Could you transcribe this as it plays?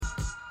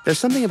There's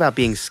something about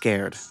being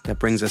scared that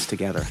brings us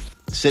together.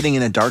 Sitting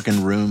in a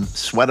darkened room,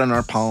 sweat on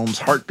our palms,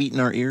 heartbeat in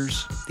our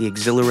ears. The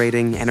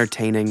exhilarating,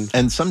 entertaining,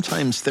 and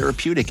sometimes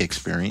therapeutic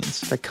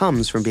experience that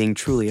comes from being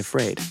truly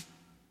afraid.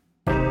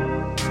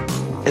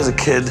 As a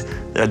kid,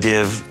 the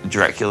idea of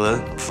Dracula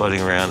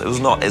floating around, it was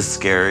not as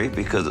scary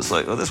because it's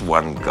like, oh, there's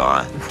one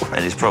guy,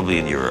 and he's probably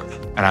in Europe.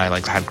 And I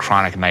had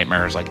chronic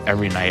nightmares.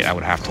 Every night I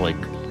would have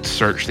to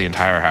search the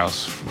entire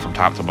house from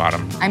top to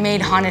bottom. I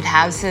made haunted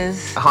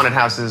houses. Haunted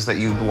houses that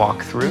you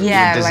walk through?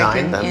 Yeah, you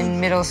design them?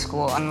 in middle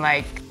school,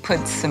 and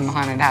put some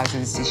haunted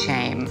houses to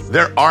shame.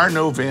 There are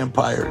no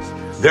vampires.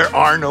 There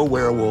are no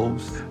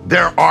werewolves.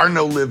 There are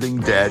no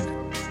living dead.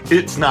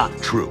 It's not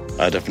true.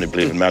 I definitely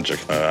believe in magic.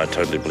 I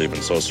totally believe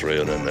in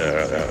sorcery and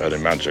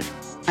in magic.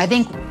 I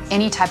think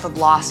any type of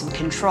loss of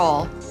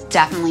control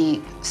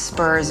definitely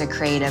spurs a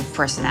creative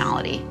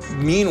personality.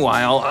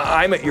 Meanwhile,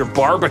 I'm at your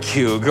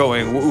barbecue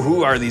going,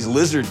 who are these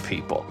lizard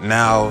people?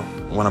 Now,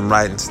 when I'm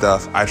writing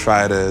stuff, I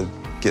try to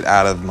get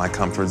out of my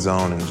comfort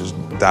zone and just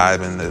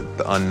dive into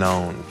the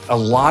unknown. A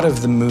lot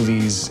of the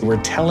movies were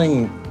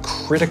telling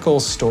critical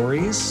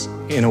stories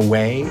in a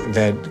way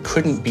that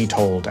couldn't be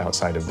told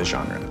outside of the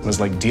genre. It was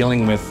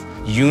dealing with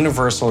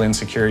universal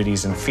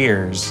insecurities and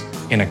fears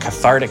in a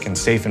cathartic and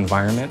safe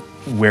environment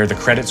where the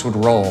credits would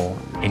roll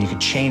and you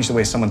could change the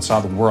way someone saw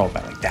the world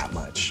by that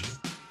much.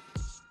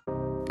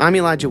 I'm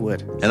Elijah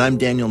Wood. And I'm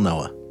Daniel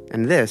Noah.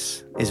 And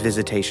this is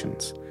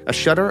Visitations, a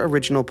Shudder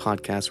original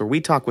podcast where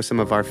we talk with some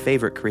of our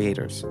favorite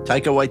creators.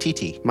 Taika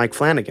Waititi, Mike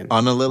Flanagan,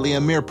 Anna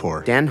Lilia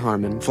Mirpour, Dan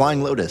Harmon,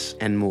 Flying Lotus,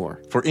 and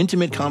more. For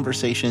intimate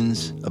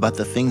conversations about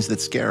the things that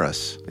scare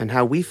us. And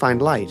how we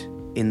find light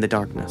in the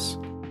darkness.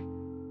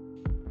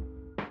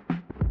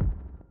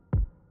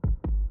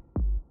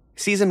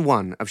 Season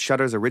 1 of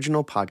Shudder's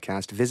original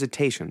podcast,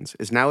 Visitations,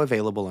 is now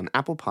available on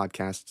Apple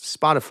Podcasts,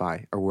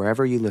 Spotify, or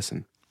wherever you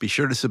listen. Be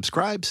sure to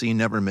subscribe so you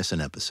never miss an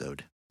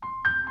episode.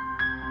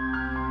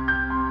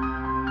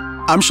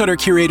 I'm Shudder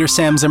curator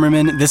Sam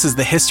Zimmerman. This is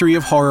the History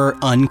of Horror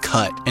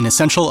Uncut, an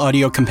essential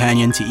audio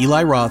companion to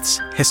Eli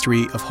Roth's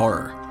History of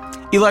Horror.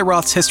 Eli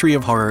Roth's History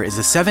of Horror is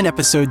a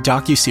 7-episode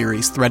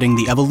docuseries threading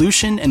the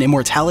evolution and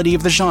immortality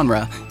of the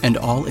genre and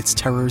all its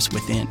terrors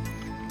within.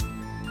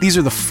 These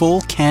are the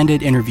full,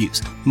 candid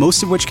interviews,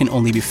 most of which can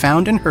only be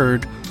found and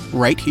heard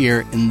right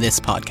here in this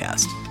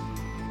podcast.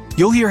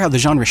 You'll hear how the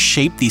genre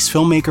shaped these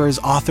filmmakers,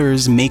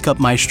 authors, makeup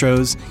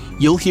maestros.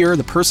 You'll hear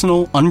the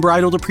personal,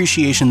 unbridled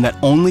appreciation that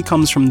only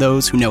comes from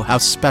those who know how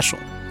special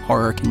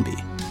horror can be.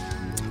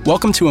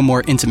 Welcome to a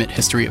more intimate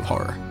history of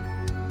horror.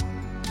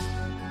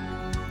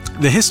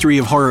 The History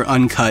of Horror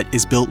Uncut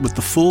is built with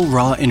the full,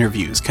 raw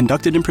interviews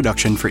conducted in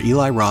production for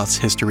Eli Roth's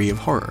History of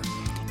Horror.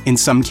 In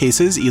some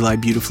cases, Eli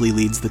beautifully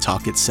leads the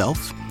talk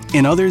itself.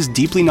 In others,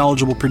 deeply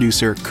knowledgeable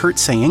producer Kurt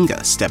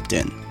Sayenga stepped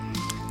in.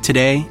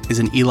 Today is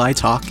an Eli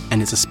talk,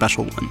 and it's a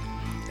special one.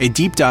 A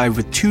deep dive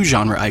with two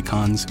genre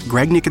icons,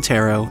 Greg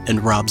Nicotero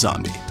and Rob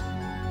Zombie.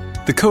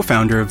 The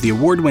co-founder of the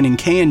award-winning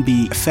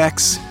K&B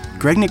Effects,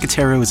 Greg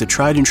Nicotero is a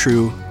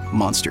tried-and-true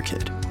monster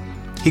kid.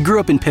 He grew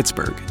up in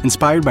Pittsburgh,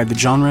 inspired by the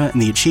genre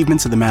and the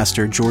achievements of the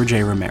master George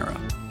A. Romero.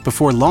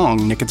 Before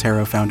long,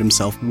 Nicotero found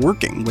himself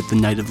working with the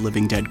Night of the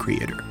Living Dead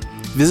creator,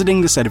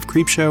 visiting the set of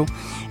Creepshow,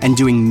 and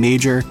doing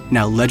major,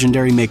 now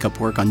legendary makeup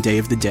work on Day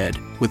of the Dead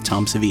with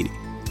Tom Savini.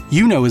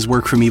 You know his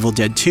work from Evil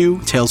Dead 2,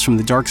 Tales from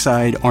the Dark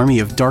Side, Army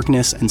of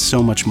Darkness, and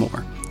so much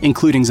more,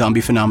 including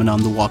zombie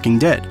phenomenon The Walking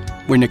Dead,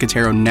 where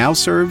Nicotero now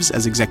serves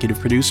as executive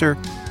producer,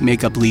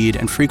 makeup lead,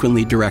 and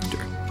frequently director.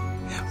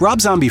 Rob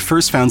Zombie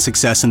first found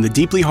success in the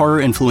deeply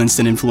horror-influenced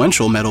and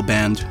influential metal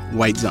band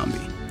White Zombie.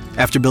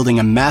 After building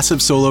a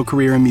massive solo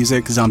career in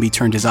music, Zombie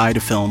turned his eye to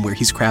film, where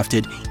he's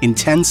crafted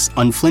intense,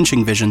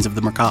 unflinching visions of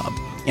the macabre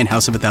in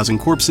House of a Thousand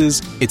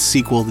Corpses, its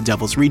sequel The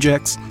Devil's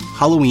Rejects,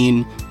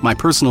 Halloween, my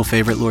personal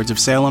favorite Lords of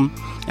Salem,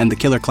 and the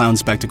killer clown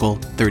spectacle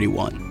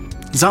 31.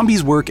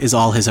 Zombie's work is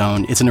all his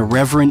own. It's an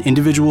irreverent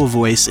individual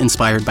voice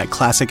inspired by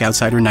classic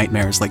outsider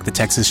nightmares like the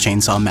Texas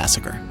Chainsaw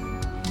Massacre.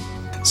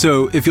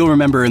 So, if you'll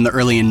remember, in the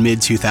early and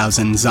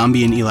mid-2000s,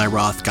 Zombie and Eli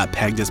Roth got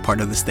pegged as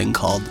part of this thing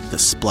called the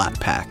Splat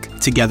Pack.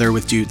 Together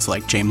with dudes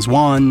like James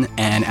Wan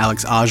and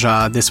Alex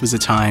Aja, this was a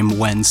time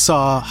when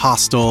Saw,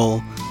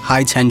 Hostel,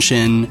 High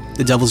Tension,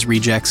 The Devil's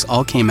Rejects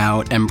all came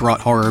out and brought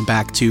horror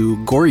back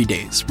to gory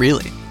days,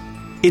 really.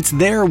 It's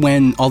there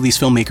when all these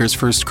filmmakers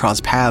first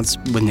crossed paths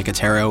with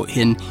Nicotero,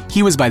 and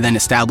he was by then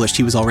established,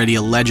 he was already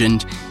a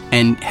legend,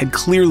 and had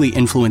clearly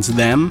influenced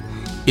them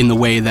in the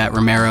way that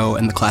Romero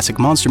and the classic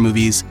monster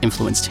movies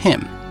influenced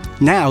him.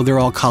 Now they're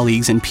all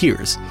colleagues and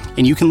peers,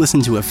 and you can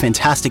listen to a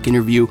fantastic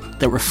interview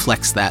that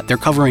reflects that. They're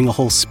covering a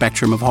whole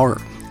spectrum of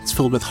horror. It's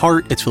filled with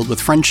heart, it's filled with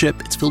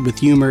friendship, it's filled with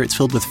humor, it's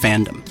filled with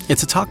fandom.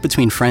 It's a talk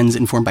between friends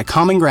informed by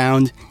common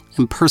ground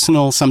and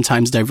personal,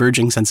 sometimes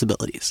diverging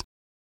sensibilities.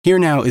 Here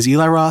now is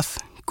Eli Roth,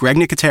 Greg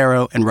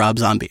Nicotero, and Rob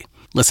Zombie.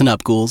 Listen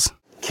up, ghouls.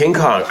 King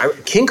Kong.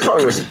 King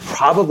Kong was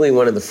probably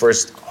one of the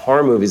first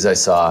horror movies I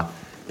saw,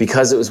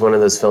 because it was one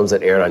of those films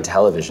that aired on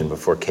television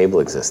before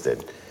cable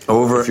existed.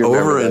 Over if you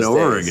remember and those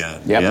over days.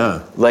 again. Yep.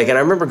 Yeah. Like, and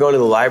I remember going to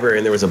the library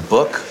and there was a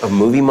book of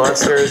movie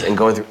monsters and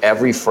going through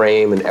every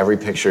frame and every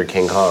picture of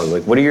King Kong.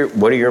 Like,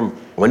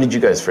 when did you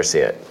guys first see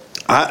it?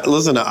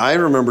 I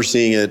remember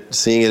seeing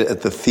it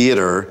at the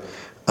theater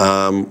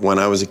when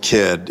I was a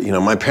kid. You know,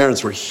 my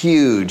parents were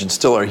huge and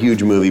still are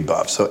huge movie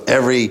buffs. So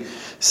every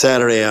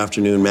Saturday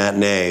afternoon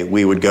matinee,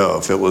 we would go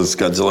if it was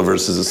Godzilla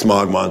versus the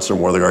Smog Monster,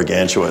 War of the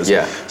Gargantuas.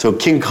 Yeah. So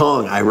King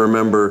Kong, I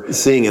remember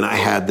seeing, and I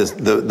had this.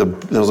 There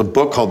was a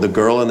book called The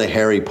Girl and the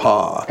Hairy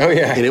Paw. Oh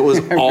yeah. And it was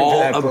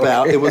all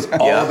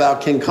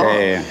about King Kong.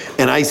 Yeah.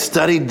 And I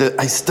studied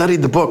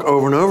the book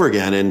over and over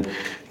again. And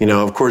you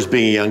know, of course,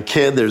 being a young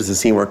kid, there's the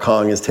scene where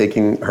Kong is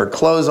taking her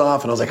clothes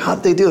off, and I was like,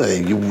 how'd they do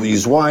that? You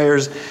use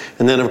wires.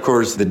 And then, of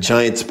course, the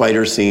giant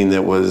spider scene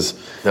that was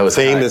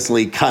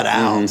famously cut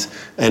out.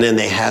 Mm-hmm. And then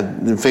they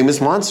had, the Famous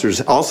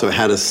Monsters also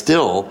had a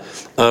still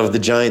of the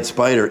giant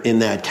spider in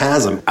that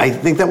chasm. I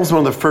think that was one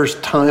of the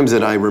first times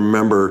that I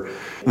remember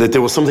that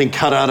there was something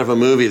cut out of a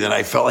movie that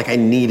I felt like I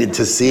needed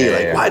to see.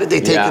 Why did they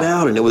take it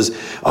out? And it was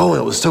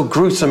so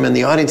gruesome, and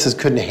the audiences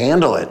couldn't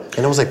handle it.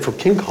 And I was like, for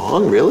King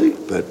Kong, really?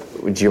 But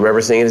do you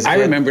remember seeing it as a kid?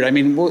 I remembered. I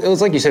mean, it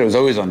was like you said, it was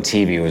always on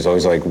TV. It was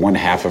always like one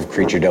half of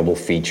Creature Double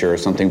Feature or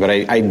something. But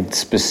I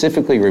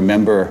specifically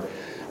remember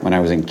when I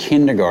was in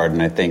kindergarten,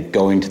 I think,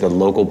 going to the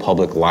local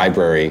public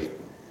library,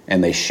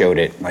 and they showed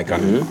it like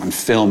on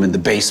film in the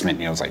basement.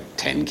 You know, it was like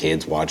 10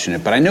 kids watching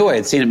it. But I knew I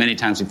had seen it many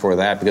times before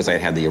that because I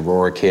had the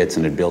Aurora kits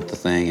and had built the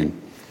thing.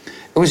 And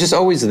it was just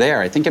always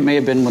there. I think it may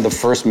have been the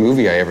first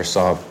movie I ever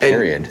saw,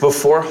 period. And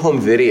before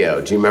home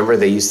video, do you remember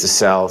they used to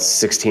sell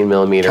 16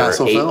 millimeter,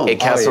 Castle film. 8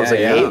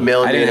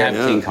 millimeter. I didn't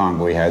have King Kong,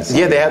 but we had some.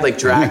 Yeah, they had like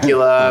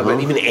Dracula,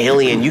 but even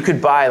Alien. You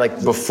could buy,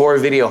 like, before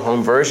video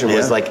home version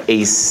was like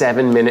a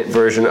 7-minute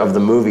version of the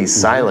movie,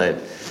 silent.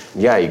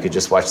 Yeah, you could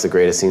just watch the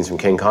greatest scenes from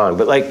King Kong.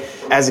 But like,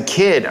 as a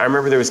kid, I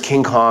remember there was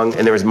King Kong,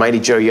 and there was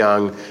Mighty Joe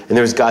Young, and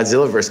there was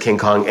Godzilla vs. King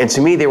Kong, and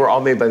to me, they were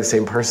all made by the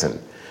same person.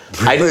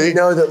 Really? I didn't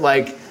know that,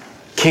 like,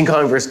 King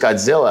Kong vs.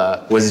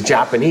 Godzilla was a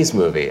Japanese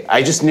movie.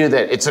 I just knew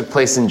that it took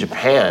place in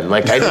Japan.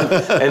 Like, I didn't,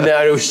 and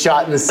that it was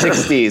shot in the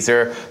 60s,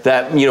 or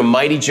that, you know,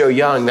 Mighty Joe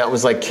Young, that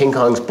was like King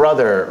Kong's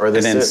brother, or and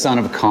then Son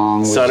of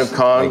Kong. Son of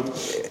Kong.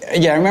 Like,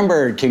 yeah, I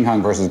remember King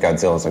Kong versus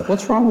Godzilla. It's like,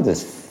 what's wrong with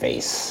his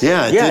face?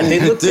 Yeah, they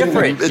look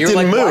different. It You're didn't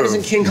like, move. why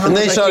doesn't King Kong and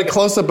they look shot like a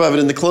close-up of it,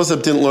 and the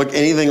close-up didn't look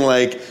anything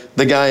like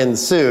the guy in the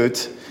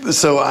suit.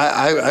 So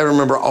I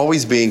remember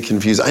always being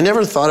confused. I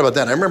never thought about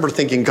that. I remember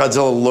thinking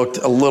Godzilla looked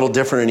a little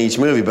different in each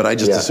movie, but I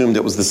just assumed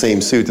it was the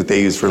same suit that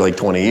they used for like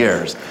 20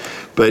 years.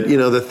 But, you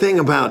know, the thing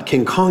about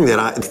King Kong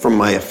that from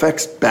my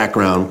effects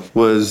background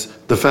was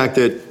the fact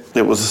that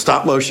it was a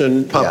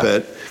stop-motion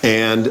puppet,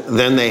 and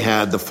then they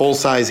had the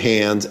full-size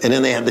hands, and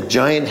then they had the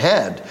giant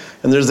head.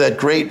 And there's that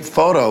great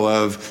photo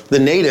of the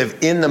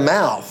native in the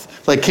mouth.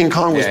 Like King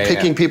Kong was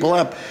picking people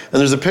up,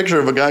 and there's a picture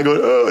of a guy going,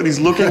 oh, and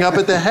he's looking up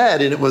at the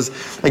head. And it was,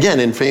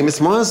 again, in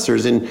Famous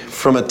Monsters. And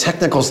from a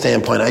technical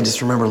standpoint, I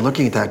just remember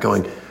looking at that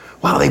going,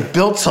 wow, they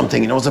built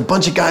something. You know, it was a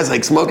bunch of guys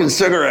like smoking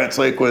cigarettes,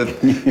 like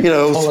with, you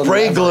know,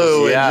 spray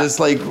glue and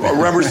just like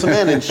rubber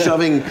cement and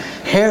shoving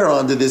hair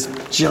onto this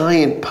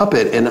giant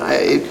puppet. And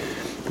I,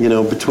 you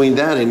know, between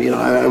that and, you know,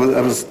 I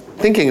was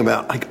thinking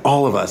about like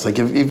all of us. Like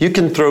if you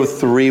can throw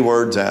 3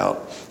 words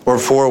out or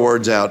 4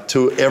 words out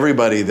to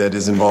everybody that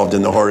is involved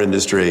in the horror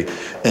industry,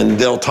 and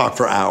they'll talk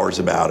for hours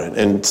about it.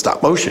 And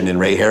stop motion in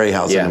Ray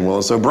Harryhausen and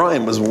Willis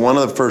O'Brien was one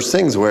of the first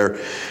things where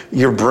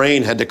your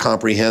brain had to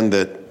comprehend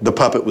that the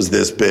puppet was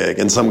this big,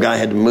 and some guy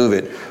had to move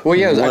it. Well,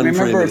 yeah, I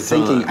remember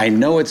thinking, I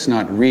know it's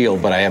not real,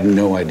 but I have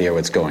no idea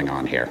what's going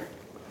on here.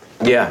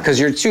 Yeah. Because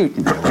you're too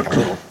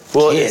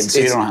kids, so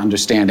you don't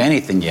understand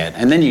anything yet.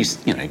 And then you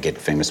get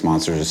Famous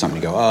Monsters or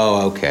something, you go,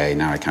 oh, okay,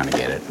 now I kind of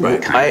get it.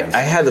 Right.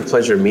 I had the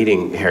pleasure of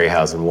meeting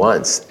Harryhausen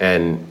once,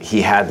 and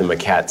he had the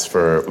maquettes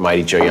for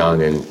Mighty Joe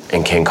Young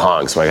and King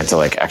Kong, so I got to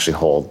like actually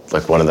hold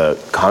like one of the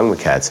Kong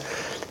maquettes.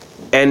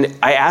 And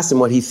I asked him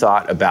what he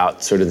thought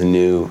about sort of the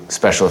new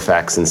special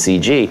effects and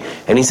CG,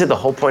 and he said the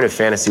whole point of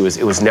fantasy was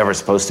it was never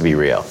supposed to be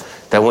real.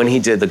 That when he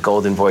did the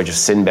Golden Voyage of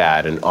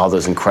Sinbad and all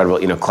those incredible,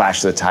 you know,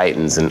 Clash of the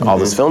Titans and all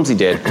those films he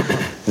did,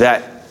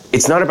 that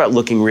it's not about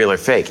looking real or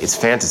fake. It's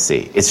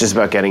fantasy. It's just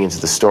about getting into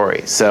the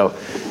story. So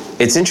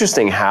it's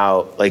interesting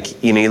how,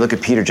 like, you know, you look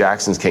at Peter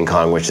Jackson's King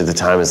Kong, which at the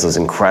time is those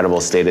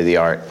incredible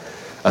state-of-the-art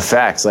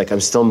effects. Like,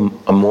 I'm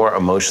more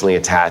emotionally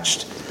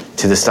attached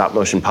to the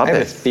stop-motion puppet. I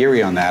have a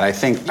theory on that. I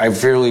think I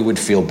really would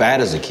feel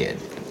bad as a kid,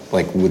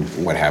 like with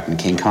what happened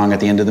to King Kong at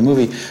the end of the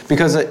movie,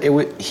 because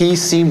he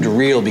seemed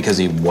real because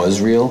he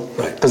was real,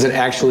 because it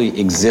actually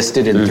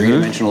existed in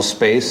three-dimensional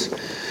space.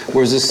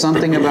 Whereas there's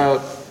something about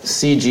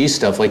CG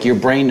stuff, like your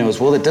brain knows,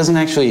 well, it doesn't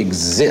actually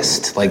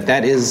exist. Like,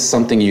 that is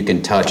something you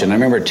can touch. And I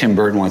remember Tim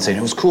Burton once saying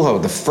it was cool how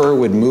the fur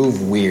would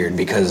move weird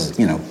because,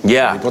 you know,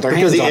 they put their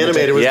hands on it.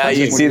 Animator was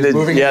you see the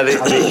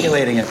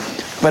articulating it.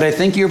 But I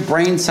think your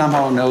brain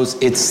somehow knows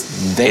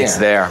it's there. It's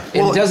there.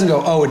 It doesn't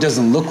go, oh, it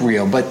doesn't look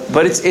real, but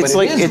it's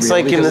like in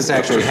it's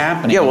actually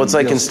happening. Yeah, well, it's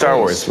like in Star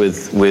Wars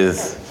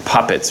with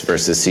puppets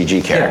versus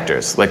CG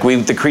characters. Like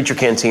the Creature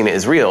Cantina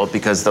is real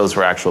because those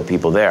were actual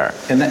people there.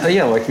 And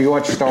like if you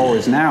watch Star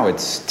Wars now,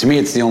 it's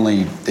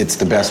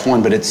the best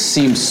one, but it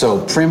seems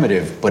so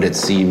primitive. But it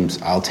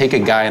seems I'll take a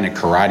guy in a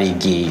karate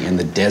gi in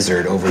the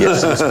desert over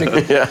some 50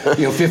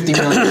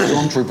 million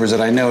stormtroopers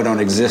that I know don't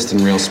exist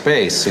in real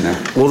space.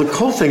 Well, the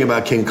cool thing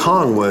about King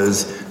Kong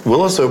was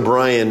Willis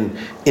O'Brien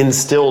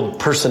instilled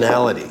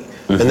personality.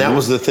 And that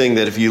was the thing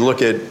that if you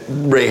look at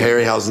Ray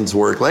Harryhausen's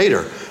work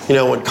later,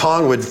 when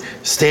Kong would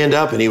stand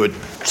up and he would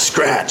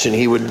scratch and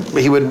he would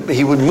move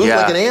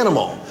like an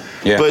animal.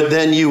 Yeah. But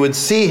then you would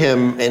see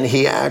him and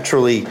he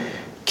actually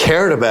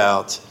cared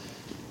about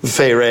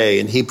Fay Wray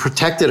and he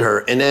protected her.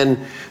 And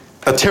then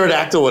a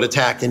pterodactyl would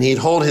attack and he'd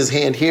hold his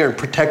hand here and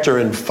protect her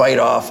and fight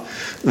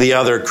off the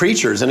other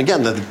creatures. And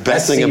again, the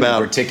best thing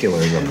about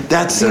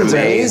that scene's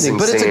amazing.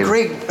 But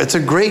it's a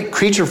great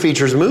creature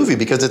features movie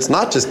because it's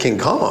not just King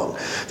Kong.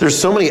 There's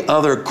so many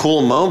other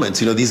cool moments.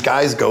 These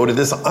guys go to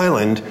this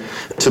island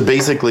to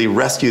basically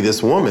rescue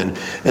this woman,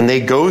 and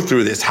they go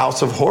through this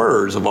house of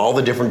horrors of all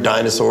the different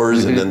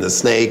dinosaurs and then the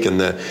snake and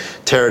the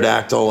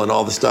pterodactyl and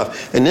all the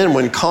stuff. And then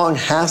when Kong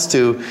has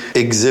to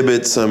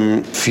exhibit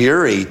some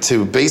fury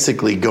to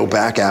basically go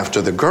back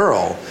after the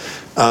girl,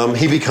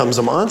 he becomes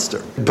a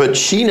monster. But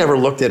she never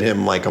looked at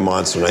him like a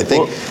monster. And I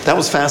think that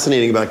was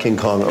fascinating about King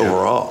Kong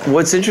overall.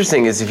 What's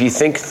interesting is if you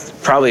think,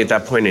 probably at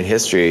that point in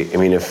history,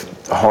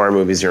 if horror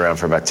movies are around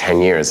for about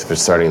 10 years, if they're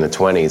starting in the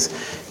 20s,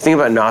 think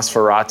about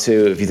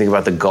Nosferatu, if you think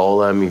about the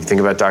Golem, if you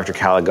think about Dr.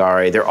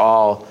 Caligari, they're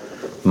all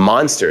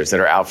monsters that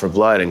are out for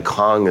blood, and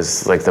Kong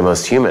is like the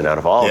most human out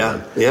of all of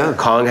them. Yeah.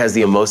 Kong has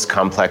the most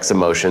complex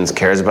emotions,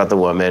 cares about the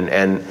woman,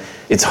 and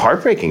it's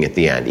heartbreaking at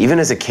the end. Even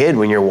as a kid,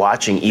 when you're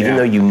watching, even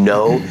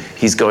though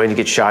he's going to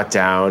get shot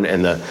down,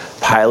 and the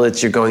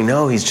pilots, you're going,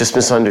 no, he's just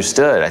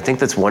misunderstood. I think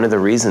that's one of the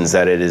reasons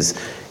that it is,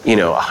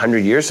 100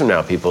 years from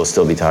now, people will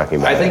still be talking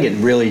about it. I think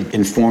it really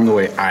informed the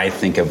way I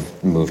think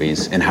of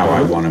movies and how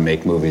I want to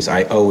make movies.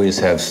 I always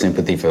have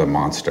sympathy for the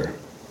monster.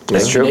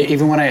 That's true.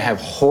 Even when I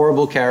have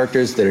horrible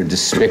characters that are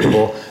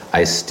despicable,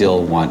 I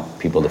still want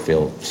people to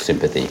feel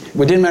sympathy.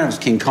 It didn't matter if it was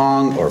King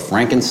Kong or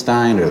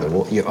Frankenstein or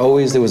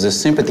there was a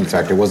sympathy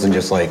factor. It wasn't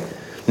just like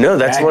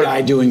bad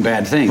guy doing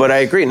bad things. But I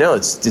agree. No,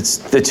 it's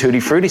the Tutti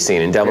Frutti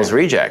scene in Devil's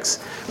Rejects.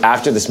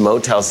 After this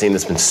motel scene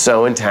that's been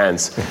so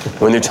intense,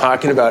 when they're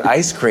talking about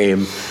ice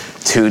cream,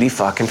 Tutti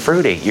fucking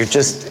Frutti.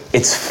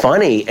 It's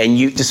funny,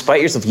 and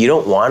despite yourself, you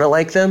don't want to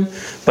like them.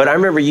 But I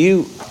remember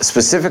you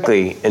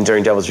specifically, and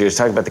during Devil's Rejects,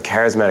 talking about the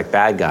charismatic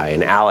bad guy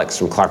and Alex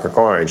from Clockwork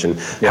Orange, and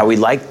how we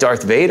like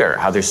Darth Vader,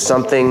 how there's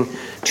something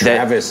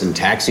Travis and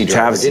Taxi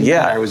Driver.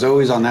 I was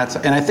always on that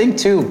side. And I think,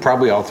 too,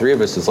 probably all three of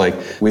us is like,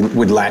 we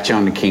would latch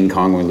on to King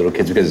Kong when we were little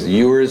kids because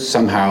you were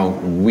somehow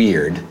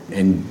weird.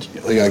 And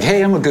you're like,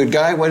 hey, I'm a good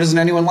guy. Why doesn't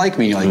anyone like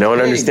me? You're like, no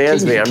one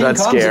understands me. I'm not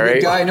Kong's scary. A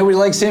good guy. Nobody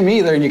likes him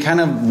either. And you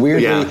kind of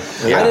weirdly...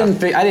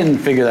 I didn't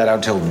figure that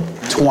out till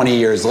 20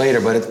 years later.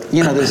 But,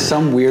 there's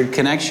some weird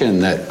connection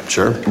that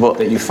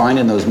you find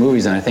in those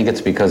movies. And I think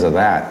it's because of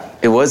that.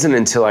 It wasn't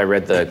until I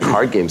read the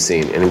card game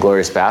scene in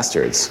Inglourious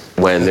Bastards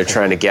when they're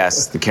trying to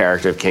guess the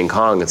character of King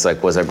Kong. It's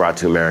like, was I brought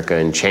to America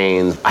in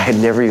chains? I had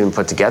never even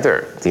put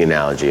together the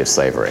analogy of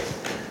slavery.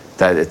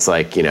 That it's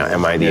like,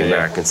 am I the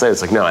American slave?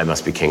 It's like, no, I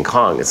must be King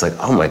Kong. It's like,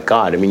 oh my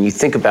God. I mean, you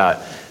think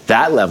about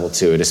that level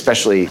to it,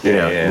 especially,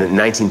 in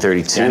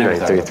 1932,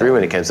 1933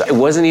 when it came. So it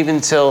wasn't even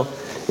until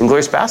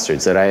Inglourious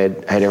Bastards that I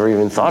had ever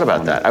even thought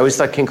about that. I always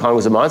thought King Kong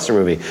was a monster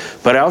movie.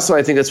 But I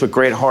think that's what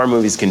great horror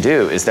movies can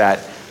do, is that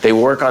they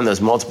work on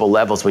those multiple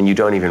levels when you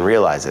don't even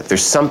realize it.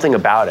 There's something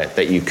about it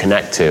that you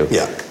connect to,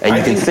 and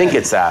you can think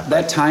it's that.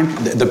 That time,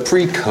 the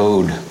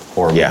pre-code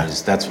horror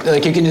movies, that's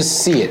like you can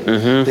just see it.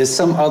 There's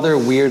some other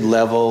weird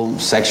level,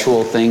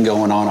 sexual thing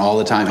going on all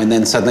the time, and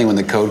then suddenly when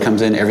the code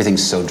comes in,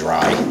 everything's so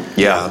dry.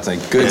 Yeah. It's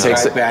like good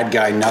guy, bad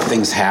guy,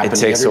 nothing's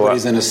happening,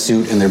 everybody's in a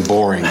suit and they're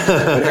boring.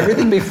 But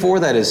everything before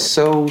that is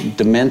so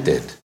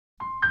demented.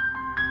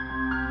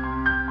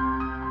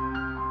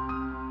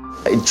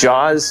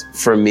 Jaws,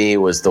 for me,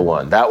 was the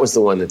one. That was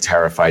the one that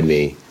terrified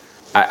me.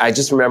 I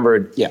just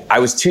remembered, I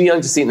was too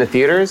young to see it in the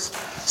theaters,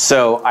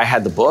 so I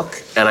had the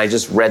book, and I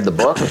just read the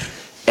book,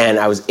 and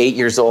I was 8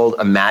 years old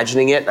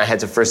imagining it, and I had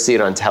to first see it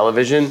on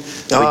television.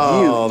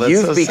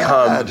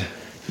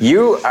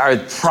 You are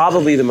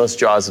probably the most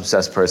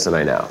Jaws-obsessed person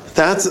I know.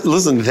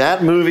 That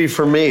movie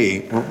for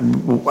me,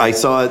 I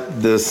saw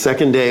it the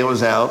second day it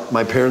was out.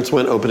 My parents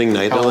went opening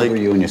night. How old were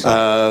you when you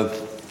saw it?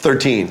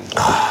 13.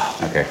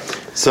 Okay.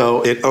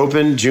 So it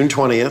opened June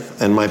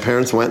 20th, and my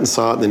parents went and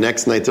saw it the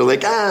next night. They're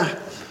like,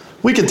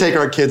 we can take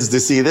our kids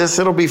to see this.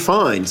 It'll be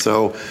fine.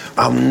 So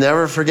I'll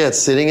never forget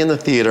sitting in the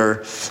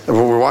theater.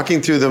 We're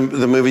walking through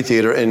the movie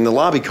theater, and the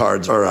lobby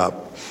cards are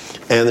up.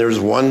 And there's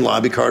one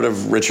lobby card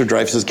of Richard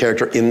Dreyfuss's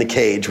character in the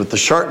cage with the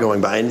shark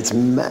going by, and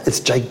it's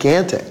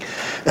gigantic.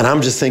 And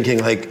I'm just thinking,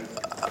 like,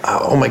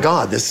 oh my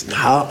God,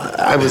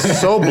 I was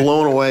so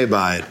blown away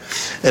by it.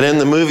 And then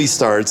the movie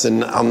starts,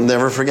 and I'll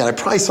never forget, I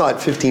probably saw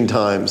it 15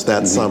 times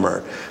that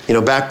summer.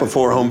 Back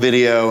before home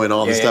video and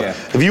all this stuff.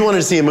 Yeah. If you wanted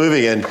to see a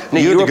movie again,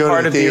 you had to go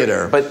to the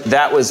theater. But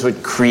that was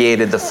what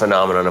created the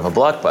phenomenon of a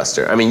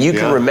blockbuster. I mean, you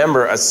can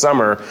remember a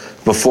summer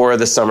before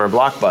the summer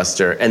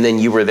blockbuster, and then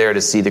you were there to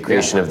see the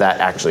creation of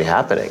that actually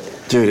happening.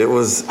 Dude,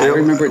 I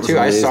remember it too.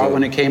 I saw it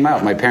when it came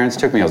out. My parents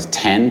took me. I was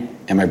 10,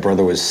 and my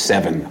brother was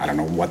 7. I don't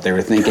know what they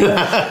were thinking.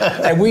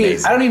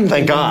 And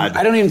Thank God.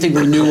 I don't even think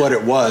we knew what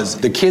it was.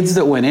 The kids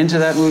that went into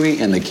that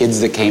movie and the kids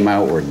that came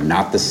out were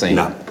not the same.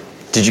 No.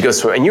 Did you go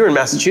swim? And you were in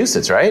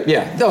Massachusetts, right?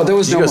 Yeah. No, there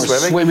was no more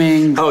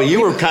swimming. Oh,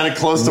 you were kind of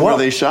close to where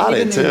they shot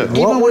it, too.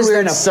 What was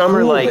that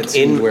summer like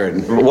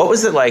what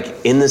was it like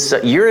in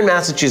the you're in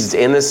Massachusetts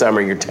in the summer,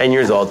 you're 10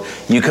 years old,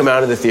 you come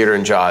out of the theater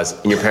in Jaws,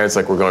 and your parents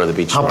are like, we're going to the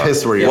beach. How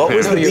pissed were you? What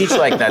was the beach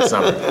like that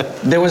summer?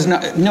 There was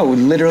no, we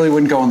literally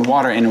wouldn't go in the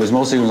water, and it was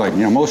like,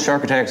 most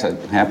shark attacks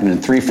happen in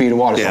 3 feet of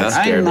water. So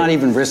I'm not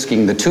even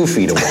risking the 2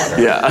 feet of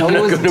water. Yeah,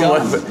 no, it was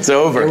done. It's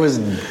over. It was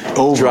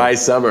over. Dry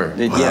summer.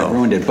 It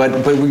ruined it. But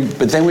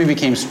then we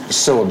became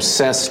so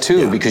obsessed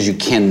too, because you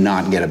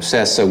cannot get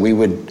obsessed. So we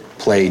would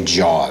play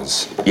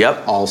Jaws.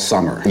 Yep. All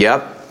summer.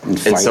 Yep. And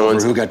fight over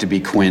who got to be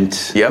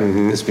Quint. Yep.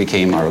 This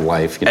became our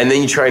life. And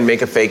then you try and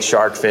make a fake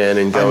shark fin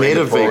and go. I made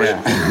a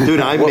fake.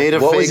 Dude, I made a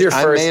fake. What was your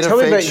first? Tell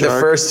me about the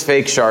first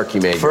fake shark you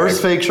made.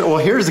 Fake shark. Well,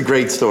 here's a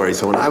great story.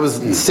 So when I was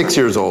 6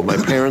 years old, my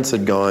parents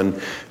had gone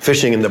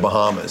fishing in the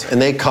Bahamas,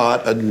 and they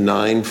caught a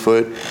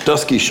 9-foot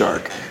dusky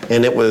shark,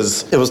 and it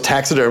was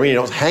taxidermy. It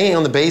was hanging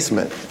on the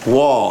basement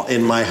wall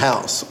in my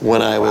house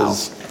when I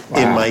was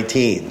in my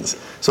teens.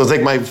 So it's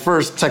like my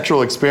first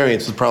sexual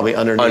experience was probably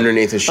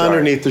underneath the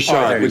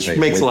shark, which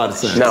makes a lot of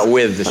sense. Not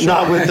with the shark.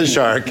 Not with the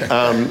shark.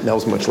 That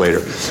was much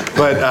later.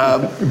 But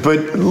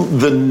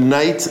the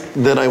night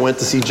that I went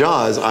to see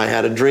Jaws, I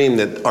had a dream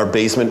that our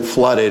basement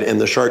flooded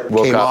and the shark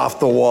came off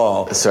the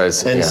wall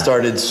and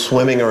started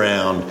swimming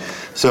around.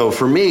 So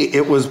for me,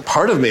 it was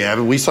part of me.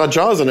 We saw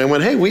Jaws, and I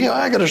went, "Hey,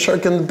 I got a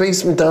shark in the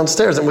basement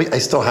downstairs." And I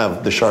still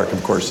have the shark,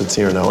 of course. It's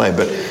here in LA,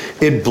 but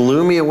it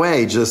blew me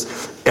away. Just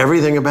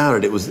everything about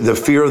it. It was the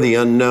fear of the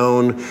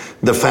unknown,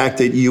 the fact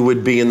that you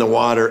would be in the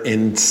water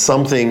and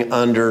something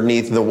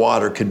underneath the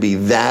water could be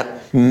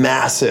that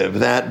massive,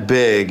 that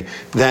big,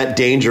 that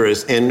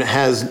dangerous, and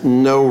has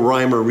no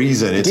rhyme or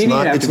reason. It's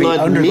not me. It's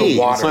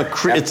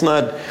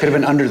not. Could have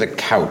been under the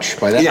couch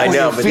by that. I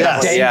know, but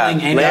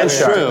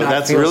that's true.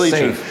 That's really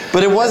true.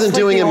 But it wasn't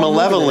doing it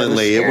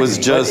malevolently. It was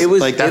just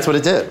that's what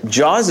it did.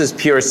 Jaws is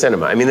pure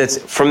cinema. I mean, it's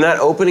from that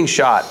opening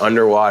shot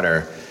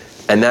underwater,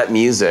 and that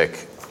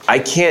music. I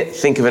can't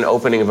think of an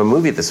opening of a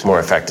movie that's more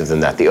effective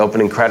than that. The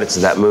opening credits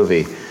of that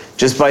movie.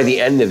 Just by the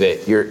end of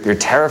it, you're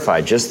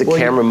terrified. Just the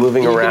camera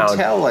moving around, can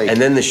tell,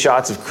 and then the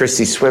shots of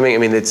Christy swimming. I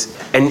mean, it's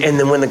and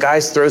then when the guy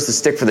throws the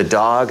stick for the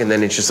dog, and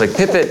then it's just like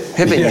Pippet.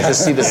 You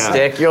just see the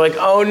stick. You're like,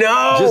 oh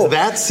no! Just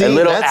that scene. And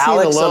little that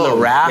Alex scene alone. on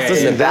the raft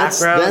in the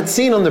background. That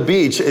scene on the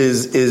beach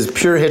is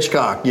pure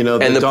Hitchcock. And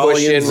the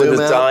push in with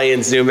the dolly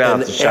and zoom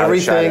out. And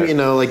everything.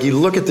 Like you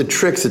look at the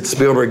tricks that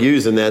Spielberg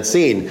used in that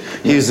scene.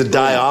 He used a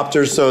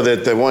diopter so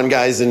that the one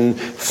guy's in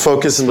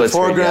focus in the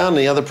foreground, and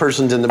the other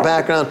person's in the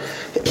background.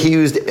 He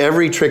used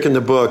every trick in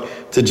the book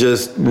to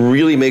just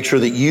really make sure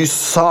that you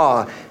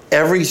saw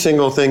every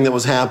single thing that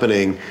was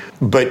happening,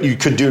 but you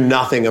could do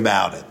nothing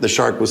about it. The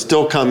shark was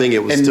still coming.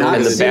 It was still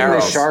in the barrels. And not seeing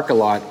the shark a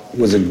lot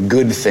was a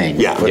good thing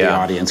for the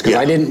audience, because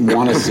I didn't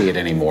want to see it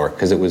anymore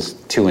because it was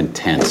too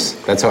intense.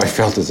 That's how I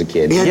felt as a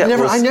kid.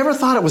 I never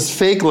thought it was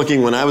fake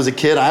looking when I was a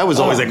kid. I was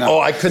always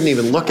I couldn't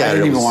even look at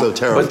it. It was so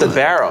terrible. But the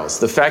barrels,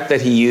 the fact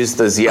that he used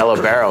those yellow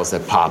barrels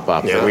that pop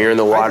up, and when you're in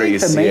the water, you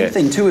see it. The main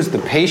thing too is the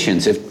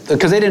patience,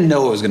 because they didn't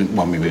know it was going to.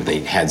 Well, maybe they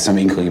had some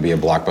inkling to be a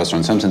blockbuster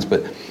in some sense,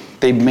 but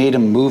they made a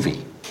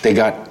movie. They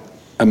got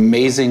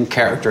amazing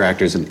character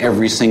actors in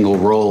every single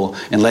role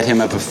and let him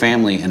have a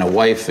family and a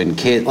wife and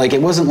kid. Like, it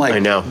wasn't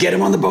like, get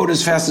him on the boat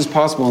as fast as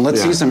possible and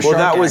let's see some shark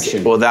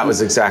action. Well, that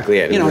was exactly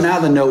it. Now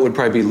the note would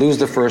probably be lose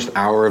the first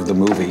hour of the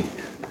movie.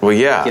 Well,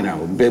 yeah.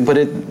 But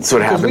that's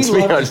what happened to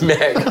me on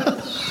Meg.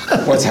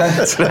 What's that?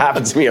 That's what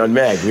happened to me on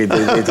Meg. We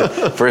did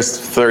the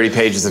first 30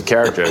 pages of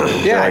character.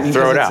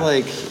 Throw it out.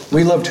 Like,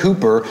 we loved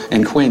Hooper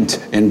and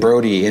Quint and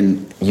Brody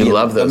and you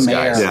love those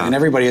guys and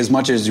everybody as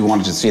much as you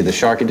wanted to see the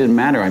shark. It didn't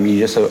matter. I mean,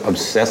 you're just so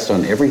obsessed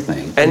on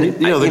everything. And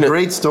the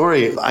great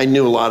story. I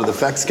knew a lot of the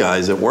effects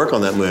guys that work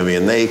on that movie,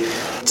 and they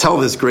tell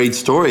this great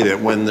story that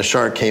when the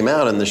shark came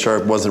out and the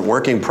shark wasn't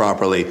working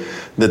properly,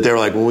 that they were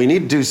like, well, we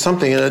need to do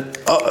something.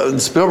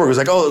 And Spielberg was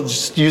like,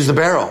 just use the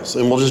barrels,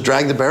 and we'll just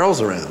drag the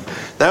barrels around.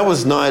 That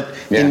was not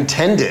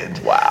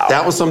intended. Wow.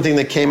 That was something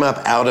that came up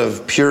out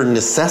of pure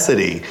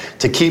necessity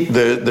to keep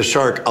the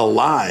shark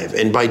alive.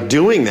 And by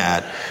doing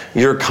that,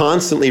 you're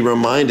constantly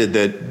reminded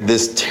that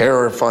this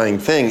terrifying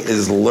thing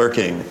is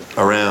lurking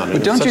around.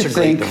 But don't you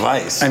think,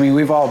 device. I mean,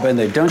 we've all been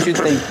there. Don't you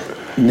think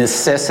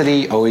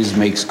necessity always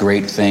makes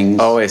great things.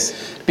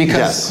 Always.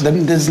 Because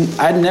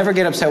I'd never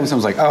get upset when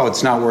someone's like, oh,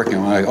 it's not working.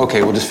 I'm like,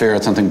 okay, we'll just figure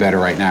out something better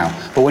right now.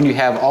 But when you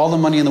have all the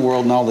money in the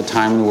world and all the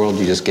time in the world,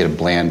 you just get a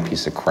bland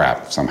piece of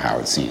crap somehow,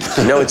 it seems.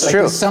 No, it's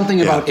true. There's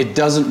something about it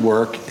doesn't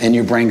work, and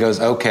your brain goes,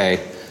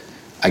 okay,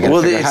 I got to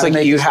well, figure out it's how to like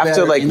make you this have to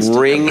better like instantly.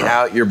 wring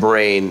out your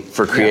brain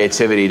for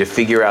creativity to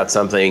figure out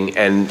something,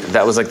 and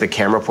that was like the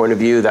camera point of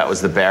view. That was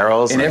the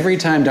barrels. And every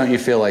time, don't you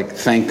feel like,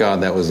 thank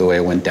God that was the way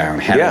it went down?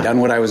 Had I done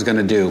what I was going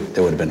to do,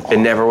 it would have been awful. It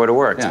never would have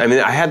worked. Yeah. I mean,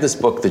 I had this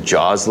book, The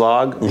Jaws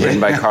Log, written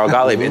by Carl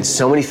Gottlieb, and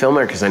so many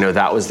filmmakers I know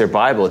that was their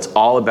Bible. It's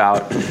all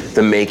about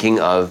the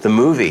making of the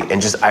movie,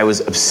 and just I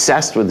was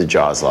obsessed with The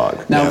Jaws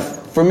Log. Now,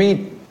 for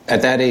me,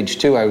 at that age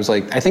too, I was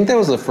like, I think that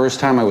was the first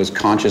time I was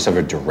conscious of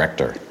a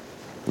director.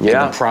 In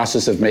the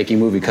process of making a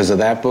movie, because of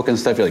that book and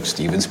stuff, you're like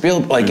Steven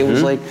Spielberg. Like it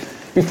was like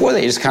before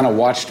that, you just kind of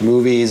watched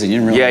movies and you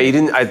didn't really. Yeah, you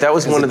didn't. that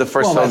was one of the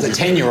first films. As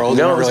a 10-year-old,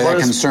 you weren't really that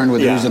concerned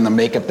with who's in the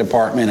makeup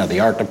department or the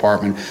art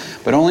department.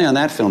 But only on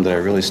that film did I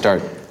really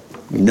start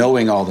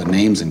knowing all the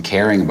names and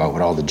caring about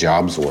what all the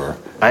jobs were.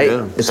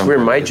 It's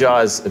weird. My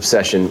Jaws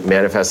obsession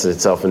manifested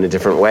itself in a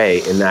different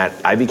way. In that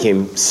I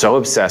became so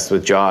obsessed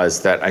with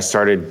Jaws that I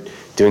started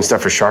doing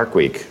stuff for Shark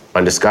Week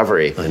on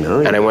Discovery. I know.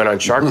 And I went on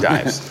shark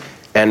dives,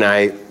 and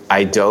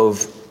I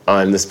dove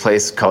on this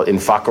place called in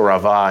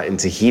Fakarava in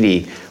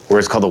Tahiti, where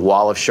it's called the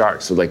Wall of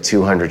Sharks with like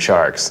 200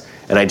 sharks.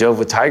 And I dove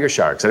with tiger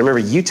sharks. I remember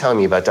you telling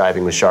me about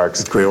diving with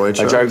sharks. Great white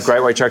sharks.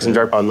 Great white sharks and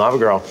on Lava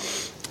Girl.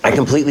 I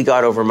completely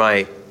got over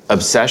my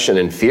obsession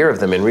and fear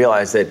of them and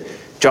realized that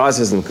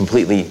Jaws isn't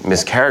completely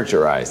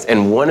mischaracterized.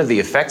 And one of the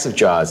effects of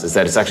Jaws is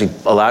that it's actually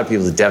allowed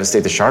people to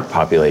devastate the shark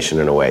population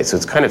in a way. So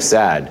it's kind of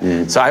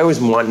sad. So I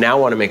always want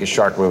to make a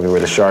shark movie where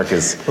the shark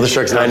is the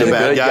shark's kind not of the the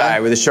bad good guy.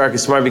 where the shark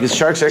is smart, because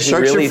sharks are actually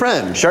Shark's really your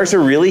friend. Sharks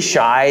are really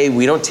shy.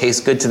 We don't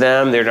taste good to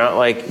them. They're not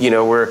like,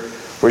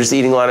 we're just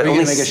eating a lot of. We're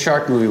going to make a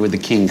shark movie with the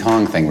King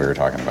Kong thing we were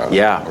talking about.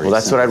 Yeah, well,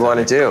 that's what I'd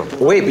want to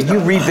do. Wait, but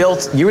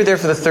you were there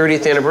for the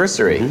 30th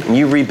anniversary, and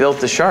you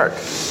rebuilt the shark.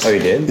 Oh, you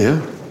did?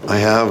 Yeah, I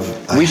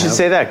have. We should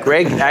say that.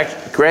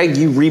 Greg,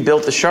 you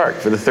rebuilt the shark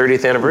for the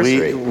 30th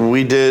anniversary.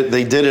 We did.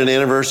 They did an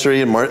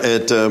anniversary at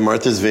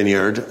Martha's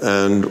Vineyard,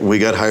 and we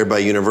got hired by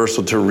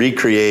Universal to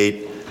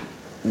recreate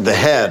the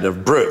head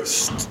of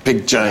Bruce,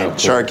 big giant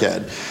shark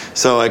head.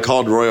 So I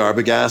called Roy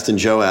Arbogast and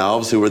Joe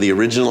Alves, who were the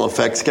original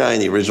effects guy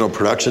and the original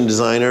production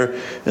designer,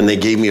 and they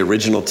gave me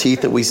original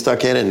teeth that we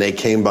stuck in, and they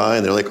came by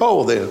and they're like,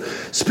 oh,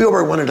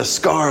 Spielberg wanted a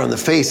scar on the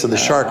face of the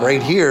shark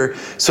right here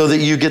so that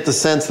you get the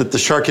sense that the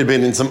shark had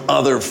been in some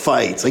other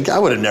fights. Like, I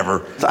would have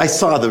never, I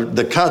saw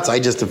the cuts, I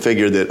just have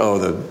figured that,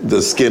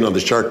 the skin of the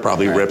shark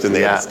probably ripped and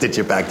they had to stitch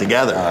it back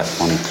together. Oh, that's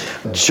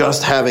funny.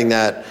 Just having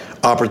that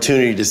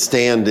opportunity to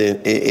stand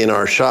in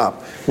our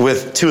shop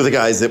with two of the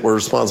guys that were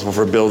responsible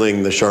for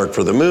building the shark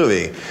for the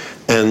movie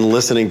and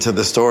listening to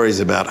the stories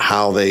about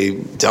how they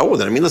dealt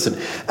with it. I mean,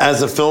 listen,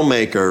 as a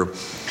filmmaker,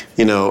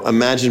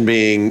 imagine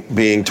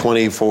being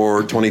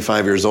 24,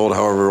 25 years old,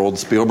 however old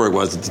Spielberg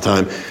was at the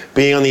time,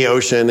 being on the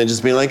ocean and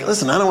just being like,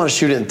 listen, I don't want to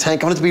shoot it in a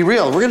tank. I want it to be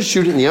real. We're going to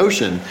shoot it in the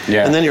ocean.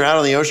 Yeah. And then you're out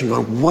on the ocean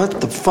going,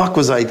 what the fuck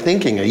was I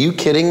thinking? Are you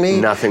kidding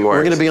me? Nothing works.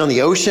 We're going to be on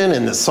the ocean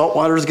and the salt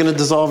water is going to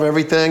dissolve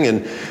everything.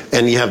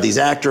 And you have these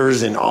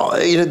actors and all.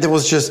 There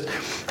was just...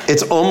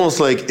 It's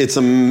almost like it's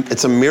a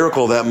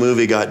miracle that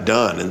movie got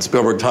done. And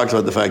Spielberg talks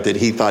about the fact that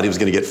he thought he was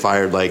going to get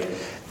fired like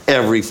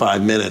every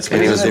 5 minutes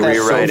because they were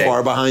so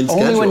far behind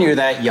schedule. Only when you're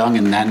that young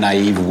and that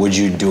naive would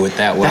you do it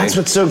that way. That's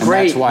what's so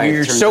great. That's why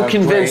you're so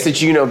convinced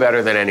that you know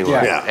better than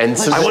anyone. Yeah. And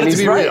so I want it to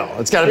be right. real.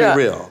 It's got to be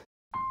real.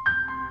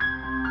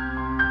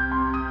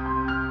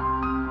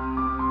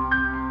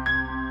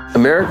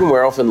 American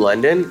Werewolf in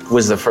London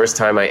was the first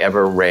time I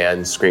ever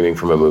ran screaming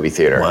from a movie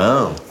theater.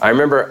 Wow. I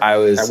remember I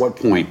was... At what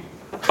point?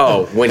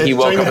 Oh, when he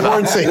woke up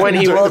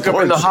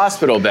in the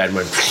hospital bed.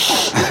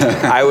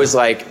 I was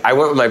like, I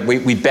went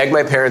with we begged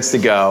my parents to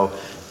go,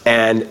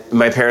 and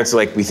my parents were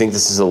like, we think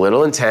this is a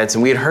little intense,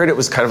 and we had heard it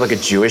was kind of like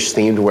a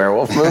Jewish-themed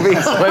werewolf movie.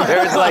 So my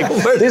parents were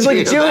like, there's like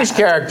a Jewish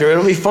character,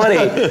 it'll be funny.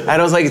 And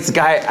I was like, it's a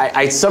guy,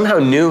 I somehow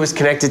knew it was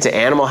connected to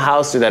Animal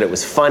House, or that it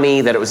was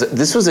funny, that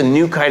this was a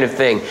new kind of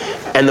thing.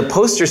 And the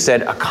poster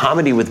said, a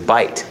comedy with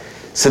bite.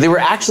 So they were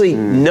actually,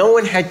 no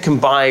one had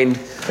combined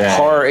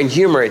horror and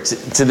humor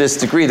to this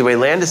degree, the way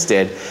Landis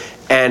did.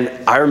 And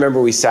I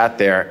remember we sat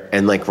there,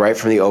 and like right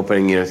from the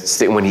opening,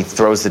 when he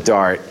throws the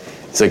dart,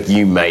 it's like,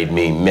 you made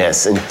me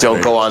miss, and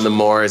don't go on the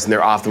moors, and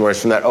they're off the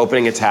moors. From that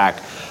opening attack,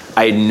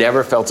 I had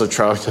never felt so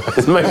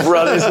traumatized. My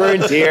brothers were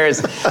in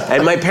tears,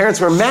 and my parents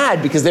were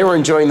mad because they were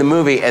enjoying the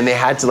movie, and they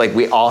had to,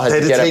 we all had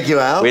to get up. Take you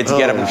out? We had to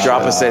get up and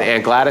drop us at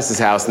Aunt Gladys's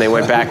house, and they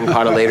went back and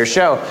caught a later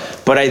show.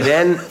 But I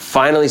then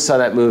finally saw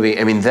that movie.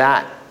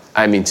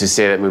 To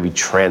say that movie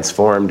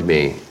transformed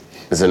me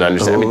is an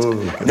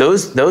understatement.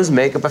 Those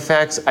makeup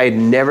effects, I had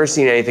never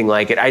seen anything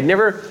like it.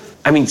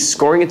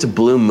 Scoring it to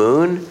Blue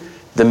Moon,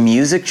 the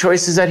music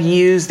choices that he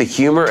used, the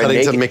humor.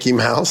 Cutting to Mickey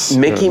Mouse.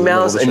 Mickey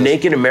Mouse, A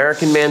Naked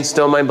American Man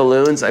Stole My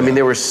Balloons.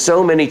 There were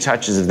so many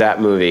touches of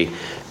that movie.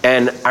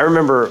 And I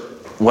remember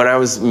when I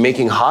was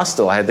making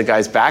Hostel, I had the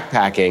guys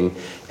backpacking,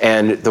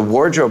 and the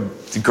wardrobe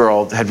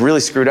girl had really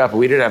screwed up, and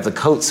we didn't have the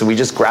coats, so we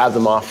just grabbed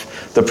them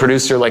off the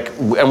producer,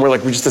 and we're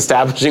just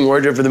establishing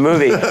wardrobe for the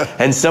movie.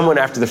 And someone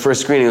after the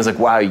first screening was like,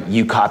 "Wow,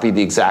 you copied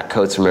the exact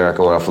coats from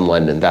American Werewolf in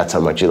London. That's how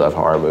much you love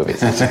horror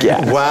movies." I was like,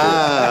 yeah.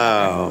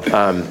 Wow.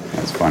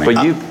 That's funny.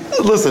 But you...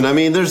 Listen, I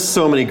mean, there's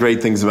so many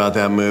great things about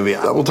that movie.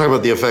 We'll talk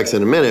about the effects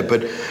in a minute,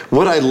 but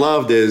what I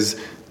loved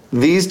is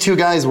these two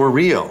guys were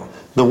real.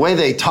 The way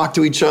they talk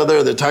to each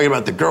other, they're talking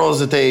about the girls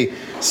that they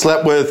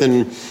slept with,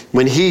 and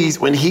when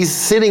he's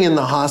sitting in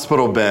the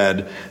hospital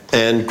bed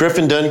and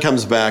Griffin Dunn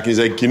comes back and he's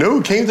like,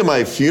 who came to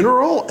my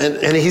funeral?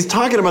 And he's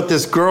talking about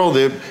this girl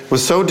that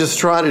was so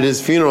distraught at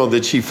his funeral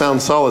that she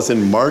found solace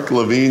in Mark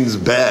Levine's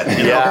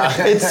bed.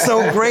 Yeah. It's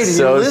so great. And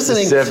So you're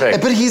listening.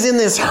 specific. But he's in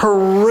this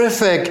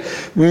horrific,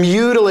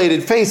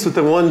 mutilated face with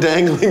the one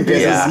dangling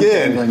piece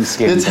of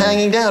skin that's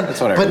hanging down.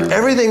 That's what I but remember.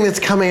 everything that's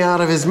coming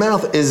out of his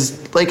mouth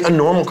is like a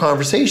normal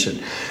conversation.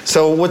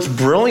 So what's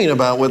brilliant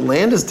about what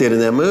Landis did in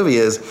that movie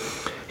is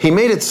he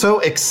made it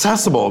so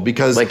accessible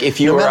because if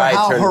you no or matter I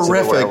how turned into the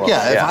horrific,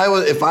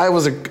 werewolf. if I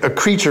was a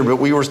creature, but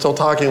we were still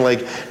talking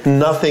like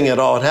nothing at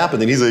all had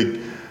happened, and he's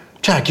like,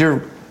 Jack,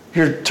 you're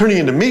turning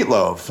into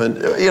Meatloaf,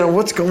 and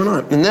what's going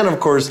on? And then of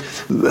course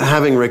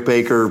having Rick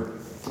Baker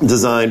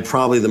design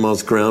probably the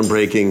most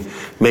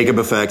groundbreaking makeup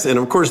effects, and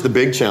of course the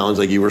big challenge,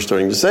 like you were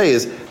starting to say,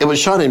 is it was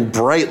shot in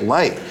bright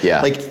light.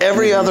 Yeah. Like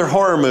every other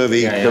horror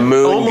movie, The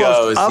moon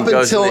goes, up he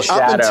goes in the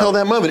shadow. up until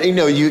that moment.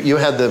 You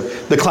had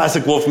the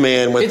classic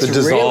Wolfman with It's the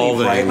dissolving.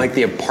 really bright. Like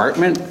the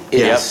apartment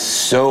is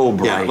so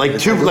bright. Yeah, like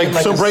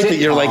It's so bright that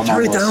you're like,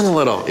 turn it almost. down a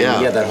little.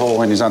 Yeah, that whole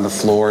when he's on the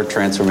floor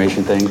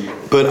transformation thing.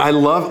 But I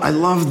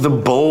love the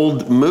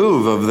bold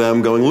move of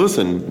them going,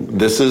 listen,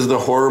 this is the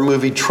horror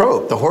movie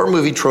trope. The horror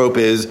movie trope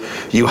is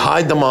you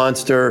hide the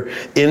monster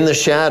in the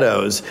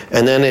shadows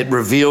and then it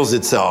reveals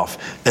itself.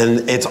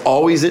 And it's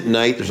always at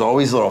night. There's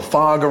always a little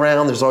fog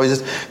around. There's always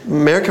this.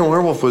 American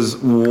Werewolf was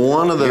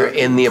one of You're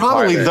in the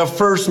probably apartment. the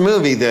first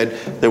movie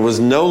that there was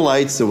no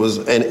lights. There was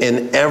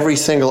in every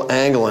single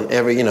angle and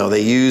every,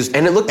 they used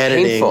And it looked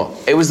editing. painful.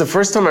 It was the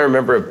first time I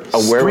remember a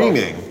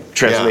werewolf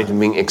transformation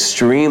being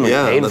extremely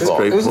painful. That's a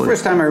great It was point. the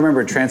first time I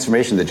remember a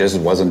transformation that just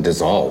wasn't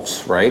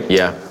dissolves, right?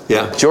 Yeah.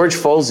 George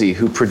Folsey,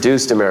 who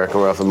produced American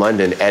Werewolf in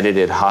London,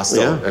 edited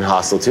Hostel and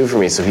Hostel 2 for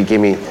me, so he gave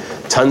me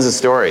tons of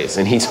stories.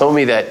 And he told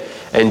me that,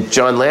 and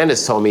John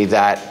Landis told me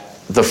that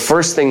the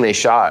first thing they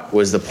shot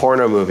was the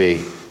porno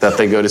movie that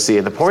they go to see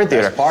at the porn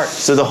theater.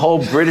 So the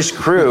whole British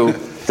crew,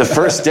 the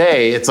first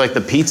day, it's like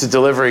the pizza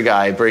delivery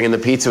guy bringing the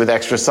pizza with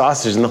extra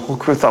sausage, and the whole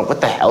crew thought, what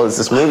the hell is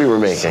this movie we're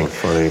making? So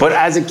funny. But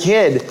as a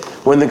kid,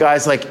 when the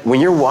guy's like, when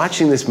you're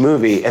watching this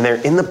movie and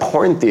they're in the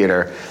porn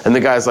theater, and the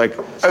guy's like,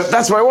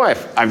 that's my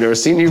wife. I've never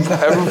seen you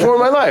ever before in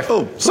my life.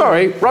 Oh,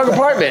 sorry, wrong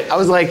apartment. I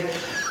was like,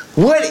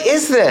 what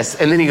is this?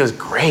 And then he goes,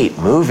 great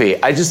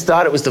movie. I just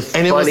thought it was the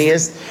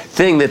funniest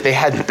thing that they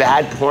had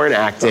bad porn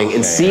acting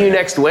and see you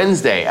next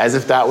Wednesday, as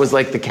if that was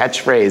like the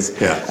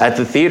catchphrase at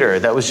the theater.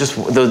 That was just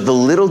the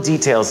little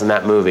details in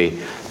that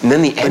movie. And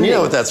then the ending. And you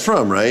know what that's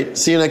from, right?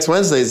 See You Next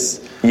Wednesday's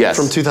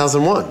from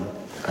 2001.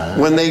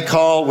 When they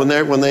call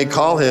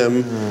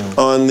him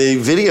on the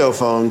video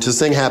phone to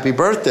sing Happy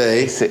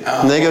Birthday,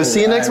 and they go,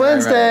 see you next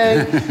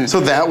Wednesday. So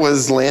that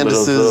was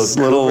Landis's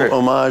little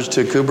homage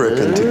to Kubrick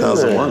in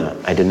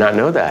 2001. I did not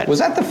know that. Was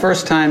that the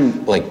first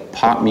time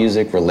pop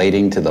music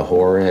relating to the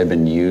horror had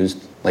been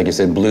used? Like you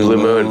said, Blue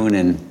Moon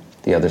and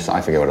the other song,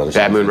 I forget what other song.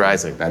 Bad Moon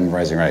Rising. Bad Moon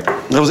Rising, right.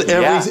 That was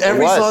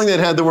every song that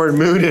had the word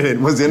moon in it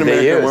was in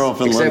American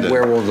Werewolf in London. Except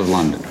Werewolves of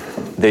London.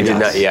 They did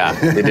not. Yeah,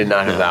 they did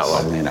not have that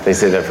one. They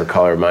say that for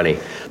Color Money.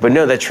 But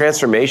no, that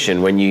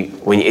transformation when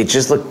it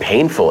just looked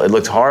painful. It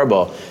looked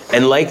horrible.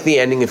 And like the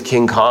ending of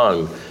King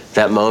Kong,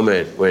 that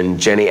moment when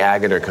Jenny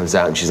Agutter comes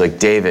out and she's like,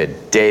 David,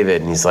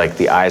 and he's like,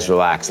 the eyes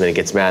relax, and then he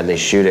gets mad and they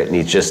shoot it, and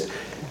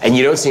and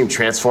you don't see him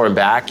transform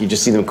back. You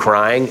just see them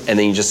crying, and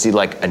then you just see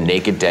like a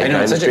naked dead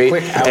guy in the street,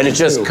 and it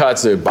just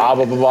cuts to blah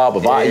blah blah blah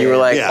blah. And you were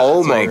like,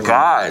 oh my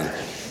god.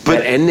 But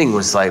that ending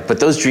was like, but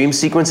those dream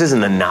sequences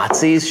and the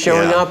Nazis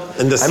showing up.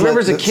 And I remember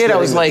as a kid, I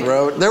was like, they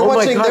were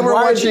watching the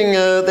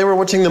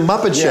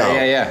Muppet Show.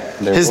 Yeah.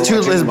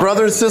 His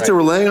brother and sister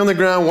were laying on the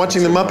ground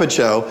watching the Muppet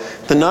Show.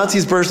 The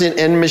Nazis burst in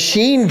and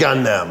machine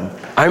gunned them.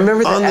 I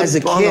remember that as a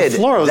kid. On the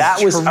floor.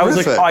 I was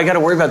like, oh, I got to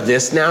worry about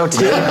this now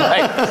too.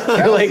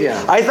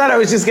 I thought I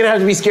was just gonna have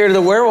to be scared of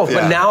the werewolf,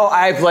 but now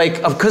I've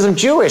because I'm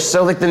Jewish,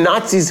 so the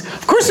Nazis,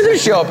 of course, they're gonna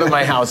show up at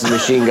my house and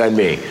machine gun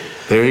me.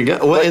 There you go.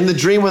 Well, in the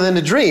dream within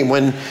a dream,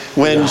 when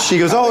she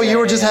goes, oh, you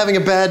were just having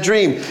a bad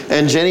dream,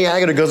 and Jenny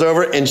Agutter goes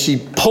over and she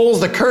pulls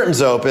the curtains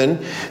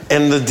open,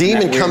 and the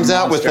demon comes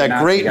out with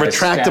that great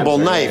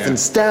retractable knife and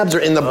stabs her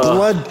in the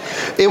blood.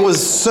 It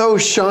was so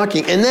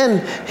shocking. And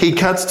then he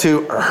cuts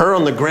to her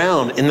on the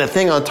ground, and the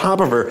thing on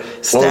top of her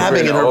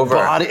stabbing, and her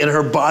body, and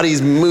her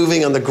body's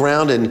moving on the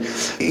ground, and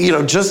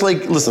just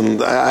like, listen,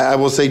 I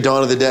will say,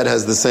 Dawn of the Dead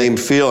has the same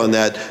feel in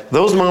that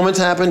those moments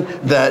happen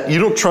that you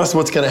don't trust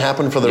what's going to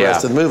happen for the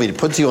rest of the movie.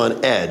 Puts you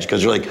on edge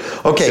because you're like,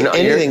 okay,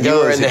 anything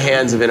goes. You are in the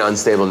hands of an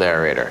unstable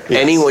narrator.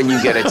 Yes. Anyone you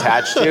get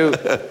attached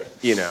to,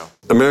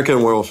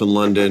 American Werewolf in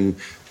London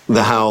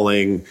The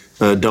Howling,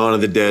 Dawn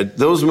of the Dead,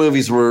 those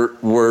movies were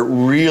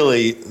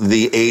really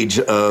the age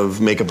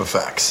of makeup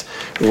effects,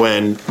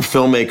 when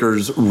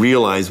filmmakers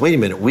realized, wait a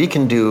minute, we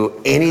can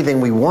do anything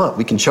we want.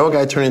 We can show a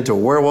guy turn into a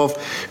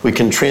werewolf. We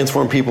can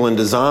transform people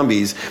into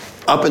zombies.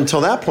 Up until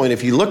that point,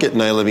 if you look at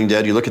Night of the Living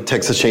Dead, you look at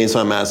Texas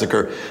Chainsaw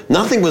Massacre,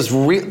 nothing was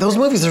those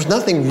movies, there's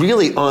nothing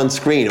really on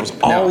screen. It was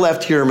all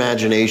left to your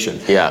imagination.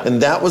 Yeah. And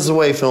that was the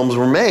way films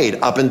were made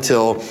up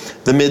until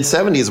the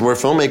mid-'70s, where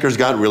filmmakers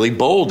got really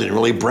bold and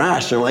really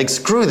brash. They're like,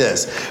 screw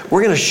this.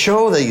 We're going to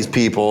show these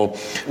people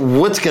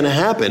what's going to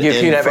happen. You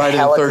can have Friday a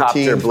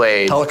helicopter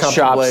blade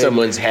chop blade.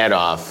 Someone's head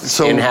off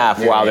in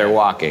half while they're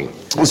walking.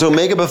 So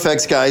makeup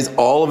effects guys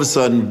all of a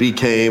sudden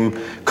became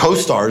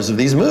co-stars of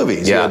these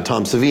movies. Yeah. You had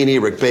Tom Savini,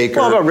 Rick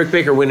Baker. Well, about Rick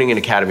Baker winning an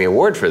Academy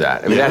Award for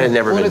that. I mean, that had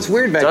never been done. Well, it's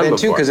weird back then,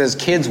 too, because as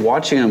kids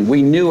watching them,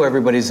 we knew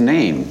everybody's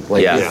name.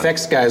 Like, the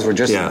effects guys were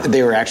just,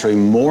 they were actually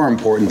more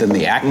important than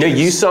the actors. No,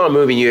 you saw a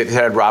movie, you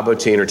had Rob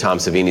Bottin or Tom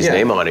Savini's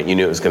name on it, you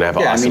knew it was going to have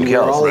awesome kills. We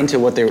were all into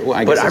what they were,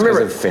 I guess it's because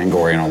of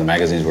Fangoria and all the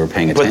magazines we were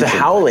paying attention. But The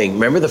Howling,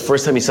 remember the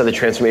first time you saw the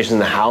transformation in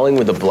The Howling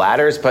with the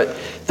bladders? But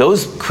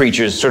those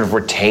creatures sort of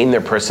retain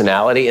their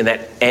personality, and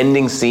that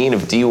ending scene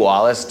of Dee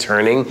Wallace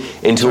turning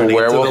into a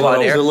werewolf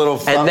on air.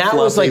 And that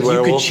was like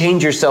you could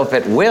change yourself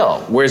at will.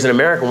 Whereas an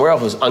American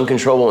Werewolf was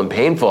uncontrollable and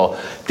painful.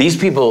 These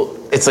people,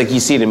 it's like you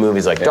see it in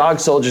movies like Dog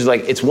Soldiers.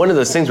 Like it's one of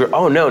those things where,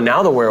 oh no,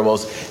 now the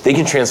werewolves, they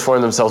can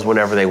transform themselves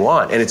whenever they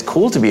want. And it's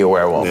cool to be a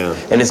werewolf.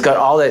 And it's got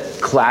all that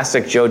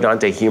classic Joe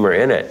Dante humor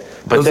in it.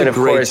 But then of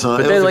course,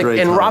 but then like,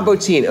 and Rob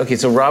Bottin, okay,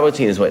 so Rob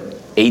Bottin is what,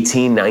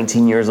 18,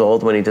 19 years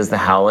old when he does The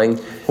Howling?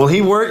 Well,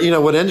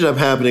 what ended up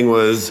happening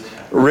was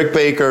Rick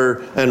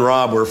Baker and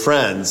Rob were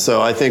friends. So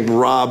I think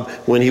Rob,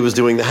 when he was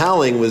doing The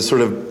Howling, was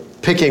sort of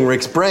picking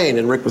Rick's brain,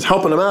 and Rick was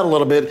helping him out a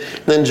little bit.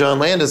 And then John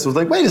Landis was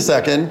like, wait a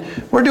second,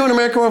 we're doing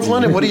American Werewolf in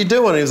London, what are you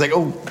doing? And he was like,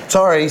 oh,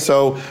 sorry.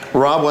 So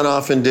Rob went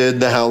off and did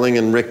The Howling,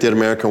 and Rick did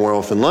American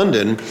Werewolf in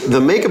London.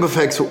 The makeup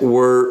effects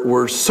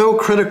were so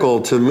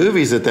critical to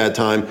movies at that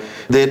time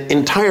that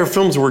entire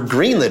films were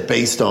greenlit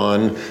based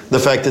on the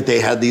fact that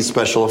they had these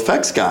special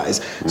effects guys.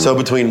 So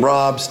between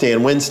Rob,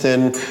 Stan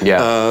Winston,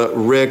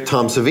 Rick,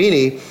 Tom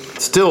Savini,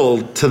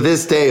 still to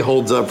this day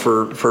holds up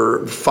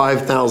for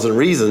 5,000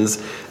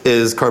 reasons,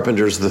 is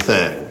Carpenter's The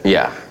Thing.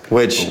 Yeah.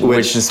 Which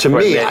is to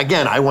me,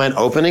 again, I went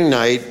opening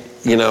night,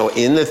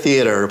 in the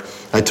theater.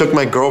 I took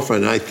my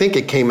girlfriend, and I think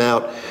it came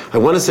out, I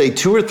want to say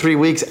 2 or 3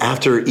 weeks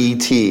after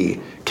E.T.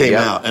 came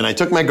out. And I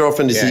took my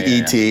girlfriend to see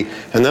E.T.,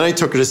 and then I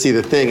took her to see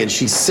The Thing, and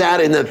she sat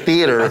in the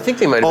theater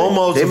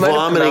almost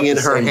vomiting in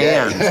her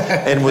hands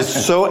and was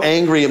so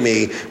angry at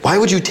me. Why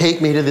would you take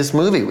me to this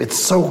movie? It's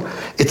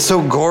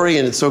so gory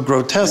and it's so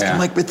grotesque. I'm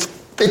like,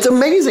 it's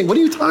amazing. What are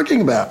you talking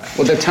about?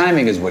 Well, the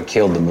timing is what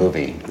killed the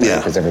movie.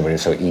 Because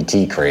everybody's so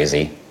E.T.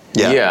 crazy.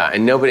 Yeah,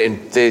 and nobody,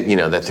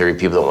 that theory,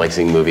 people don't like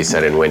seeing movies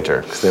set in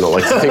winter because they don't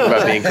like to think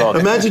about being cold.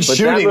 Imagine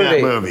shooting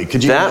that movie.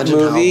 Could you imagine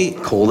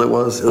how cold it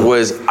was?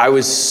 I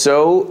was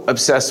so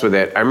obsessed with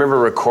it. I remember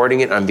recording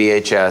it on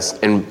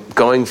VHS and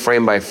going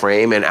frame by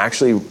frame and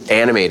actually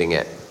animating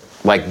it,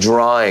 like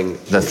drawing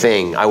the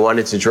thing. I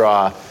wanted to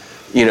draw,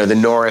 the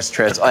Norris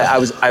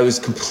I was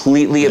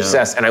completely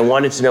obsessed, and I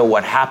wanted to know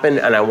what happened,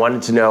 and I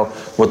wanted to know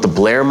what the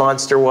Blair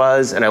Monster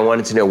was, and I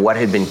wanted to know what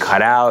had been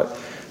cut out.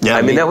 Yeah,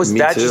 I mean,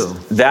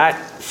 that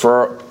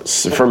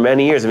for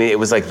many years. I mean, it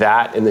was like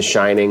that in The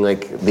Shining,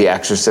 like The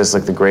Exorcist,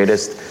 like the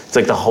greatest. It's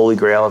like the holy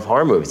grail of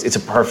horror movies. It's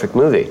a perfect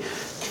movie.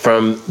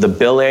 From the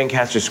Bill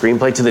Lancaster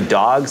screenplay to the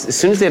dogs. As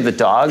soon as they have the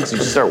dogs, you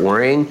just start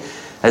worrying.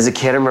 As a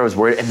kid, I remember I was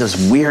worried. And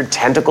those weird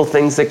tentacle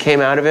things that came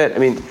out of it. I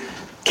mean,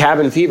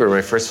 Cabin Fever,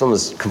 my first film,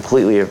 was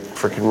completely a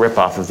freaking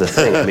ripoff of The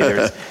Thing. I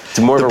mean, it's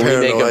more of a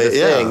remake of The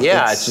Thing.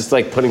 Yeah, it's just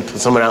like putting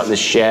someone out in the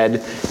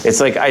shed.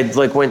 It's like I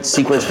went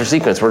sequence for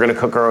sequence. We're gonna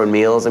cook our own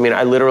meals. I mean,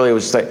 I literally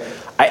was just like,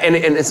 and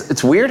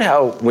it's weird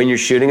how when you're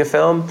shooting a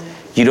film,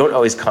 you don't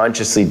always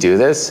consciously do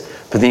this,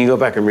 but then you go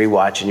back and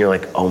rewatch and you're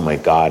like, oh my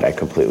God, I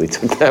completely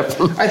took that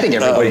from I think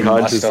everybody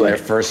must on their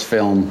first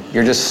film.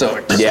 You're just so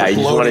you just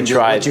want to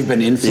try what you've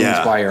been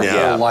influenced by your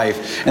whole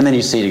life, and then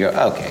you see it, you go,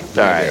 okay.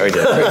 All right, we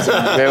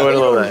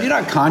did. You're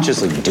not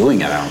consciously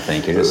doing it, I don't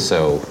think. You're just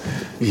so...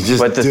 You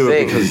just do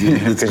it because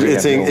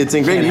it's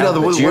ingrained. Do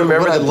you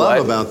remember what I blood?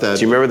 love about that?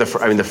 Do you remember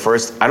the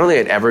first, I don't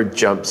think I'd ever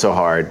jumped so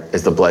hard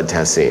as the blood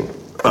test scene.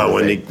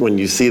 When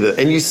you see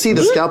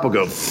the scalpel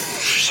go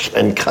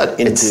and cut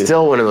into. It's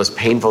still one of those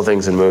painful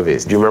things in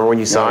movies. Do you remember when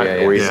you saw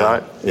it or where you saw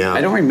it? Yeah.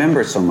 I don't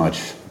remember so much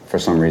for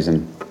some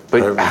reason.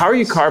 But how are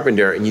you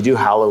Carpenter and you do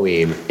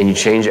Halloween and you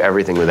change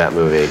everything with that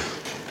movie?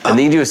 And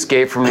then you do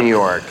Escape from New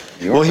York.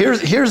 Well,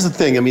 here's the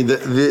thing. I mean,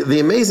 the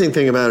amazing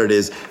thing about it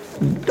is,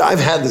 I've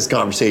had this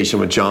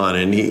conversation with John,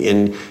 and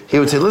he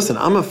would say, listen,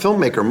 I'm a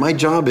filmmaker. My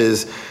job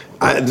is,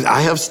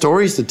 I have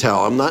stories to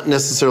tell. I'm not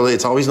necessarily,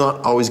 it's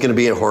not always going to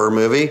be a horror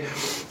movie.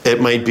 It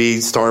might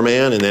be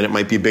Starman, and then it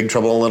might be Big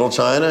Trouble in Little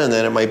China, and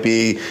then it might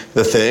be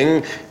The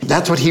Thing.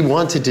 That's what he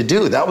wanted to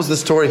do. That was the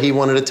story he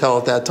wanted to tell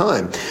at that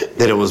time.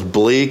 That it was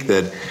bleak,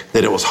 that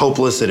it was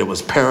hopeless, that it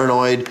was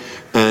paranoid.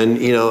 And,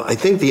 I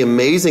think the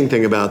amazing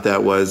thing about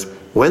that was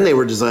when they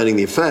were designing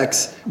the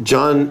effects,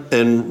 John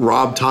and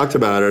Rob talked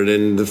about it,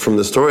 and from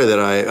the story that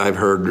I've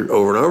heard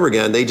over and over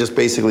again, they just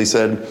basically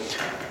said,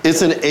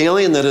 it's an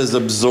alien that is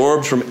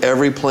absorbed from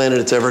every planet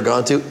it's ever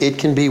gone to. It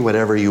can be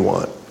whatever you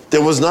want.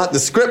 The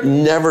script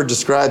never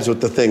describes what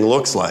the thing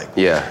looks like.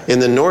 Yeah. In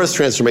the Norris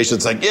transformation,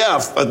 it's like,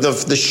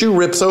 the shoe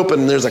rips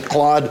open and there's a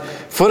clawed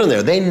foot in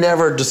there. They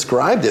never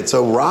described it.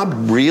 So Rob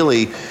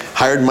really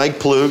hired Mike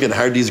Ploog and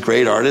hired these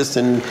great artists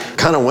and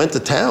kind of went to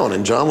town.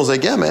 And John was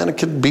like, yeah, man, it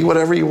could be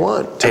whatever you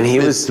want. And he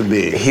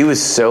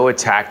was so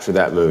attacked for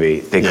that movie,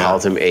 they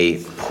called him a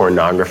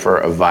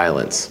pornographer of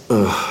violence.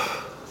 Ugh.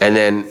 And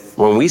then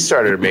when we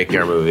started making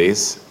our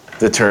movies,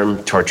 the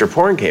term torture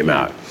porn came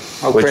out.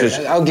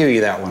 I'll give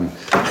you that one.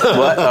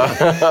 What?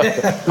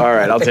 All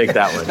right, I'll take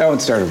that one. That one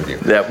started with you.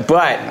 Yeah,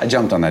 but I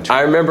jumped on that train.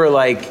 I remember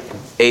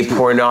a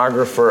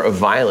pornographer of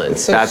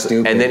violence. That's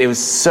stupid. And then it was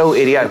so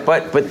idiotic.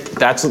 But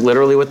that's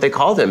literally what they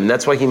called him. And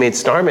that's why he made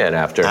Starman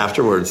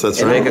afterwards.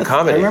 That's right. Make a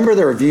comedy. I remember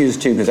the reviews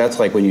too, because that's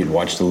like when you'd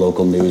watch the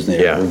local news and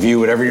they'd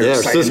review whatever you're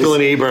excited. Siskel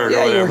and Ebert.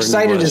 Yeah, you're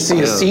excited to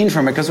see a scene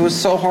from it because it was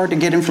so hard to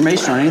get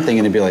information on anything,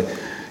 and it'd be like,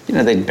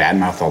 they'd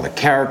badmouth all the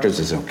characters.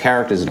 There's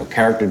no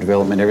character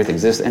development.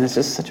 Everything's this, and it's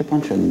just such a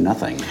bunch of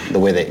nothing. The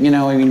way that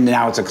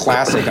now it's a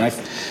classic, and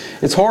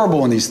it's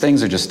horrible when these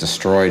things are just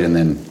destroyed and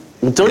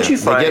then. Don't you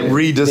find they get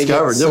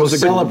rediscovered? They get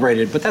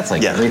celebrated, but that's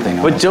like everything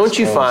else. But don't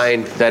you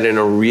find that in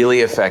a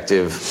really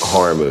effective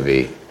horror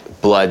movie,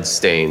 blood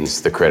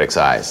stains the critic's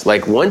eyes?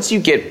 Like once you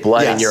get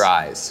blood in your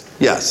eyes,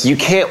 you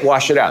can't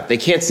wash it out. They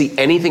can't see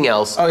anything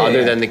else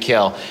other than the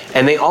kill,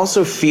 and they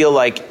also feel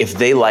like if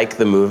they like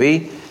the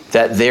movie,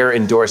 that they're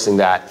endorsing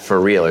that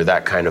for real or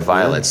that kind of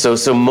violence.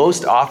 So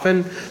most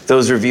often,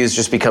 those reviews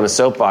just become a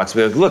soapbox.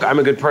 We're like, look, I'm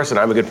a good person.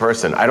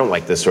 I don't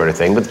like this sort of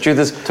thing. But the truth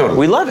is,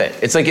 we love it.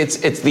 It's like it's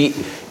the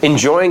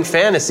enjoying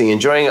fantasy,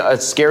 enjoying a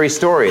scary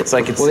story. It's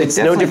like it's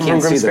no different from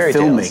Grimm's fairy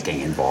tales.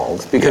 Filmmaking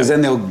involved because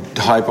then they'll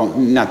hype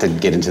on. Not to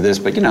get into this,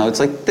 but it's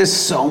like there's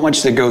so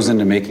much that goes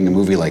into making a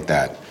movie like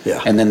that. Yeah.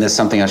 And then there's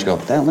something else you go,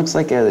 that looks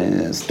like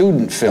a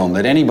student film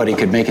that anybody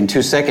could make in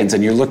 2 seconds,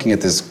 and you're looking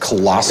at this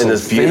colossal and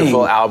this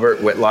beautiful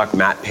Albert Whitlock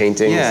matte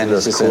paintings and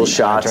those cool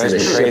shots and the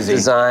shape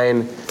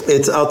design.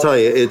 I'll tell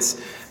you,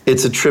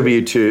 it's a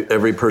tribute to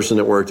every person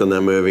that worked on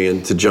that movie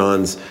and to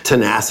John's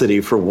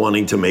tenacity for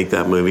wanting to make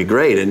that movie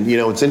great. And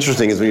what's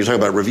interesting is when you're talking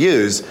about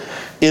reviews,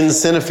 In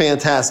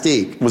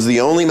Cinefantastique was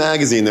the only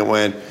magazine that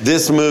went,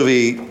 this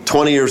movie,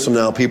 20 years from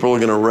now, people are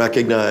going to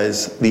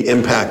recognize the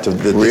impact that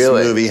this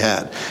movie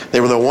had.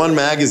 They were the one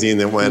magazine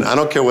that went, I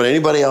don't care what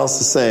anybody else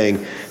is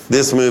saying,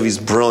 this movie's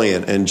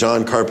brilliant. And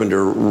John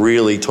Carpenter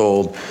really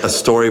told a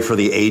story for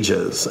the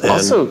ages. And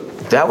also,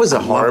 that was a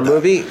horror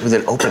movie with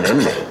an open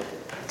ending.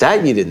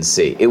 That you didn't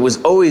see. It was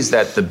always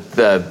that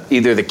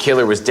either the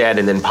killer was dead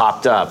and then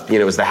popped up.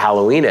 It was the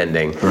Halloween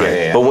ending.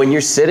 Right. But when you're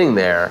sitting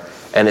there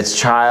and it's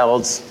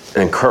Childs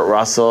and Kurt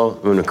Russell,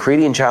 when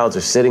McCready and Childs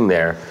are sitting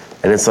there,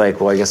 and it's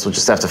like, well, I guess we'll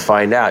just have to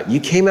find out.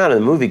 You came out of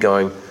the movie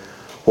going,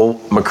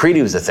 well,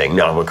 McCready was a thing.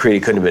 No, McCready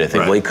couldn't have been a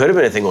thing. Right. Well, he could have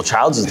been a thing. Well,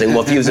 Childs was a thing.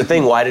 Well, if he was a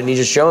thing, why didn't he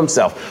just show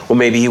himself? Well,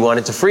 maybe he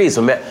wanted to freeze.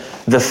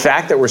 The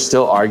fact that we're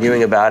still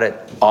arguing about it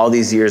all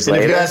these years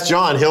later. If you ask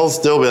John, he'll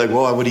still be like,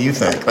 well, what do you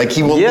think? Like,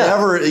 he will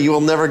never go into the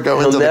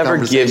conversation. He'll never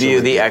give you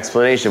the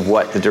explanation of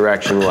what the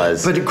direction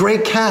was. But a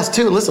great cast,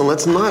 too. Listen,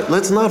 let's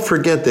not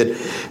forget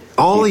that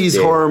all these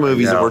horror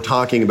movies that we're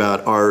talking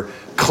about are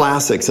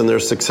classics, and they're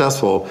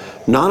successful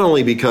not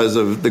only because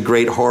of the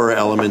great horror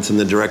elements and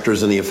the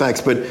directors and the effects,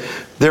 but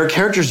they're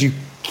characters you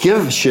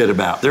give a shit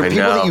about. They're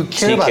people that you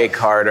care about. T.K.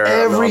 Carter,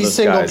 every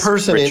single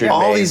person in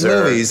all these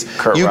movies,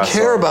 you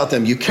care about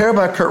them. You care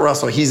about Kurt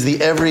Russell. He's the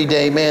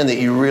everyday man that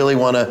you really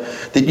want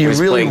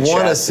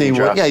to see.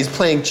 He's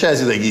playing chess.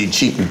 He's like, you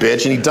cheating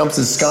bitch, and he dumps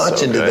his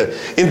scotch into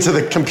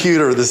the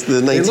computer, the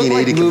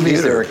 1980 computer.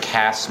 Movies that are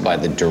cast by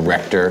the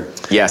director.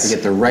 Yes, to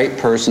get the right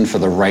person for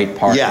the right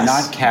part. Yes.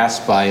 Not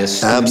cast by a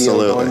studio.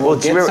 Absolutely. Going,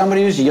 get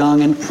somebody who's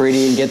young and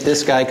pretty, and get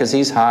this guy because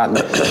he's hot. And,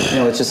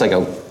 it's just like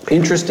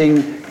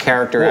interesting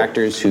character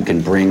actors who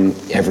can bring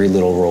every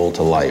little role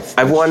to life.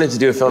 I've wanted to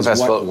do a film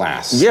festival. What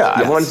lasts. Yeah,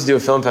 I've wanted to do a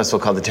film festival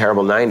called The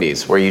Terrible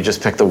 90s, where you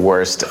just pick the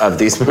worst of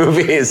these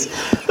movies,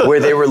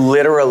 where they were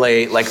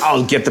literally like,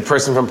 oh, get the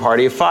person from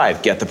Party of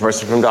Five, get the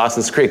person from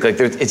Dawson's Creek. Like,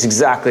 it's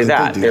exactly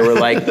that. They were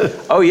like,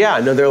 oh yeah,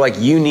 no, they're like,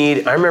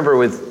 I remember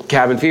with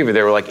Cabin Fever,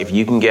 they were like, if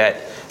you can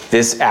get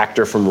this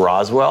actor from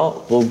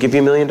Roswell, we'll give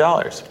you $1 million.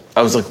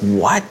 I was like,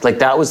 what? Like,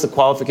 that was the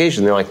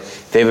qualification. They're like,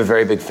 they have a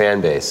very big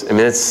fan base. I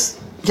mean, it's...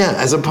 Yeah,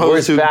 as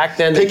opposed to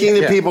picking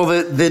the people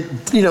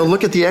that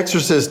look at The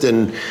Exorcist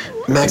and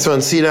Max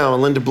von Sydow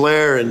and Linda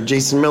Blair and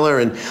Jason Miller,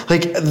 and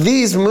like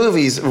these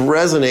movies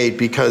resonate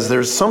because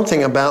there's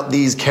something about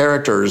these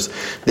characters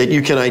that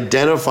you can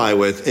identify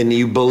with and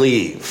you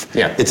believe.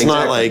 Yeah, it's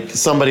not like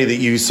somebody that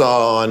you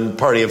saw on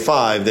Party of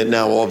Five that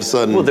now all of a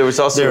sudden Well, there was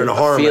also they're in a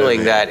horror feeling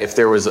movie. that if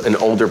there was an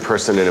older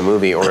person in a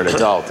movie or an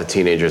adult, the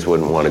teenagers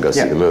wouldn't want to go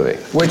see the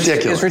movie. Which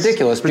is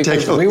ridiculous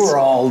because we were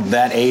all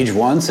that age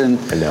once, and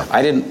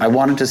I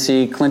wanted to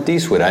see Clint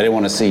Eastwood. I didn't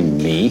want to see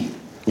me.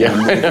 Yeah. I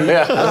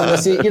wanted to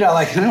see, I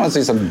don't want to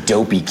see some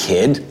dopey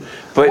kid.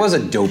 But I was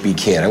a dopey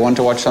kid. I wanted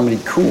to watch somebody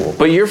cool.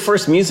 But your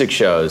first music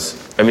shows,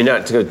 I mean,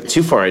 not to go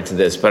too far into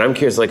this, but I'm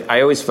curious, like,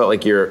 I always felt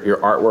like your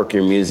artwork,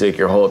 your music,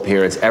 your whole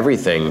appearance,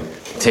 everything,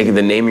 taking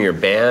the name of your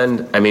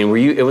band, I mean,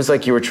 it was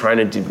like you were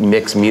trying to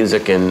mix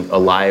music and a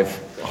live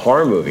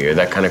horror movie or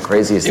that kind of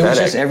crazy aesthetic. It was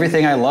just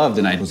everything I loved,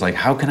 and I was like,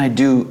 how can I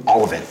do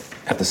all of it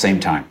at the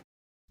same time?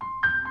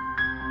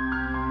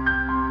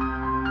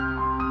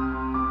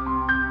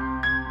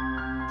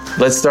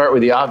 Let's start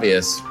with the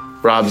obvious.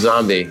 Rob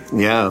Zombie.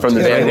 Yeah. From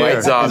the band right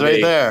White Zombie.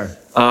 He's right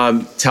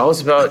there. Tell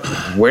us about,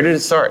 where did it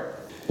start?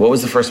 What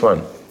was the first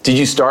one? Did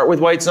you start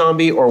with White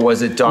Zombie, or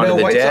was it Dawn of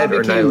the White Dead Zombie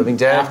or Night of the Living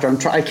Dead?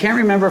 After I can't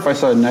remember if I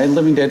saw Night of the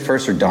Living Dead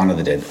first or Dawn of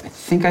the Dead. I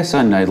think I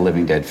saw Night of the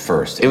Living Dead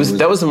first. That was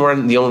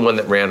the only one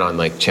that ran on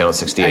like Channel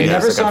 68. I never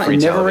It was, like, saw on it. free It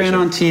never television.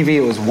 ran on TV.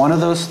 It was one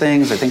of those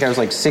things. I think I was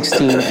like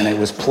 16, and it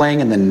was playing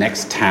in the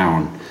next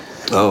town.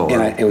 Oh, wow.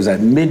 And it was at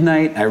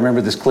midnight. I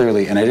remember this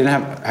clearly, and I didn't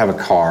have a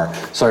car,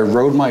 so I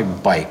rode my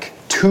bike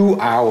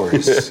 2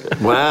 hours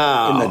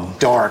wow. in the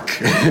dark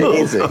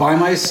by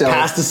myself.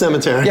 Past the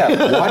cemetery.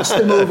 Yeah, watched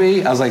the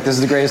movie. I was like, this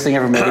is the greatest thing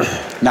ever made.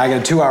 Now I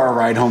got a 2-hour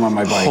ride home on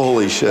my bike.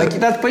 Holy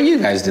shit. But you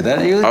guys did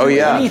that. You Oh, do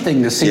yeah.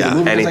 anything to see the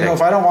movie. anything. It's like,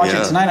 if I don't watch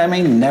it tonight, I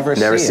may never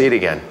see it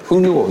again.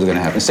 Who knew what was going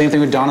to happen? Same thing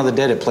with Dawn of the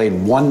Dead. It played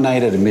one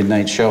night at a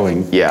midnight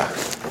showing. Yeah.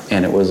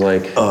 And it was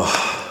like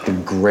the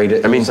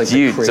greatest. I mean, it was like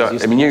dude, the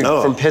craziest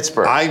you're from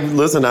Pittsburgh. I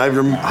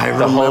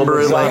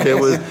remember it like it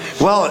was.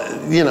 Well,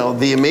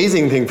 the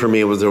amazing thing for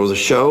me was there was a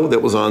show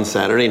that was on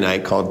Saturday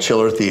night called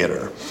Chiller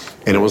Theater,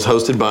 and it was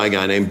hosted by a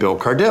guy named Bill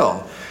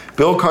Cardille.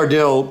 Bill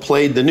Cardille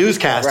played the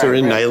newscaster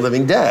in Night of the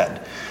Living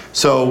Dead.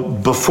 So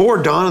before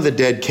Dawn of the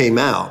Dead came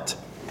out,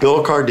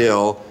 Bill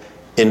Cardille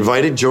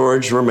invited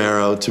George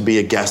Romero to be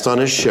a guest on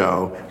his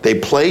show. They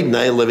played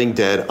Night of the Living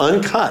Dead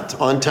uncut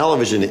on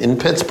television in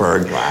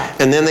Pittsburgh. Wow.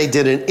 And then they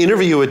did an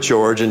interview with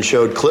George and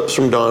showed clips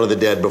from Dawn of the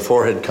Dead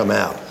before it had come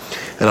out.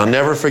 And I'll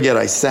never forget,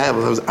 I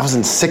was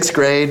in 6th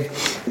grade.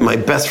 My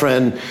best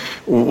friend,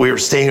 we were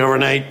staying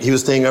overnight. He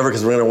was staying over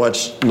because we were going to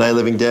watch Night of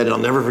the Living Dead. And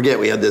I'll never forget,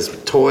 we had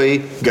this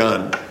toy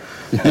gun.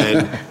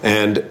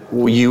 and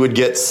you would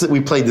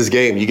we played this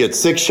game. You get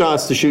 6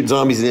 shots to shoot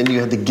zombies, and then you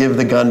had to give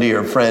the gun to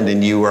your friend,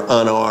 and you were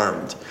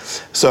unarmed.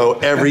 So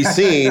every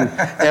scene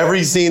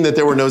that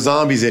there were no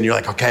zombies in, you're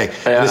like, okay.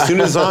 And as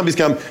soon as zombies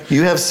come,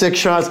 you have 6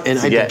 shots, and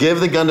I had to give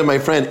the gun to my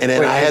friend, and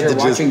then I had to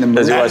just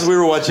as we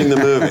were watching the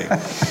movie.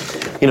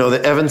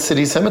 The Evans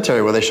City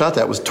Cemetery where they shot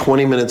that was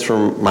 20 minutes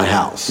from my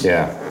house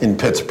in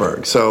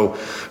Pittsburgh. So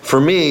for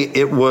me,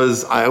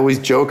 I always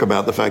joke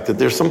about the fact that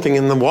there's something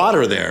in the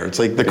water there. It's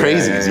like the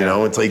crazies,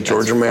 it's like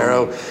George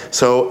Romero.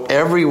 So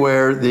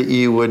everywhere that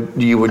you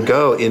would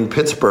go in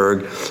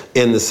Pittsburgh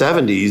in the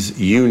 70s,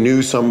 you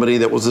knew somebody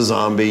that was a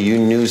zombie, you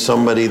knew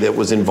somebody that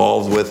was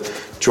involved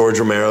with George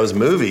Romero's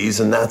movies,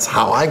 and that's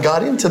how I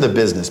got into the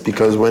business,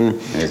 because when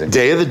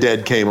Day of the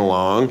Dead came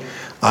along,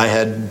 I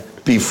had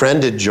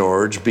befriended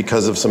George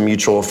because of some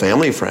mutual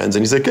family friends,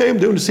 and he's like, hey, I'm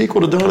doing a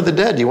sequel to Dawn of the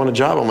Dead. Do you want a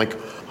job? I'm like,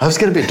 I was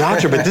going to be a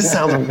doctor, but this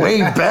sounds way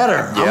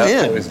better. I'm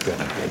in.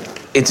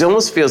 It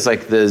almost feels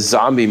like the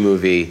zombie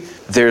movie,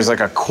 there's like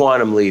a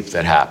quantum leap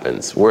that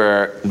happens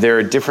where there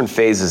are different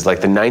phases.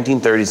 Like the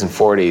 1930s and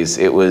 40s,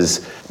 it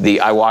was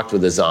I Walked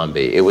with a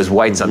Zombie. It was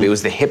White Zombie. It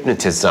was the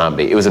hypnotist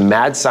zombie. It was a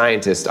mad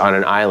scientist on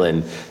an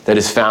island that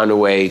has found a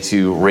way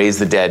to raise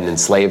the dead and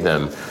enslave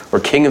them. Or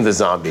King of the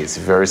Zombies,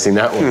 if you've ever seen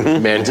that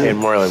one. Mantan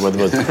Moreland, one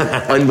of the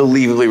most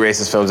unbelievably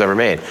racist films ever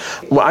made.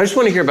 Well, I just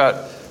want to hear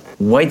about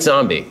White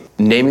Zombie.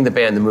 Naming the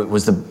band,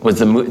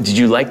 did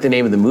you like the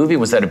name of the movie?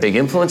 Was that a big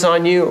influence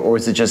on you, or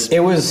was it just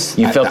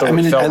you felt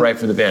right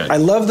for the band? I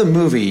love the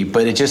movie,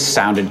 but it just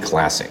sounded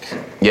classic.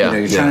 Yeah,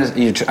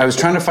 I was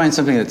trying to find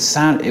something that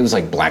sounded. It was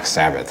like Black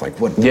Sabbath, like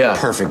what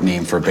perfect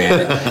name for a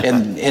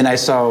band. and I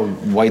saw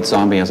White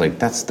Zombie. I was like,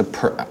 that's the.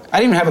 I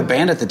didn't even have a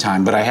band at the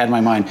time, but I had in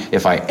my mind,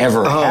 if I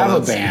ever have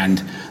a band,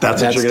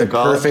 that's the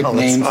perfect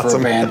name for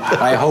a band.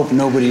 I hope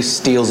nobody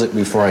steals it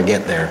before I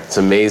get there. It's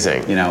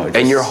amazing.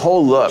 And your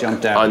whole look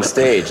on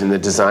stage and the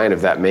design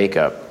of that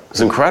makeup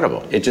is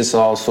incredible. It just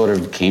all sort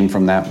of came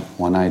from that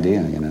one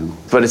idea,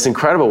 But it's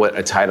incredible what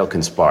a title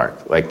can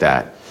spark like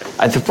that.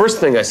 The first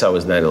thing I saw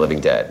was Night of the Living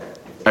Dead.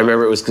 I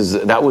remember it was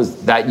because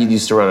that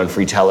used to run on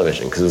free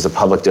television because it was a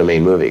public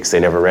domain movie because they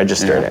never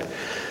registered it.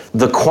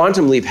 The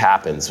quantum leap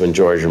happens when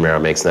George Romero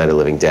makes Night of the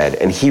Living Dead,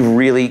 and he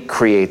really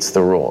creates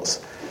the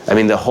rules. I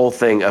mean, the whole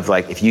thing of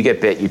like, if you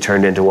get bit, you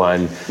turned into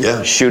one,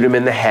 shoot him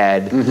in the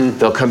head,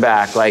 they'll come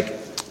back. Like,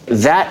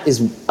 that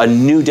is a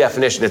new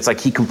definition. It's like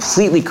he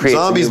completely creates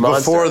Zombies a new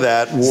monster. before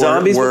that were,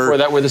 Zombies before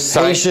that were the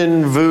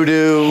Haitian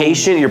voodoo.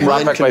 Haitian, you're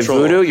brought back by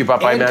voodoo, you're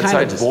brought by mad kind of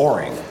scientists.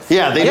 boring.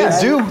 Yeah, they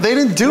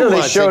didn't do no,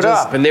 much. They showed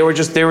up and they were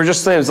just it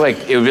was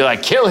like it would be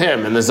like kill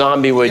him, and the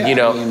zombie would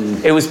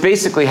it was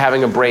basically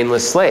having a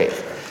brainless slave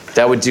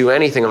that would do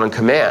anything on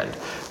command.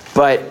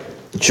 But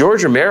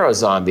George Romero's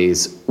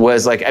Zombies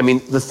was like, I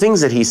mean, the things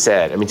that he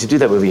said, I mean, to do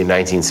that movie in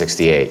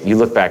 1968, you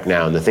look back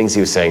now and the things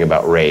he was saying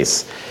about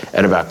race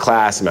and about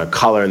class and about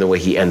color and the way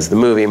he ends the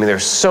movie, I mean,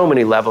 there's so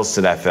many levels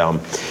to that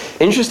film.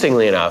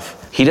 Interestingly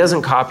enough, he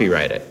doesn't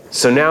copyright it.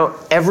 So now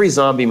every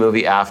zombie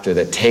movie after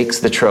that takes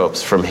the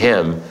tropes from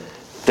him,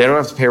 they don't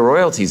have to pay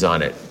royalties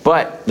on it.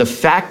 But the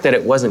fact that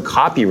it wasn't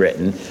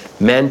copywritten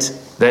meant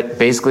that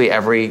basically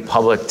every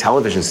public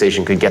television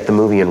station could get the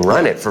movie and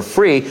run it for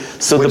free.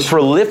 So the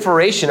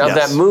proliferation of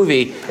that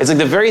movie, it's like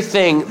the very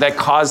thing that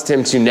caused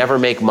him to never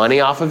make money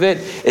off of it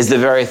is the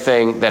very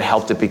thing that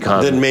helped it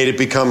become that made it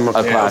become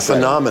a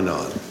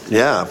phenomenon.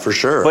 Yeah, for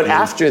sure. But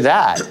after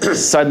that,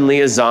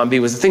 suddenly a zombie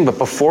was a thing. But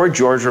before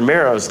George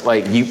Romero's,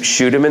 like, you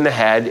shoot him in the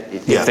head,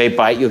 if they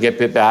bite, you'll get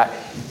bit back.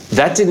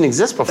 That didn't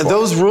exist before.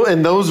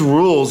 And those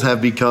rules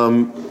have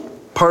become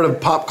part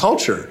of pop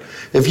culture.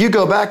 If you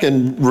go back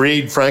and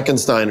read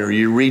Frankenstein or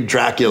you read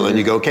Dracula and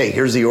you go, okay,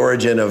 here's the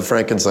origin of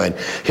Frankenstein,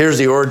 here's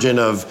the origin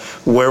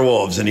of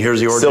werewolves, and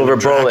here's the origin of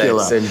Dracula. Silver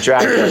bullets and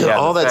Dracula.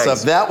 All that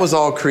stuff, that was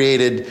all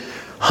created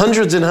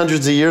hundreds and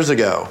hundreds of years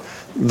ago.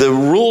 The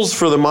rules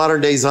for the modern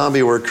day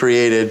zombie were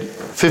created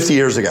 50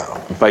 years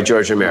ago. By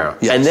George Romero.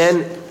 Yes. And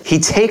then he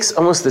takes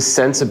almost the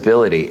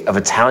sensibility of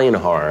Italian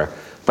horror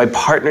by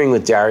partnering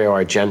with Dario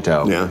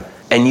Argento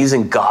and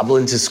using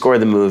Goblin to score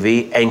the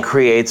movie and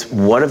creates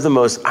one of the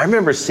most... I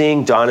remember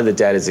seeing Dawn of the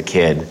Dead as a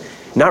kid,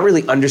 not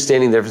really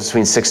understanding the difference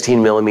between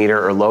 16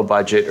 millimeter or low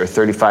budget or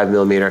 35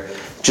 millimeter,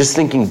 just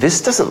thinking, this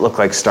doesn't look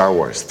like Star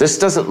Wars. This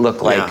doesn't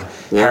look like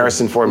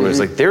Harrison Ford movies.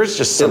 Like, there's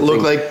just something... It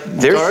looked like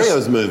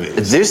Dario's movie.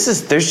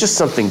 There's just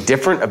something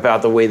different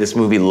about the way this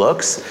movie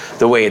looks,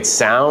 the way it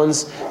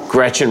sounds.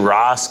 Gretchen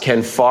Ross,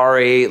 Ken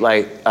Farey,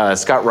 like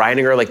Scott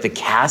Reiniger, like the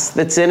cast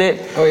that's in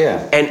it. Oh,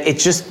 yeah. And it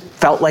just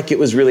felt like it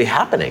was really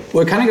happening.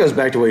 Well, it kind of goes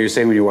back to what you're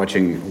saying when you're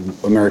watching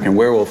American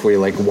Werewolf, where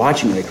you're like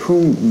watching, like,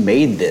 who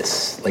made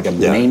this? Like a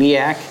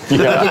maniac? Yeah.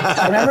 Like,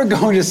 I remember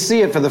going to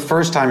see it for the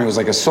first time. It was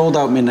like a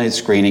sold-out midnight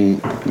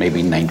screening,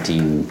 maybe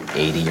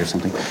 1980 or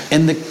something.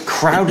 And the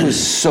crowd was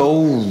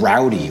so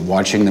rowdy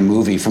watching the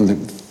movie from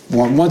the...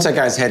 Once that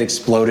guy's head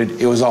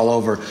exploded, it was all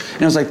over. And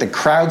it was like the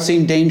crowd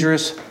seemed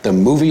dangerous, the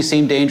movie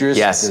seemed dangerous,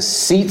 the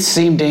seats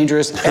seemed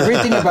dangerous.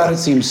 Everything about it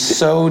seemed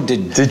so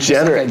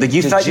degenerate. Like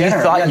you thought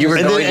you were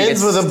going to get stabbed. And it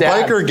ends with a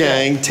biker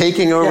gang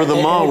taking over the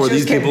mall where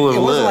these people have lived.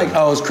 It wasn't like,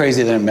 oh, it's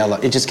crazy, then it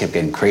mellowed. It just kept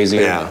getting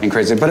crazier and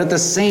crazier. But at the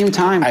same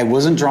time, I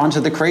wasn't drawn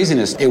to the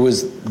craziness. It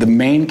was the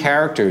main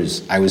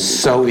characters I was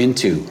so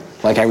into.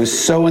 Like, I was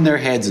so in their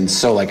heads and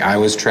so, like, I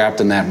was trapped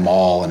in that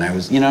mall and I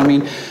was, you know what I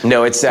mean?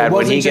 No, it's sad.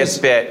 When he gets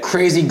bit.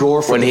 Crazy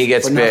gore for When he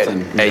gets bit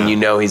nothing. and you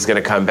know he's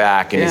going to come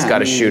back and he's got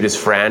to shoot his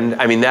friend.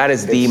 I mean, that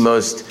is the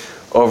most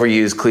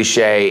overused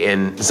cliche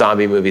in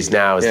zombie movies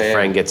now is the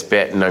friend gets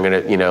bit and I'm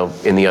going to, you know,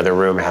 in the other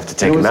room have to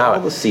take him out.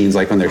 All the scenes,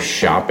 like, when they're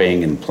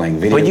shopping and playing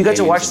video games. But you got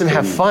to watch them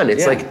have fun.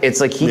 It's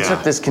like he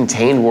took this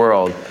contained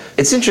world.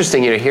 It's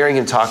interesting, you know, hearing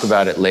him talk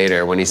about it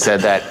later when he said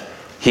that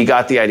he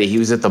got the idea. He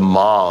was at the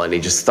mall and he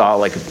just saw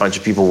like a bunch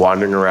of people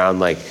wandering around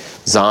like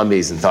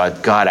zombies and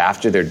thought, God,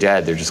 after they're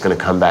dead, they're just going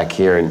to come back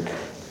here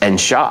and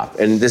shop.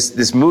 And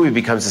this movie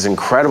becomes this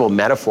incredible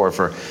metaphor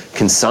for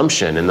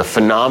consumption and the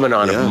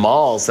phenomenon of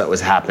malls that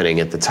was happening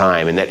at the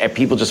time, and that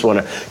people just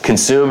want to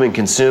consume and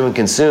consume and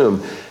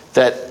consume.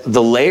 That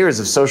the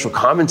layers of social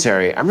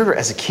commentary, I remember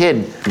as a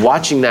kid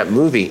watching that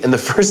movie, in the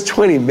first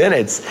 20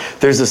 minutes,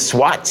 there's a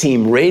SWAT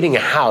team raiding a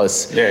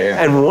house,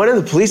 and one of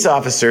the police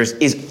officers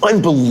is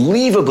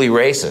unbelievably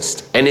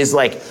racist, and is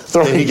like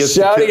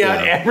shouting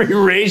out every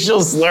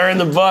racial slur in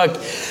the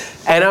book.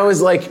 And I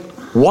was like,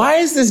 why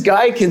is this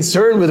guy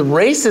concerned with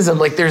racism?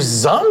 Like, there's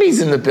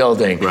zombies in the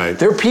building. Right.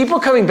 There are people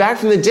coming back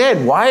from the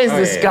dead. Why is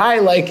this guy,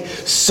 like,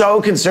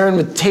 so concerned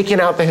with taking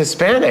out the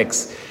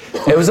Hispanics?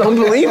 It was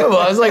unbelievable.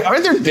 I was like,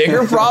 aren't there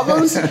bigger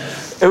problems?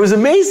 It was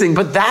amazing,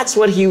 but that's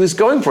what he was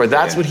going for.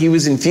 That's what he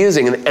was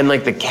infusing. And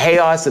like the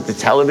chaos at the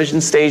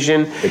television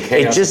station. The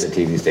chaos at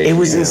the TV station. It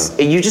was,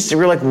 you just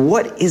were like,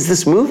 what is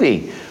this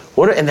movie?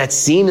 And that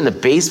scene in the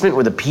basement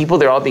where the people,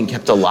 they're all being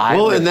kept alive.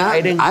 Well, and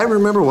that, I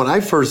remember when I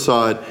first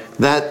saw it,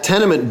 that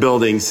tenement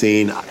building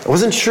scene, I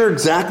wasn't sure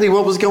exactly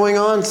what was going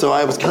on, so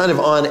I was kind of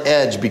on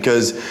edge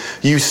because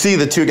you see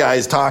the two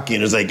guys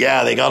talking. It's like,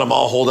 yeah, they got them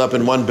all holed up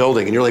in one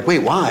building. And you're like,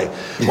 wait, why?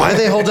 Why are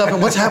they holed up? And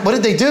what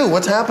did they do?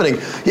 What's happening?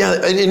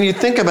 Yeah, and you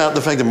think about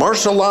the fact that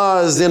martial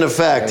law is in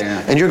effect,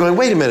 and you're going,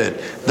 wait a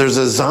minute, there's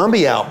a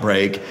zombie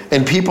outbreak,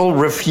 and people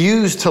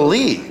refuse to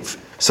leave.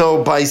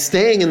 So by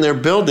staying in their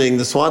building,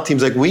 the SWAT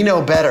team's like, we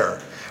know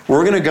better.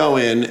 we're going to go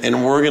in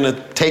and we're going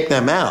to take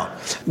them out.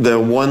 The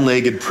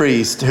one-legged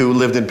priest who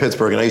lived in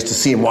Pittsburgh, and I used to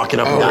see him walking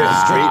up and down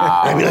the street.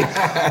 I'd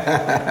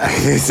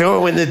be like,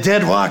 so when the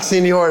dead walks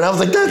in your, and I was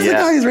like, that's the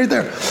guy, he's right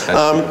there.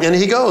 And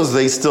he goes,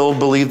 they still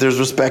believe there's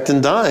respect in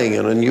dying,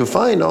 and you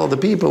find all the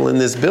people in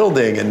this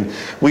building. And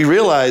we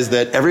realized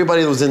that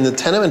everybody that was in the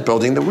tenement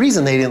building, the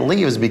reason they didn't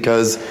leave is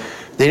because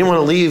they didn't want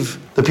to leave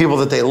the people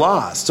that they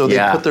lost. So they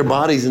put their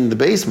bodies in the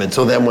basement.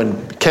 So then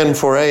when Ken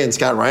Foree and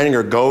Scott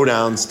Reininger go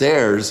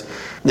downstairs,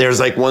 there's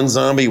like one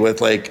zombie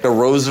with like a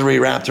rosary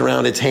wrapped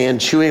around its hand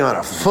chewing on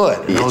a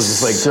foot. And I was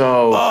just like,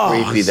 so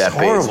creepy, that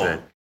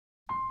basement.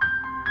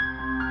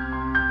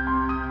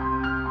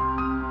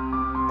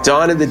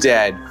 Dawn of the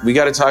Dead, we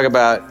got to talk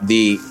about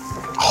the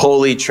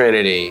holy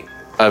trinity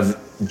of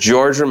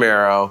George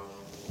Romero,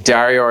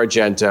 Dario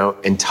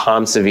Argento, and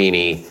Tom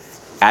Savini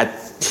at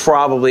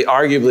probably,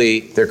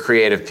 arguably, their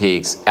creative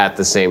peaks at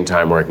the same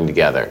time working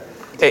together.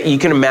 You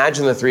can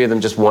imagine the three of them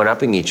just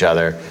one-upping each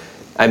other.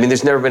 I mean,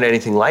 there's never been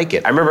anything like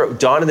it. I remember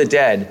Dawn of the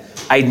Dead,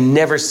 I'd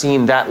never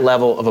seen that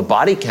level of a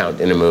body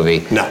count in a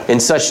movie in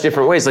such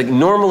different ways. Like,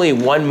 normally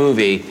one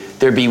movie,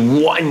 there'd be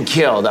one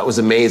kill that was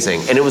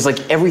amazing. And it was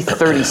like every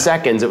 30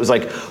 seconds, it was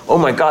like, oh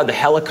my God, the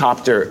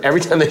helicopter,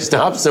 every time they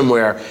stopped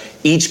somewhere,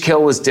 each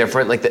kill was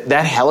different. Like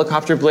that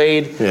helicopter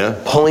blade,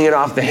 pulling it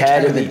off the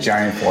head. With the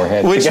giant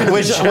forehead. Which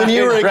when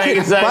you were a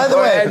kid, by the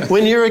way,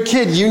 when you're a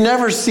kid, you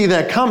never see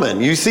that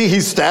coming. You see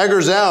he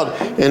staggers out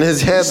and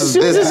his head is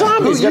this. He's a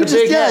zombie. He's got a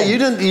big head.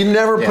 You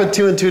never put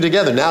two and two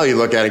together. Now you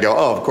look at it and go,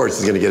 oh, of course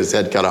he's going to get his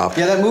head cut off.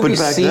 Yeah, that movie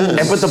seems...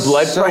 And with the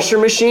blood pressure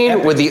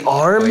machine, with the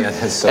arm,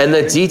 and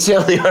the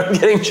detail of the arm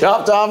getting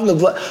chopped off and the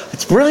blood.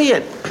 It's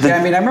brilliant. Yeah,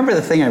 I mean, I remember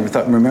the thing I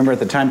remember at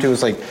the time, too,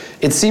 was like,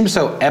 it seemed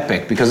so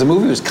epic because the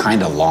movie was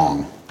kind of long.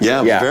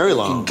 Yeah, it was very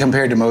long.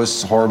 Compared to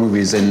most horror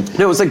movies. And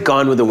no, it was like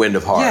Gone with the Wind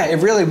of horror. Yeah, it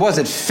really was.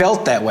 It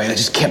felt that way. It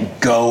just kept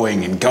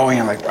going and going.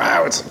 I'm like,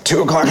 wow, it's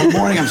 2 o'clock in the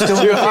morning. I'm still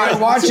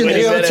watching this.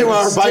 You have a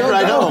 2-hour bike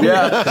ride home.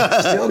 Yeah.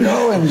 Still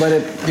going. But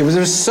there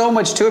was so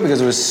much to it because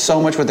there was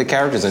so much with the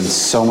characters and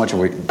so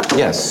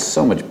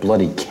much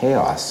bloody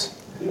chaos.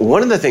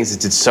 One of the things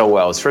that did so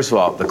well is, first of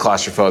all, the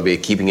claustrophobia,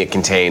 keeping it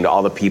contained,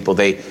 all the people,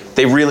 they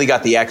really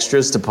got the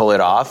extras to pull it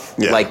off.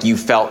 Yeah. Like you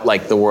felt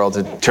like the world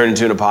had turned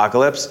into an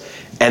apocalypse.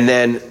 And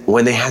then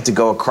when they had to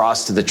go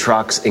across to the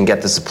trucks and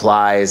get the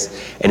supplies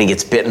and he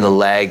gets bit in the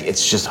leg,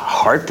 it's just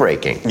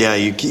heartbreaking. Yeah,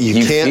 you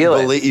can't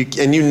believe,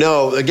 and you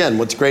know, again,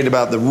 what's great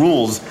about the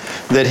rules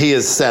that he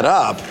has set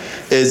up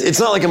is it's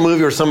not like a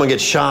movie where someone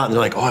gets shot and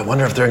they're like, oh, I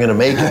wonder if they're going to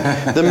make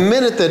it. The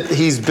minute that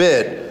he's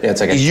bit, it's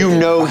like you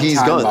know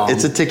he's gone.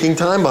 It's a ticking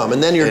time bomb.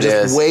 And then you're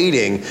just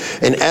waiting.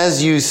 And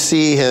as you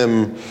see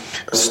him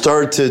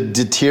start to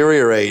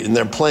deteriorate and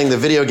they're playing the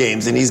video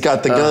games and he's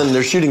got the gun and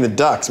they're shooting the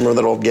ducks.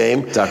 Remember that old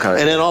game? Duck Hunt.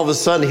 And then all of a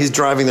sudden he's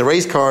driving the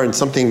race car and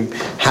something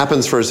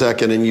happens for a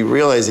second and you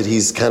realize that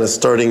he's kind of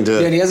starting to...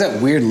 Yeah, and he has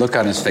that weird look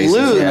on his face.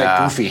 Lose. Like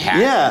goofy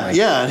hat.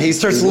 Yeah, and he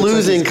starts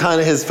losing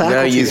kind of his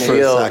faculties for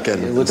a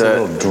second. He looks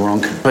a little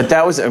drunk. But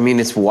that was, I mean,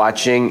 it's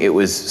watching. It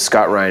was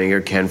Scott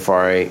Reininger, Ken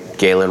Foree,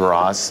 Galen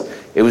Ross.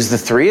 It was the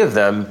three of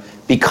them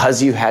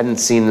because you hadn't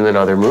seen them in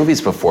other movies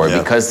before. Yeah.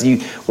 Because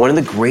one of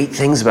the great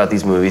things about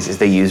these movies is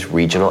they use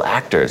regional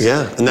actors.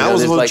 Yeah, and that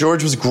was what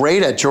George was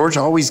great at. George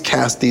always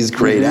cast these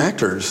great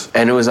actors.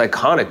 And it was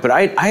iconic. But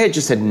I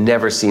had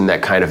never seen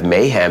that kind of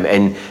mayhem.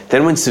 And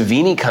then when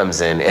Savini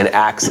comes in and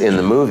acts in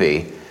the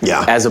movie...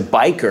 Yeah. As a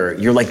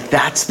biker, you're like,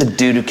 that's the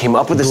dude who came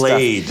up with this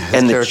stuff.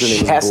 And the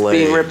chest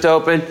being ripped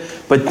open.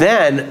 But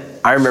then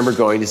I remember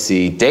going to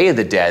see Day of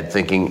the Dead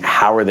thinking,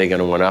 how are they going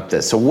to one-up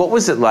this? So what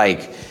was it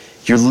like?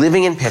 You're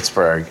living in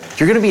Pittsburgh.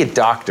 You're going to be a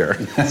doctor.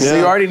 So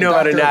you already know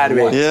about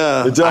anatomy.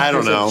 Yeah. I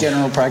don't know.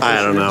 General practitioner.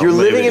 I don't know. You're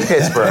living in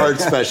Pittsburgh. Heart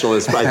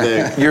specialist, I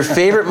think. Your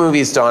favorite movie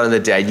is Dawn of the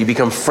Dead. You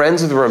become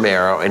friends with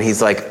Romero, and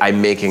he's like, I'm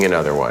making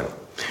another one.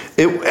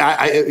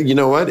 You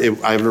know what?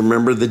 I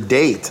remember the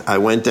date. I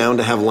went down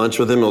to have lunch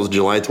with him. It was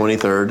July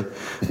 23rd,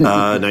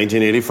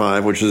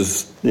 1985, which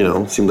is,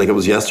 seemed like it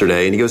was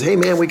yesterday. And he goes, hey,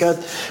 man, we got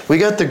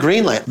the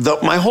green light.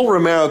 My whole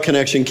Romero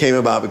connection came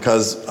about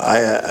because I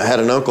had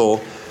an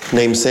uncle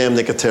named Sam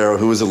Nicotero,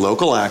 who was a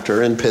local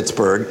actor in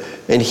Pittsburgh,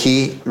 and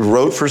he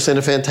wrote for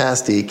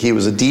Cinefantastique. He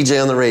was a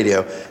DJ on the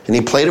radio, and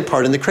he played a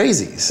part in The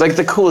Crazies. Like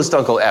the coolest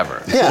uncle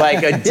ever. Yeah.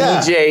 Like a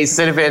DJ,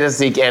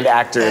 Cinefantastique, and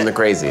actor in The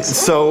Crazies.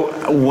 So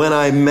when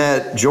I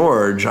met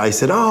George, I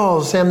said,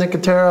 oh, Sam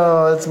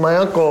Nicotero, it's my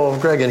uncle,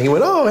 Greg. And he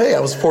went, oh, hey, I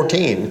was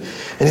 14. And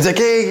he's like,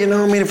 hey,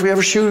 if we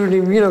ever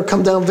shoot,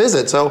 come down and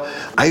visit. So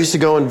I used to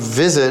go and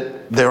visit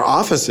their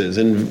offices,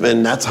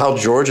 and that's how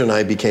George and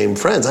I became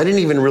friends. I didn't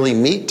even really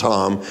meet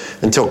Tom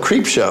until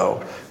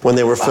Creepshow when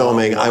they were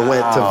filming. I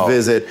went to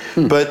visit.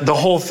 But the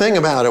whole thing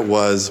about it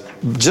was,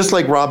 just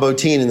like Rob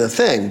Bottin in The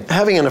Thing,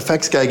 having an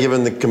effects guy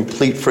given the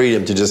complete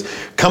freedom to just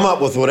come up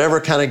with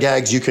whatever kind of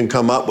gags you can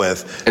come up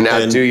with. And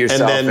outdo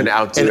yourself and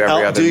outdo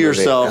every other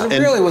movie.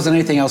 There really wasn't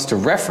anything else to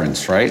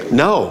reference, right?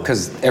 No.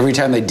 Because every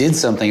time they did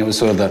something, it was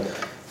sort of the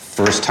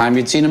first time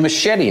you'd seen a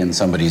machete in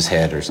somebody's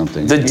head or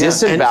something. The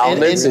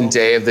disembowelments in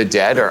Day of the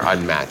Dead are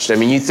unmatched. I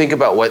mean, you think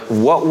about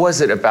what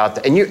was it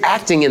about and you're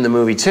acting in the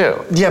movie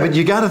too. Yeah, but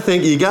you got to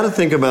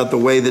think about the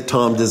way that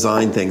Tom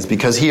designed things,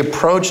 because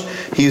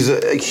he's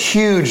a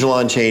huge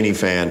Lon Chaney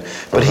fan,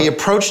 but he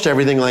approached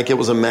everything like it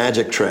was a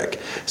magic trick.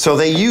 So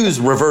they used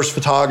reverse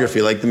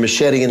photography, like the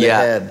machete in the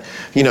head.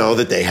 You know,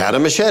 that they had a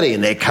machete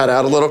and they cut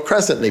out a little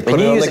crescent and they put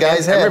it on the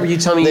guy's head. I remember you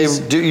telling me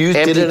you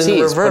did it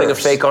in reverse. Putting a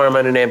fake arm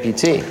on an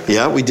amputee.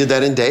 Yeah, we did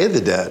that in Day of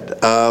the Dead.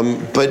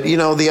 But you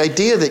know, the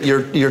idea that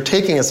you're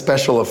taking a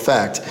special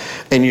effect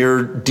and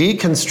you're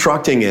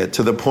deconstructing it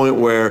to the point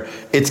where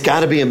it's got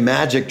to be a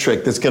magic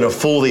trick that's going to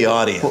fool the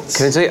audience. Well,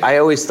 can I tell you, I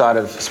always thought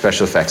of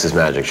special effects as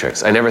magic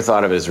tricks. I never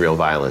thought of it as real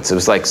violence. It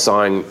was like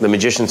the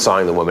magician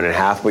sawing the woman in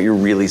half, but you're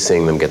really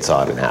seeing them get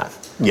sawed in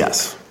half.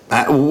 Yes.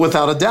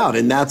 Without a doubt,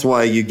 and that's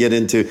why you get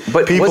into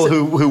people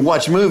who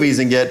watch movies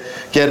and get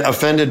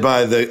offended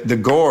by the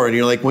gore, and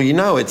you're like, well, you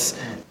know, it's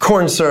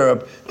corn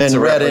syrup and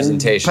red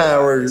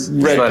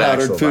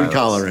powdered food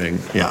coloring.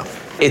 Yeah.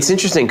 It's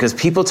interesting because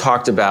people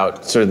talked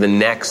about sort of the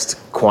next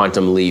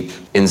quantum leap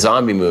in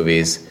zombie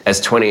movies as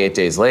 28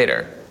 Days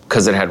Later,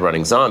 because it had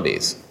running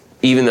zombies,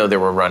 even though there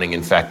were running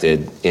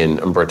infected in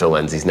Umberto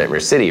Lenzi's Nightmare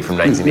City from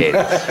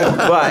 1980.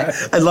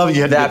 But I love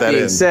you had to get that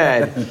being in.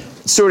 said,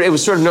 it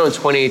was sort of known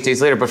 28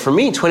 Days Later, but for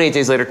me, 28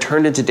 Days Later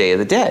turned into Day of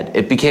the Dead.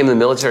 It became the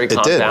military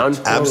compound.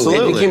 Did.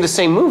 Absolutely. It became the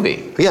same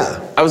movie.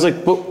 Yeah. I was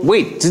like, but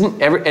wait,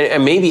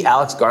 and maybe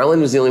Alex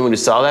Garland was the only one who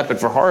saw that, but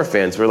for horror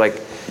fans, we're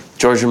like,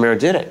 George Romero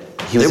did it.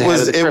 He was ahead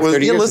of the curve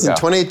 30 years ago.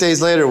 28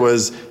 Days Later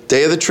was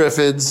Day of the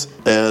Triffids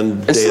and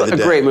Day of the Dead.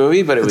 It's a great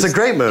movie, but it's a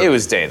great movie. It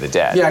was Day of the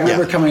Dead. Yeah, I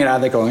remember coming out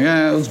of there going,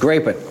 yeah, it was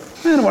great, but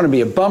I don't want to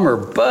be a bummer,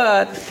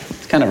 but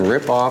it's kind of a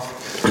rip-off.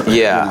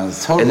 Yeah,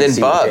 totally, and then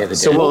Bug.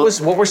 So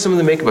what were some of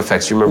the makeup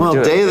effects you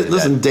remember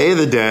doing? Day of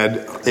the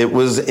Dead, it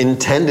was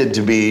intended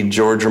to be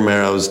George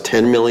Romero's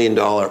 $10 million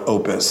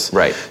opus.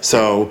 Right.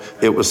 So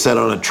it was set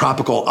on a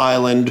tropical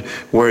island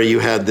where you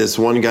had this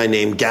one guy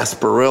named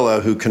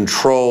Gasparilla who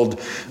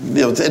controlled,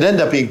 it ended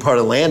up being part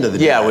of Land of the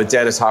Dead. Yeah, with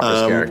Dennis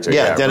Hopper's character.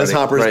 Yeah, Dennis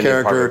Hopper's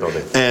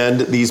character.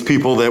 And these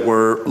people that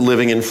were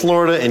living in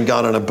Florida and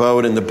got on a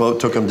boat, and the boat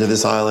took them to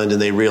this island,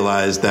 and they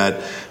realized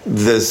that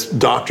this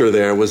doctor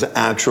there was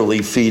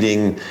actually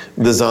feeding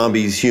the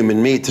zombies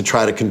human meat to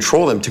try to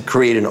control them, to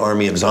create an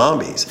army of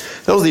zombies.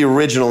 That was the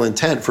original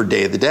intent for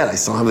Day of the Dead. I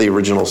still have the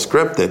original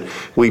script that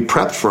we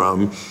prepped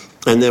from.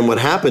 And then what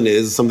happened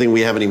is something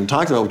we haven't even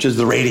talked about, which is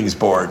the ratings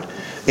board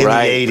in the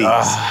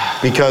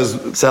 80s.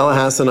 Because Salah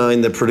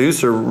Hassanein, the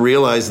producer,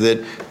 realized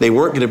that they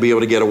weren't going to be able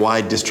to get a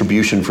wide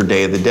distribution for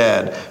Day of the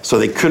Dead, so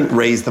they couldn't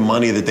raise the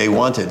money that they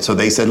wanted. So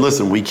they said,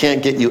 listen, we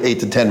can't get you $8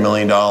 to $10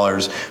 million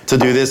to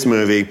do this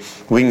movie.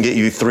 We can get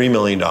you $3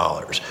 million.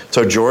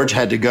 So George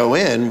had to go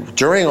in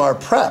during our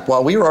prep,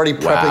 while we were already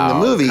prepping the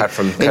movie,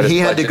 and he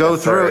had to go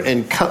through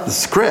and cut the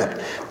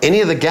script.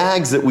 Any of the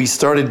gags that we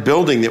started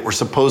building that were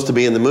supposed to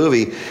be in the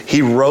movie,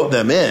 he wrote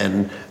them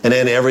in, and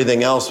then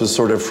everything else was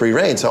sort of free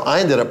reign. So I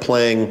ended up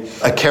playing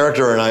a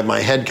character, and my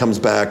head comes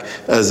back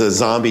as a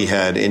zombie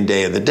head in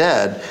Day of the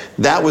Dead.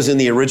 That was in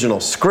the original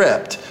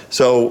script,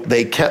 so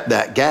they kept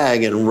that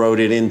gag and wrote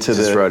it into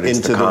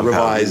the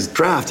revised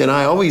draft. And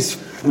I always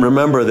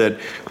remember that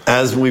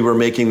as we were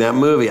making that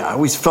movie, I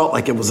always felt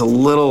like it was a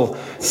little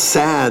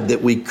sad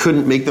that we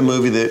couldn't make the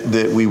movie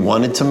that we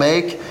wanted to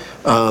make.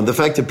 The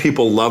fact that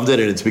people loved it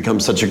and it's become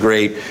such a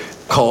great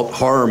cult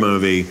horror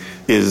movie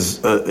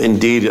is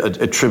indeed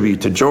a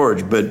tribute to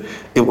George, but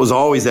it was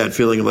always that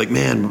feeling of like,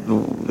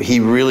 man, he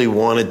really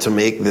wanted to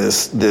make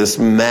this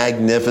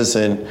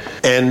magnificent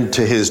end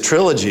to his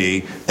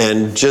trilogy,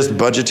 and just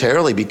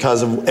budgetarily,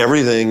 because of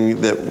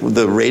everything that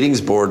the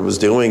ratings board was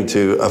doing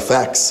to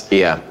effects.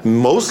 Yeah.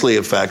 Mostly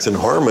effects in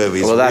horror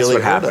movies. Well, that's really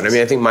what happened. us. I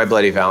mean, I think My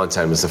Bloody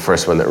Valentine was the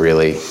first one that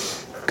really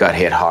got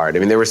hit hard. I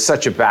mean, there was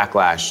such a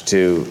backlash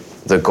to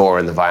the gore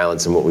and the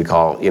violence and what we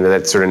call,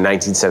 that sort of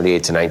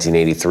 1978 to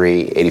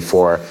 1983,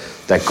 84,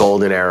 that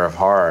golden era of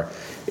horror.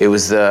 It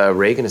was the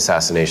Reagan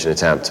assassination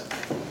attempt.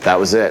 That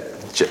was it.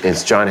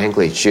 It's John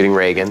Hinckley shooting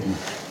Reagan.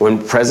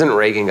 When President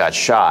Reagan got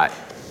shot,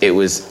 it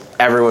was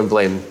everyone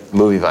blamed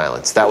movie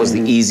violence. That was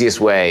the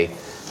easiest way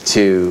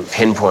to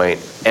pinpoint.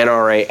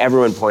 NRA,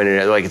 everyone pointed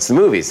at it like, it's the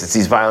movies. It's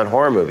these violent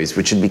horror movies,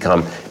 which had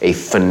become a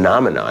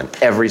phenomenon.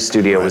 Every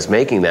studio was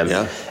making them.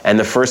 Yeah. And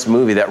the first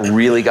movie that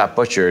really got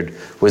butchered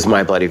was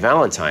My Bloody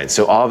Valentine.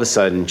 So all of a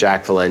sudden,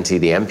 Jack Valenti,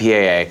 the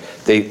MPAA,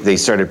 they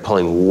started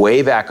pulling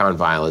way back on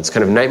violence.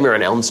 Kind of Nightmare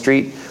on Elm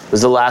Street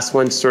was the last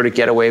one to sort of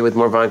get away with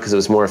more violence because it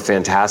was more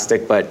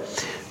fantastic.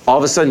 But all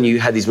of a sudden, you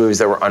had these movies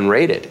that were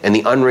unrated. And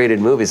the unrated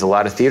movies, a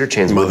lot of theater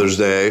chains. Mother's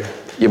Day.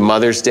 Your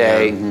Mother's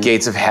Day,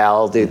 Gates of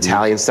Hell, the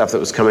Italian stuff that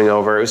was coming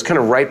over. It was kind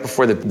of right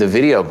before the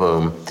video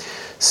boom.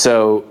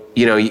 So,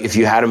 if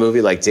you had a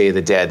movie like Day of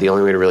the Dead, the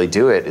only way to really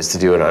do it is to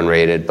do it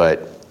unrated,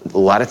 but a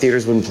lot of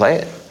theaters wouldn't play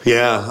it.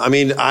 Yeah, I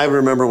mean, I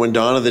remember when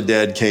Dawn of the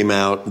Dead came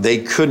out, they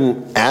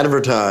couldn't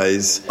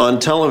advertise on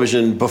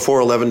television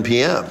before 11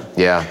 p.m.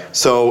 Yeah.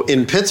 So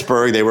in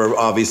Pittsburgh, they were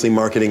obviously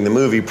marketing the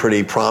movie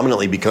pretty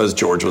prominently because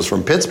George was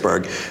from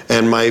Pittsburgh.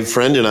 And my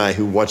friend and I,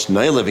 who watched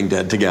Night of the Living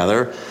Dead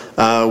together,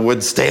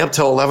 would stay up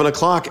till 11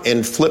 o'clock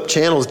and flip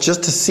channels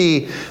just to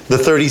see the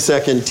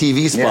 30-second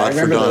TV spot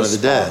for Dawn of the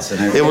Dead.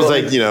 It was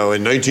like, in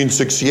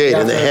 1968,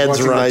 and the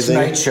heads rising.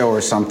 Tonight Show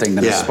or something,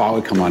 then the spot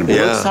would come on.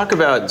 Let's talk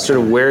about sort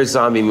of where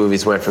zombie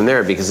movies went from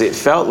there, because it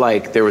felt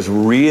like there was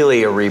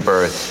really a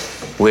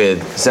rebirth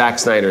with Zack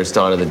Snyder's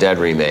Dawn of the Dead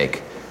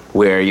remake,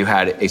 where you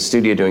had a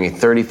studio doing a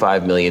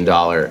 $35 million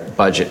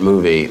budget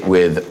movie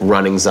with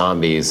running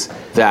zombies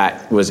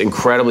that was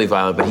incredibly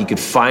violent, but he could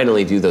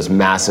finally do those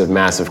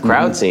massive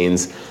crowd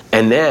scenes.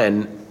 And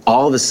then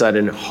all of a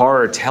sudden,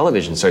 horror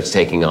television starts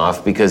taking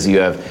off because you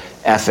have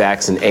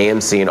FX and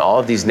AMC and all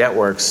of these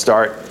networks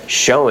start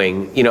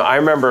showing. I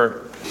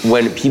remember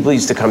when people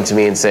used to come to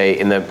me and say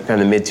in the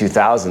kind of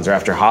mid-2000s or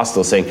after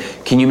Hostel saying,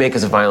 can you make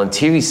us a violent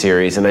TV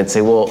series? And I'd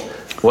say, well,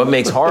 what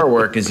makes horror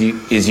work is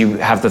you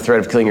have the threat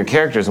of killing your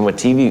characters, and what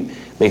TV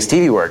makes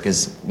TV work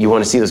is you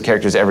want to see those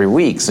characters every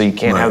week, so you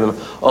can't have them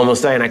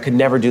almost die. And I could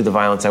never do the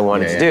violence I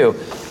wanted to do.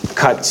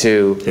 Cut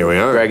to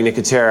Greg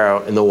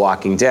Nicotero and The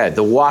Walking Dead.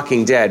 The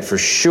Walking Dead, for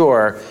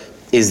sure,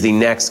 is the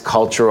next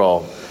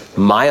cultural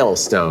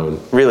milestone,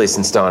 really,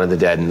 since Dawn of the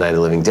Dead and Night of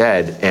the Living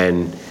Dead.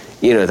 And,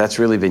 that's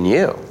really been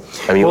you.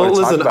 I mean,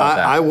 listen,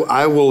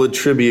 I will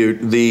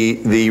attribute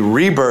the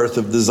rebirth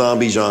of the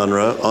zombie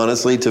genre,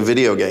 honestly, to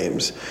video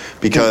games.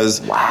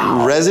 Because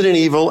Resident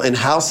Evil and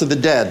House of the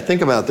Dead,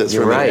 think about this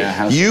for a minute.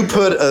 Yeah, you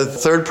put a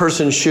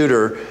third-person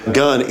shooter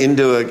gun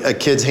into a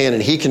kid's hand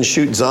and he can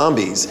shoot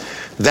zombies.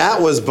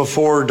 That was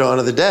before Dawn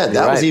of the Dead.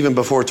 That was even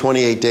before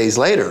 28 Days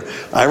Later.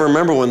 I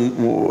remember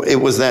when it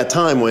was that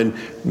time when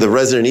the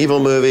Resident Evil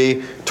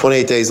movie,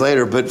 28 Days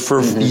Later, but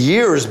for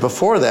years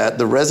before that,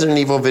 the Resident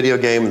Evil video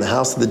game and the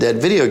House of the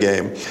Dead video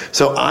game.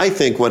 So I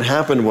think what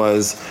happened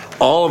was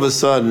all of a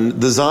sudden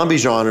the zombie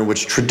genre,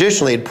 which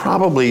traditionally had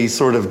probably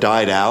sort of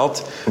died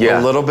out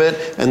a little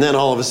bit, and then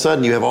all of a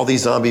sudden you have all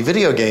these zombie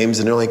video games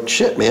and they're like,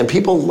 shit, man,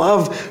 people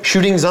love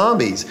shooting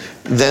zombies.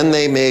 Then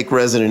they make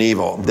Resident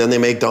Evil. Then they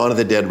make Dawn of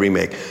the Dead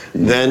remake.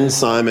 Then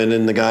Simon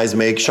and the guys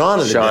make Shaun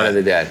of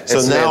the Dead.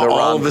 So now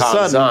all of a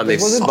sudden...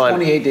 Wasn't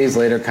 28 Days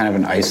Later kind of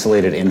an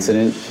isolated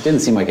incident? It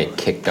didn't seem like it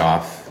kicked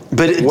off.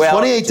 But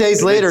 28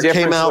 Days Later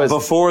came out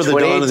before the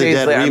Dawn of the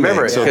Dead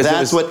remake. So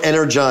that's what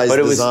energized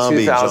the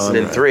zombie genre. But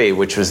it was 2003,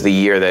 which was the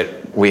year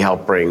that we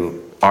helped bring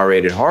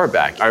R-rated horror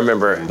back. I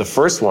remember the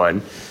first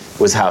one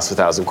was House of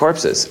a Thousand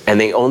Corpses, and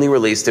they only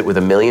released it with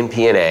 $1 million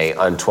P&A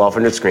on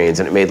 1,200 screens,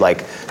 and it made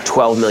like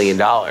 $12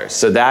 million.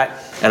 So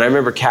that, and I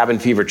remember Cabin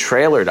Fever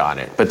trailered on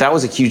it, but that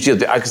was a huge deal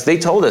because they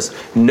told us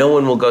no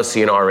one will go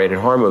see an R-rated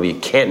horror movie. You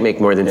can't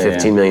make more than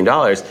 $15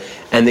 million.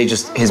 And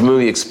his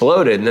movie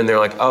exploded, and then they're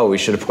like, oh, we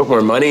should have put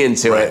more money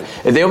into it.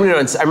 And they opened it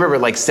on, I remember,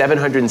 like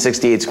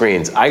 768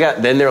 screens.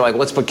 Then they're like,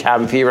 let's put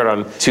Cabin Fever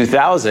on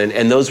 2,000,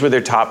 and those were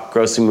their top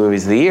grossing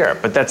movies of the year.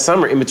 But that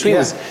summer, in between,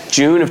 was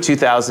June of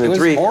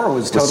 2003. Horror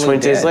was totally 20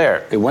 Days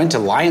Later. It went to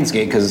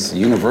Lionsgate because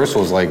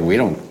Universal was like, we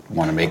don't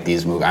want to make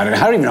these movies. I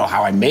don't even know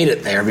how I made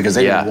it there because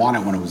they didn't want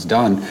it when it was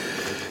done.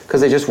 Because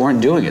they just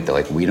weren't doing it. They're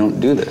like, we don't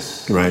do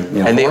this. Right.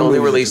 And they only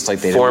released like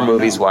 4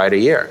 movies wide a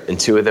year. And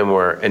 2 of them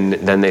were, and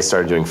then they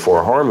started doing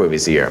 4 horror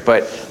movies a year.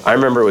 But I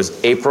remember it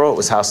was April, it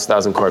was House of a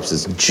Thousand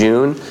Corpses.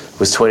 June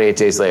was 28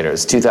 Days Later. It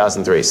was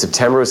 2003.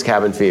 September was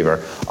Cabin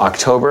Fever.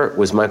 October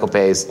was Michael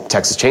Bay's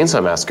Texas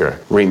Chainsaw Massacre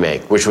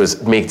remake, which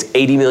makes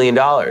 $80 million.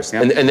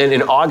 And then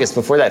in August,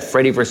 before that,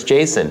 Freddy vs.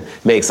 Jason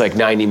makes like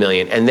 $90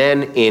 million. And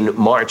then in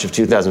March of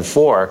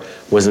 2004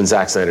 was when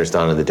Zack Snyder's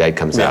Dawn of the Dead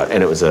comes out.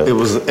 And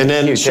and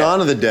then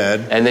Shaun of the Dead.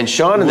 And then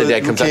Shaun of the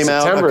Dead came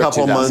out a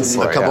couple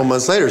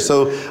months later.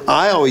 So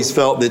I always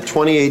felt that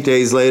 28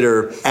 Days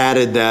Later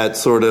added that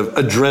sort of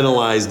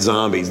adrenalized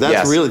zombies.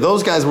 That's really,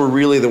 those guys were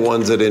really the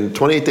ones that in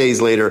 28 Days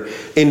Later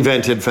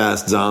invented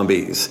fast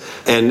zombies.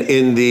 And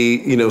in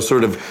the,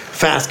 sort of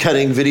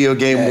fast-cutting video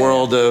game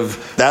world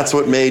of, that's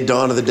what made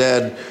Dawn of the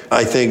Dead,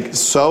 I think,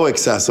 so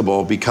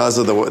accessible because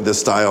of the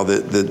style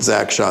that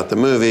Zack shot the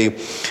movie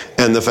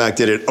and the fact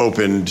that it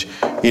opened,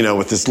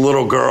 with this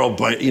little girl,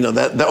 but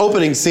the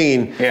opening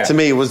scene to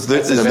me was the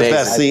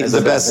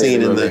best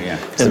scene in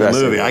the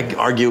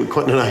movie.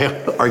 Quentin and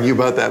I argue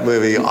about that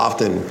movie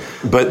often,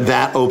 but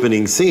that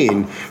opening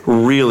scene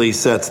really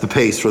sets the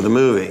pace for the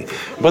movie.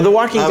 But The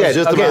Walking Dead.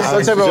 Let's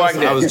talk about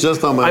Walking Dead. I was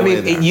just on my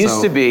way there. It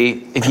used to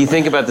be, if you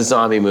think about the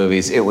zombie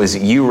movies, it was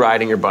you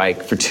riding your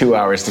bike for 2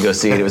 hours to go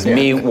see it. It was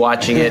me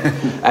watching it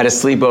at a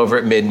sleepover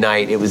at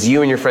midnight. It was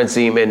you and your friends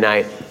seeing it at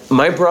midnight.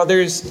 My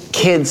brother's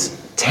kids,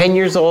 10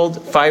 years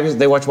old, 5 years,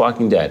 they watch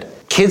Walking Dead.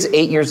 Kids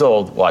 8 years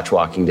old watch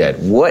Walking Dead.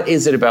 What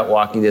is it about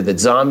Walking Dead that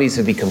zombies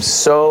have become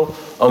so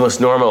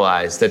almost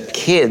normalized that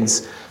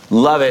kids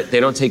love it? They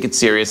don't take it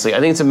seriously. I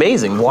think it's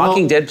amazing.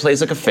 Walking Dead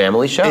plays like a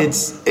family show.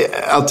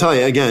 I'll tell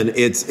you again.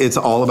 It's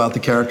all about the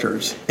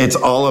characters. It's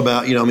all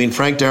about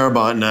Frank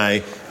Darabont and I,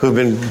 who've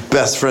been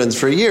best friends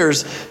for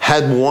years,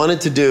 had wanted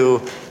to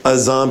do a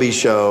zombie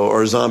show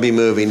or a zombie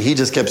movie, and he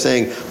just kept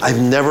saying, I've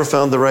never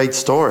found the right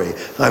story.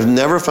 I've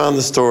never found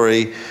the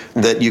story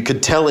that you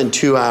could tell in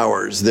 2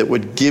 hours that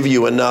would give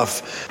you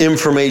enough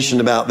information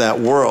about that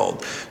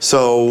world.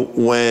 So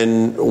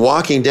when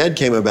Walking Dead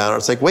came about,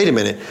 it's like, wait a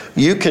minute,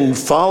 you can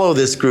follow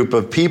this group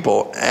of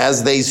people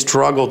as they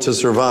struggle to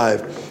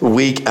survive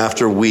week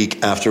after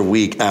week after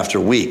week after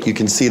week. You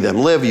can see them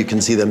live, you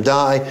can see them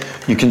die,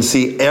 you can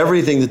see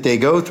everything that they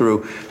go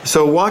through.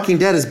 So Walking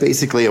Dead is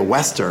basically a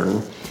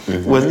Western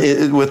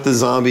with the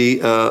zombie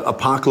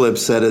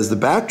apocalypse set as the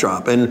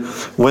backdrop. And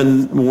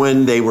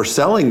when they were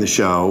selling the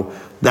show,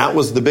 that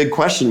was the big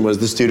question, was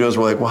the studios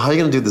were like, well, how are you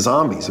going to do the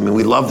zombies? I mean,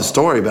 we love the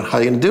story, but how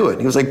are you going to do it?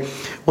 And he was like,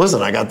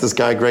 listen, I got this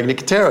guy, Greg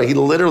Nicotero. He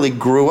literally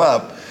grew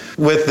up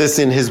with this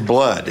in his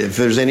blood. If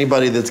there's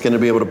anybody that's going to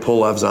be able to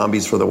pull off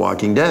zombies for The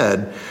Walking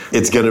Dead,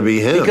 it's going to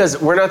be him.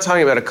 Because we're not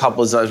talking about a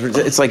couple of zombies.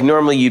 It's like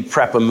normally you'd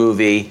prep a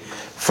movie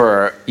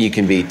for, you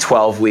can be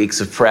 12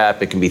 weeks of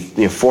prep, it can be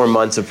 4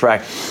 months of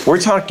prep.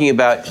 We're talking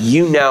about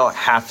you now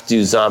have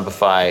to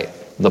zombify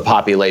the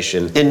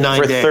population in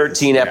 9 for days.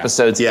 13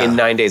 episodes in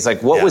 9 days.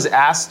 Like what was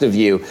asked of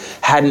you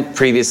hadn't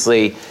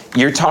previously.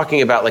 You're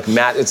talking about like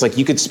Matt, it's like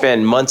you could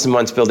spend months and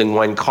months building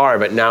one car,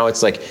 but now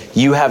it's like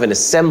you have an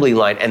assembly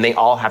line and they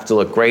all have to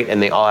look great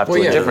and they all have to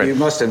look different. You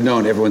must have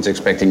known everyone's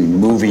expecting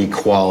movie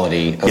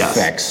quality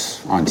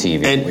effects on TV,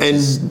 which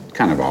is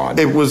kind of odd.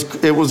 It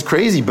was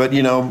crazy, but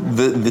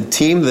the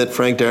team that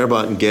Frank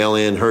Darabont and Gail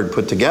Ann Hurd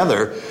put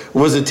together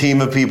was a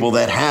team of people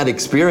that had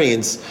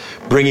experience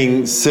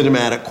bringing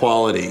cinematic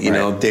quality. You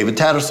know, David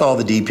Tattersall,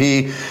 the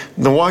DP.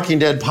 The Walking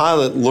Dead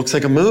pilot looks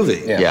like a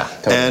movie. Totally.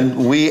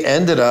 And we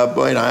ended up,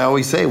 and I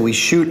always say, we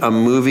shoot a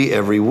movie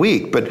every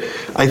week. But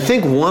I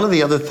think one of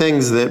the other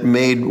things that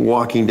made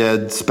Walking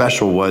Dead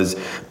special was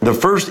the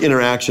first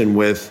interaction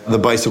with the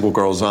bicycle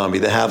girl zombie,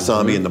 the half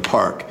zombie in the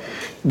park.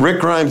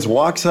 Rick Grimes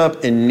walks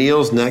up and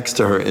kneels next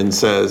to her and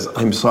says,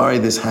 I'm sorry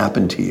this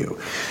happened to you.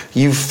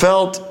 You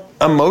felt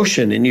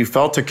emotion and you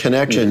felt a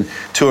connection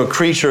to a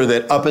creature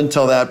that up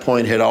until that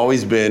point had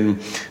always been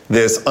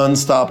this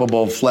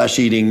unstoppable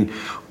flesh-eating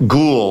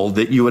ghoul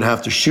that you would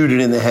have to shoot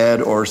it in the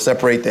head or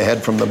separate the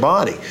head from the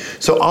body.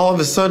 So all of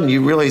a sudden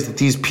you realize that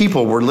these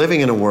people were living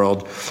in a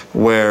world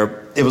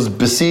where it was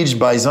besieged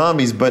by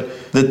zombies,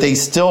 but that they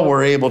still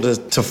were able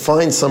to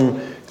find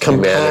some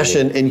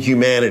compassion and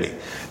humanity.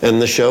 And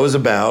the show is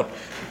about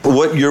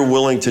what you're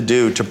willing to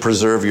do to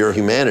preserve your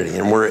humanity.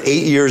 And we're 8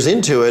 years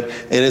into it,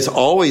 and it's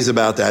always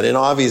about that. And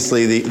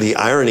obviously the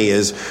irony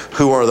is,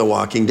 who are the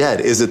Walking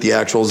Dead? Is it the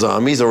actual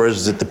zombies or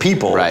is it the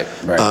people? Right.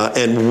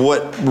 And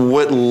what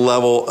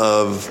level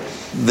of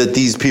that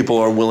these people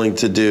are willing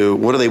to do,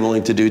 what are they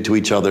willing to do to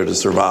each other to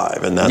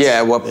survive? And that's,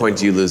 at what point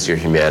do you lose your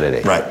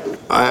humanity? Right.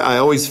 I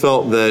always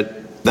felt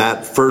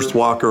that first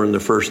walker in the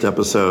first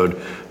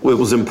episode, it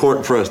was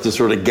important for us to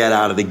sort of get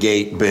out of the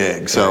gate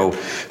big. So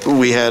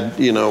we had,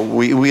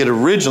 we had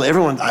originally,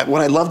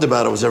 what I loved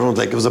about it was everyone's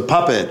like, it was a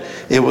puppet,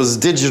 it was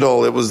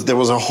digital, there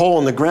was a hole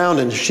in the ground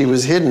and she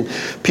was hidden.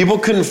 People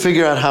couldn't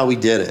figure out how we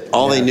did it.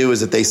 All they knew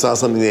is that they saw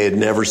something they had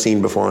never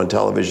seen before on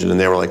television and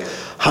they were like,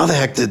 how the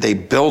heck did they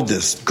build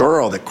this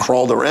girl that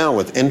crawled around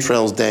with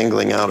entrails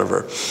dangling out of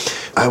her?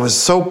 I was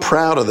so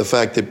proud of the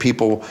fact that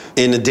people,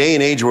 in a day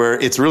and age where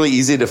it's really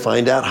easy to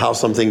find out how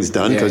something's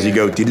done, because you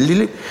go,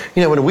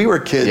 when we were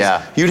kids,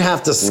 you'd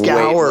have to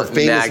scour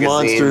famous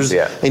monsters,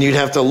 and you'd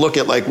have to look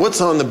at like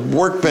what's on the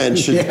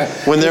workbench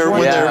when they're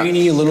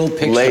tiny little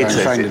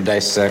picture trying to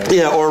dissect.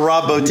 Or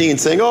Rob Bottin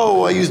saying,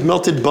 "Oh, I used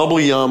melted bubble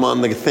yum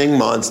on the Thing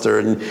monster,"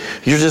 and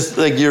you're just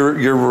like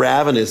you're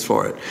ravenous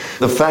for it.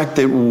 The fact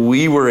that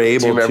we were able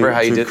to Do you remember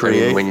how you did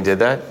create when you did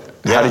that?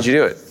 How did you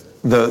do it?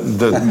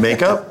 The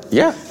makeup?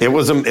 It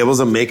was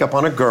a makeup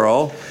on a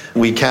girl.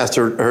 We cast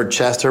her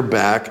chest, her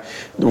back.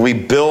 We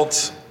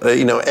built,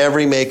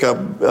 every makeup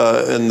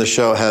in the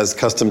show has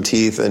custom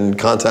teeth and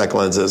contact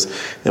lenses.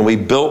 And we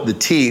built the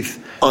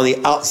teeth on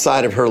the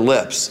outside of her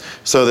lips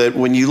so that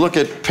when you look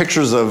at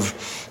pictures of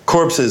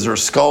corpses or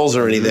skulls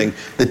or anything,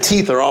 the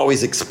teeth are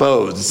always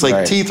exposed. It's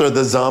like teeth are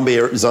the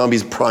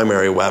zombie's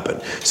primary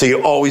weapon. So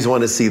you always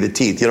want to see the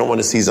teeth. You don't want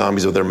to see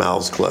zombies with their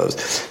mouths closed.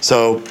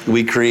 So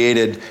we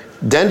created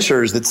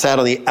dentures that sat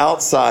on the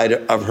outside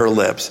of her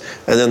lips,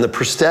 and then the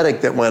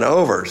prosthetic that went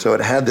over, so it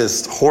had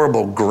this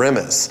horrible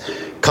grimace.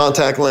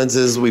 Contact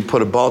lenses, we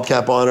put a bald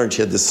cap on her, and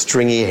she had this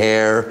stringy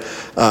hair,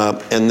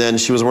 and then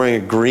she was wearing a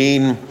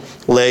green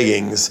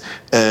leggings,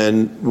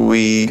 and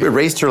we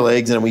erased her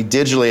legs, and we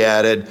digitally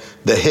added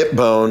the hip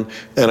bone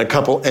and a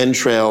couple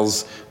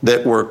entrails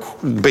that were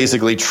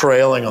basically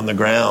trailing on the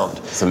ground.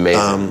 It's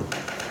amazing.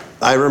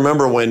 I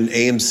remember when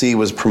AMC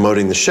was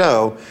promoting the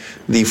show,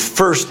 the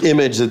first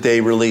image that they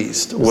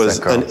released was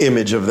an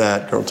image of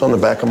that girl. It's on the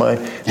back of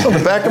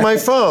my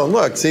phone.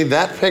 Look, see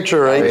that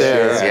picture right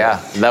there?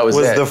 Yeah, that was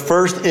the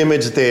first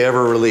image that they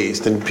ever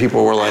released, and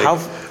people were like,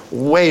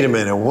 wait a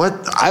minute, what?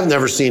 I've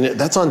never seen it.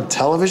 That's on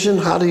television?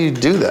 How do you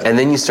do that? And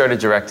then you started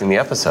directing the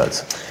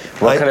episodes.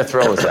 What kind of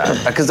thrill was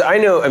that? Because I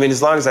know,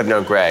 as long as I've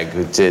known Greg,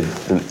 who did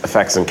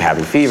effects on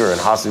Cabin Fever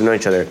and Hostage, we've known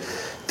each other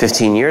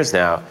 15 years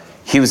now,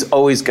 he was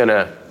always going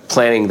to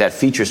planning that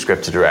feature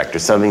script to direct or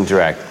something to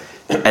direct.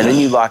 And then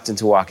you locked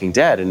into Walking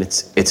Dead, and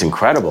it's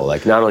incredible.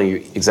 Like, not only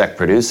you exec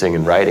producing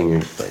and writing,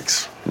 you're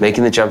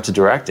making the jump to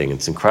directing.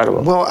 It's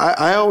incredible. Well,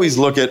 I always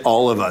look at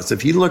all of us.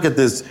 If you look at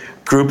this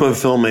group of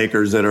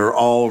filmmakers that are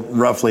all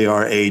roughly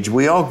our age,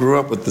 we all grew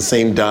up with the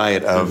same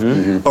diet of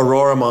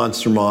Aurora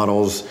Monster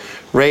Models,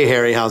 Ray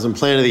Harryhausen,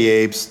 Planet of the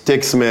Apes,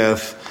 Dick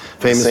Smith,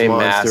 Famous Same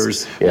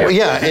Monsters. masks. Yeah. Well,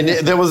 yeah,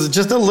 and there was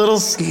just a little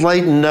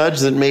slight nudge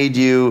that made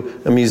you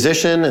a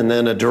musician and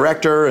then a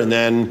director and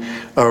then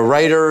a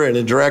writer and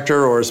a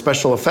director or a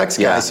special effects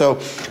guy. Yeah. So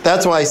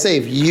that's why I say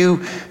if you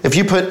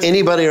put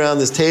anybody around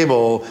this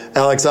table,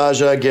 Alex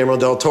Aja, Guillermo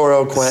del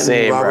Toro, Quentin,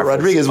 Same Robert reference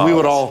Rodriguez, we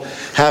would all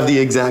models. have the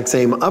exact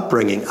same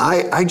upbringing.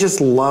 I just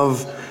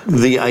love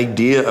the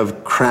idea of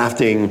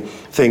crafting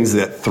things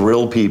that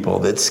thrill people,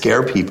 that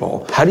scare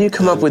people. How do you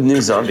come up with new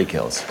zombie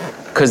kills?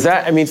 Because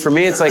for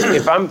me, it's like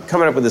if I'm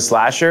coming up with a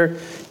slasher,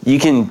 you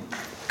can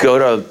go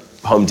to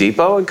Home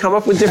Depot and come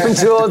up with different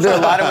tools. There are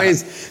a lot of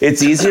ways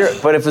it's easier.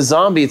 But if a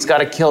zombie, it's got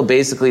to kill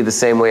basically the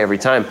same way every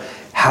time.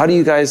 How do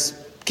you guys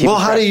keep it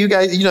how fresh? do you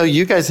guys,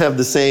 you guys have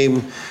the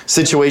same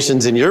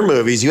situations in your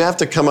movies. You have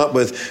to come up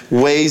with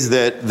ways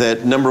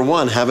that number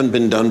one, haven't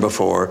been done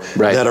before,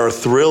 that are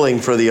thrilling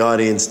for the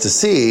audience to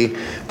see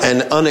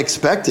and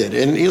unexpected.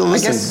 And,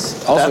 listen, I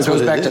guess also it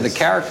goes back to the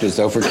characters,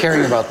 though. If we're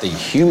caring about the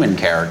human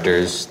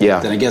characters,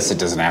 then I guess it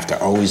doesn't have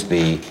to always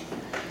be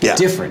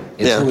different.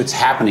 It's who it's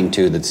happening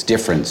to that's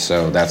different,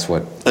 so that's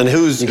what... And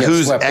who's you get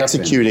swept up in.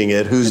 executing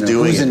it, who's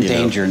doing who's it. in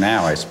danger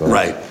now, I suppose.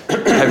 Right.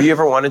 Have you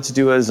ever wanted to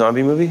do a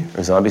zombie movie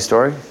or zombie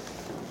story?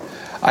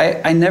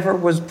 I never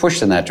was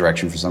pushed in that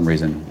direction for some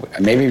reason.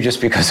 Maybe just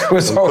because it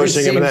was always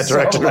pushing him in that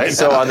direction right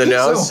So on the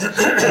nose?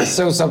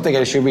 So something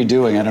I should be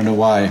doing. I don't know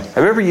why. I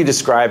remember you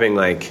describing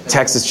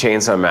Texas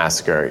Chainsaw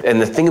Massacre and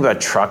the thing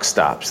about truck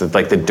stops,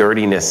 the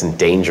dirtiness and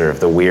danger of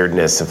the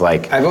weirdness of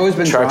I've always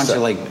been drawn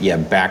to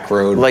back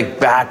road.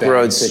 Back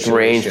road,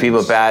 strange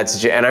people, bad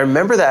situations. And I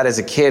remember that as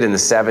a kid in the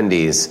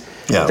 70s.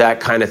 Yeah. That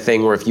kind of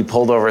thing where if you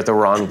pulled over at the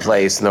wrong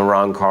place in the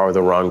wrong car with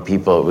the wrong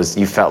people,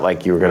 you felt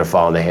like you were going to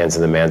fall in the hands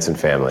of the Manson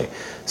family.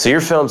 So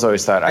your films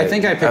always thought... I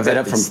think I picked that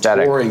up from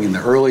touring in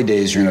the early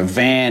days. You're in a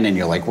van and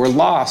you're like, we're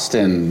lost,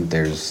 and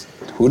there's...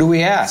 Who do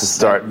we ask?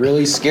 That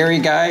really scary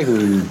guy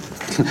who...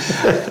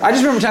 I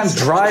just remember times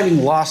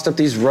driving lost up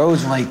these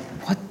roads, like,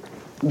 what?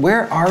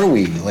 Where are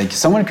we? Like,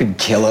 someone could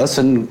kill us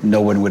and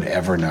no one would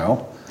ever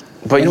know.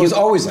 But it was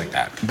always like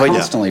that,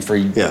 constantly for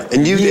years.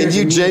 And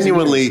you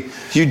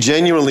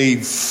genuinely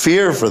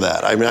fear for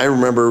that. I mean, I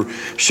remember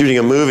shooting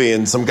a movie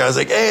and some guy's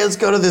like, "Hey, let's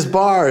go to this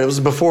bar." It was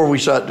before we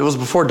shot. It was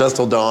before Dusk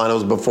Till Dawn. It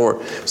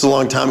was a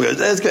long time ago.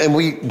 And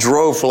we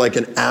drove for like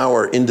an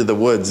hour into the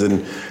woods,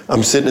 and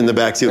I'm sitting in the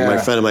backseat with my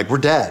friend. I'm like, "We're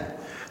dead.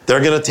 They're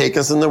going to take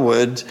us in the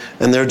woods,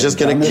 and they're just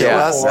going to kill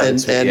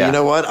us. And you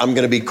know what? I'm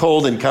going to be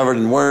cold and covered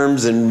in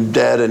worms and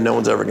dead, and no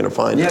one's ever going to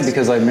find us." Yeah,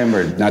 because I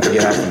remember, not to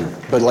get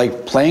off,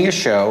 but playing a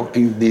show,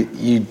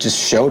 you just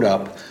showed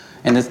up,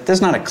 and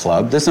there's not a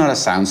club, there's not a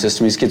sound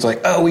system. These kids are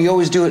like, "Oh, we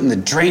always do it in the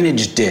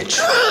drainage ditch."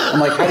 I'm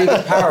like, "How do you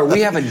get power?"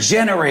 "We have a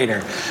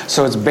generator."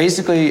 So it's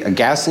basically a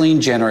gasoline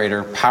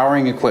generator,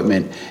 powering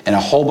equipment, and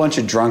a whole bunch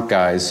of drunk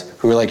guys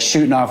who are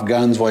shooting off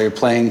guns while you're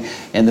playing,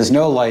 and there's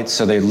no lights,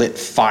 so they lit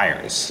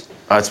fires.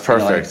 Oh, it's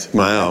perfect.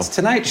 Wow. It's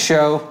Tonight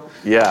Show.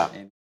 Yeah.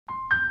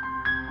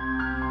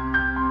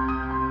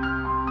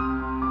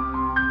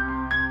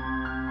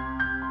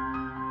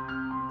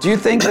 Do you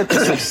think that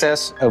the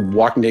success of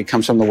Walking Dead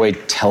comes from the way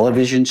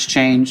television's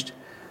changed?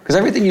 Because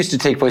everything used to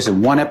take place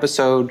in one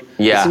episode.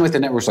 Yeah. It seemed like the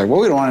network's like, well,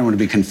 we don't want anyone to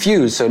be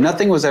confused, so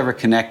nothing was ever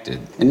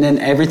connected. And then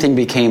everything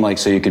became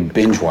so you could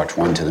binge watch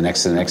one to the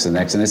next, to the next, to the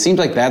next. And it seems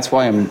like that's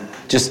why I'm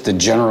just the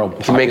general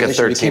population make a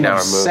 13-hour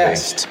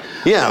obsessed.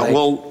 movie. Yeah,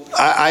 well,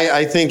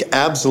 I think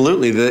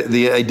absolutely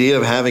the idea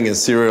of having a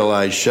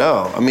serialized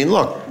show. I mean,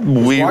 look,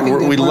 we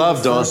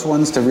loved the first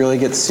ones to really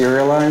get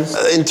serialized.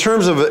 In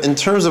terms of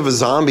a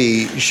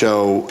zombie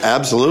show,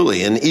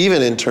 absolutely, and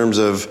even in terms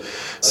of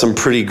some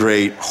pretty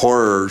great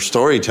horror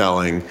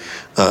storytelling,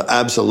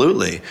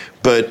 absolutely.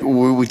 But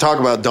we talk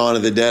about Dawn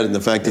of the Dead and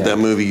the fact that that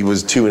movie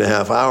was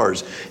 2.5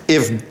 hours.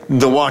 If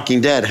The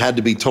Walking Dead had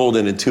to be told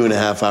in a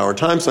 2.5 hour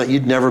time slot,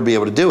 you'd never be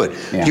able to do it.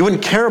 Yeah. You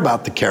wouldn't care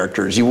about the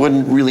characters. You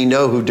wouldn't really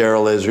know who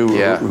Daryl is,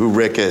 who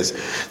Rick is.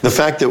 The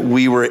fact that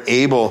we were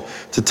able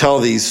to tell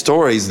these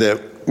stories that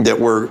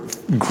were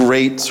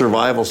great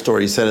survival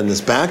stories set in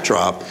this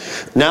backdrop.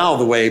 Now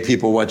the way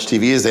people watch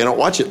TV is they don't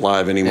watch it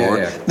live anymore.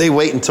 Yeah. They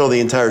wait until the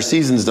entire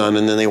season's done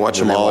and then they watch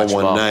them all in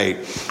one night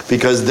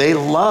because they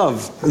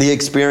love the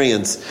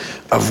experience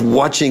of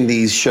watching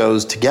these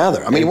shows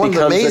together. I mean, one of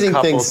the amazing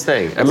things.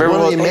 I remember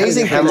one of the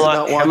amazing things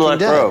about Walking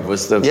Dead. Grove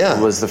was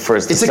the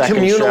first. It's a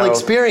communal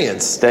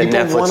experience. That people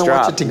Netflix want to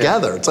dropped. watch it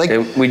together. It's like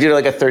we did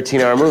a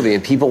 13-hour movie,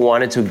 and people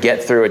wanted to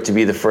get through it to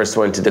be the first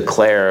one to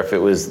declare if it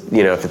was,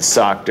 if it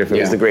sucked or if it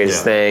was the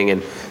greatest thing.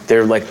 And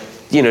they're like,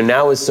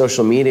 now with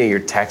social media, your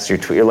text, your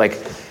tweet, you're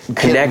like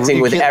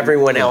connecting with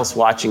everyone else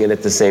watching it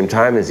at the same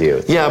time as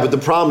you. Yeah, but the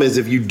problem is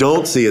if you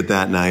don't see it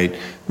that night,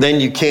 then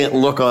you can't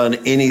look on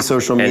any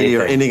social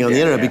media or anything on the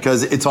internet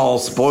because it's all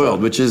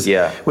spoiled, which is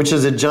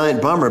a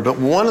giant bummer. But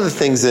one of the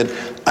things that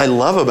I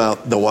love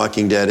about The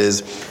Walking Dead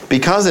is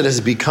because it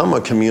has become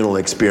a communal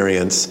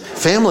experience,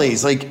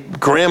 families like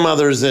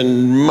grandmothers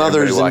and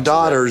mothers and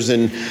daughters,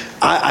 and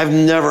I've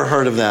never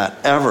heard of that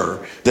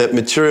ever. That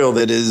material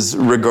that is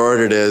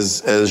regarded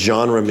as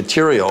genre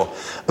material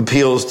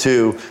appeals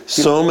to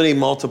so many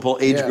multiple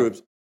age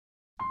groups.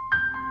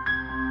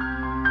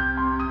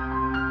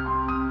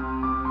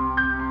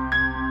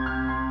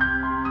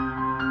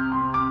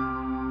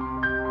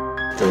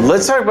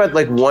 Let's talk about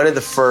like one of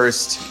the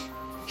first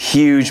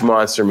huge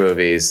monster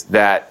movies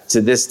that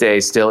to this day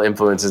still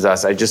influences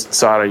us. I just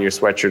saw it on your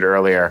sweatshirt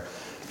earlier,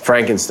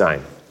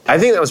 Frankenstein. I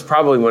think that was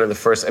probably one of the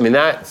first. I mean,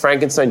 that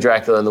Frankenstein,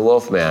 Dracula, and the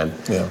Wolfman.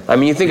 Yeah. I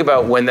mean, you think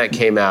about when that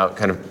came out,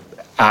 kind of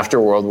after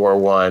World War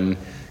I,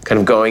 kind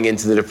of going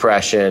into the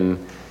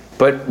Depression.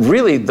 But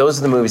really, those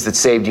are the movies that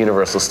saved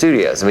Universal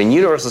Studios. I mean,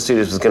 Universal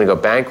Studios was going to go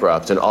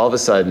bankrupt, and all of a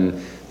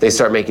sudden, they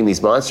start making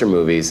these monster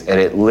movies, and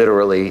it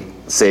literally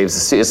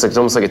saves it's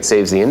almost like it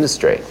saves the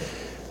industry.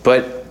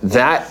 But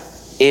that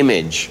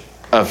image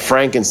of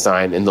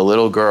Frankenstein and the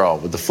little girl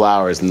with the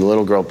flowers and the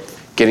little girl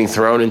getting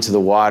thrown into the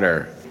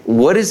water,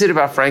 what is it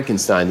about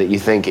Frankenstein that you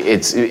think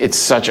it's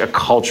such a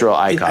cultural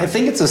icon? I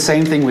think it's the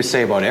same thing we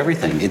say about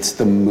everything. It's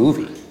the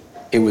movie.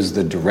 It was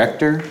the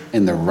director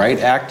and the right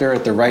actor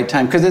at the right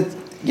time, because it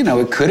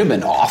could have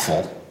been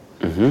awful.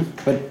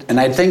 Mm-hmm.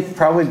 And I think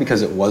probably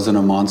because it wasn't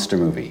a monster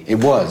movie.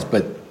 It was,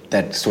 but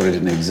that sort of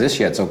didn't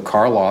exist yet. So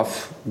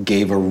Karloff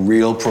gave a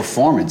real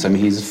performance. I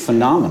mean, he's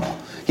phenomenal.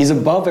 He's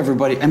above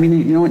everybody. I mean,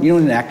 you know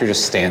when an actor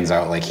just stands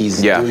out, like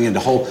he's doing it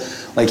the whole,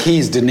 like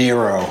he's De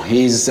Niro.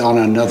 He's on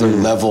another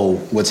level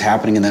what's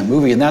happening in that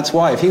movie. And that's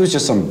why if he was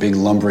just some big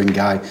lumbering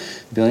guy,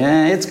 he'd be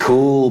like, it's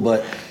cool,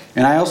 but...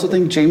 And I also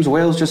think James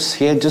Whale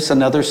he had just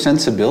another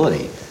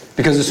sensibility.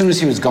 Because as soon as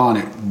he was gone,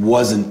 it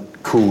wasn't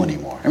cool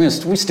anymore. I mean,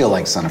 we still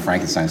like Son of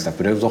Frankenstein stuff,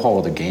 but it was a whole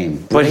other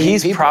game. But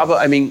he's probably,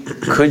 I mean,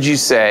 could you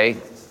say,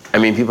 I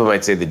mean, people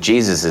might say that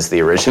Jesus is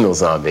the original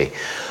zombie.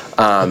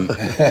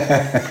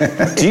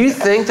 Do you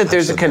think that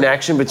there's a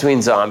connection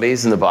between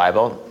zombies and the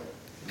Bible?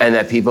 And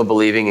that people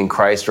believing in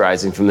Christ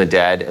rising from the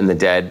dead and the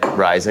dead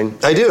rising?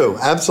 I do,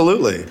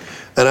 absolutely.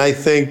 And I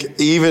think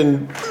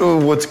even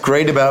what's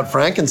great about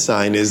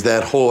Frankenstein is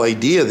that whole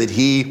idea that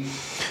he,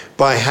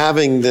 by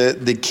having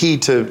the key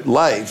to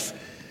life,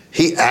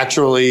 he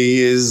actually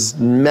is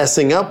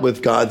messing up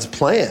with God's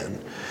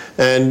plan.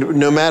 And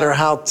no matter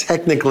how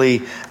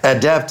technically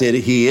adapted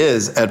he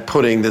is at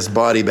putting this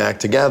body back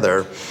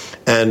together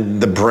and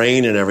the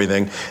brain and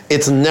everything,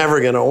 it's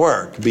never going to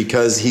work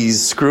because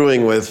he's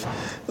screwing with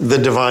the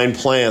divine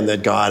plan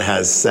that God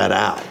has set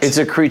out. It's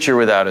a creature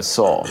without a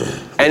soul.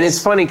 And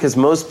it's funny because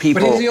most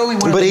people... But he's the only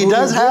one but he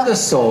does have a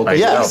soul.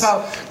 Yes.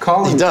 About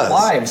Colin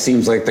Clive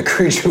seems like the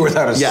creature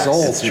without a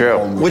soul. It's true.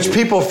 Which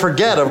people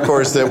forget, of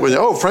course,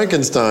 that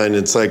Frankenstein,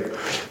 it's like,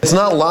 it's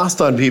not lost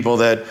on people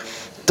that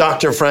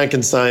Dr.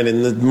 Frankenstein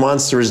and the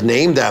monster is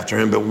named after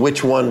him, but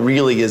which one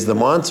really is the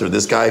monster?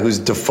 This guy who's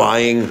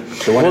defying...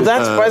 Well,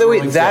 that's, by the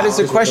way, that is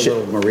a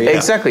question.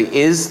 Exactly.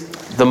 Is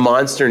the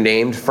monster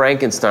named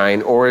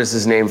Frankenstein, or is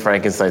his name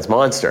Frankenstein's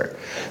monster?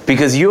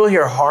 Because you'll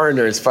hear horror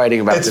nerds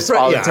fighting about this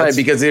all the time,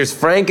 because there's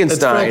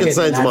Frankenstein. It's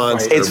Frankenstein's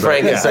monster. It's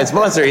Frankenstein's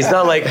monster. He's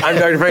not like, I'm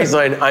Dr.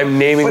 Frankenstein, I'm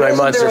naming my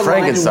monster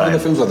Frankenstein. One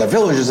of the films, the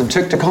villagers have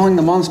took to calling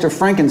the monster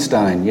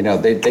Frankenstein. You know,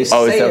 they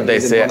say it. They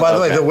say it. By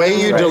the way, the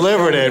way you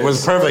delivered it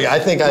was perfect. I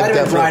think I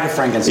definitely... Bride of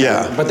Frankenstein.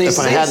 Yeah. But they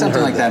say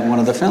something like that in one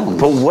of the films.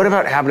 But what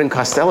about Abbott and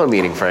Costello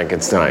meeting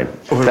Frankenstein?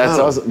 That's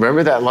also,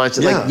 remember that launch?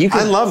 Yeah,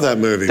 I love that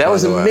movie. That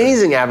was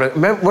amazing, Abbott.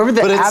 Remember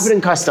the Abbott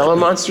and Costello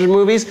monster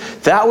movies?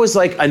 That was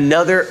like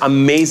another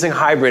amazing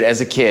hybrid as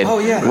a kid. Oh,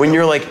 yeah. When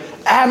you're like,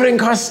 Abbott and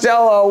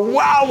Costello,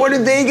 wow, what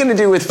are they going to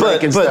do with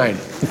Frankenstein?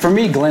 But for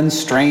me, Glenn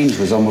Strange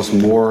was almost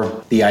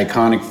more the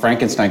iconic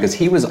Frankenstein because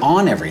he was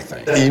on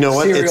everything. You know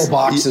what? Cereal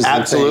boxes,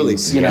 absolutely. And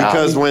things, you know?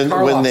 Because when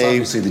they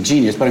obviously the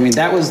genius, but I mean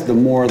that was the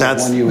one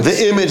you would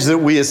the image that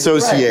we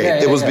associate.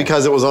 Right, it was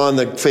because it was on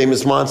the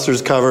famous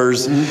Monsters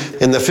covers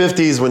in the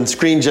 50s when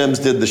Screen Gems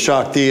did the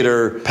Shock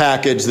Theater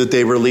package that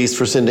they released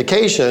for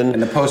syndication,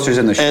 and the posters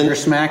in the Sugar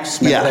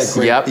Smacks. Yes.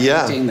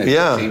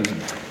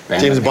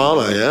 James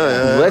Bama,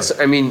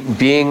 yeah.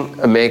 Being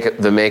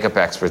the makeup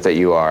expert that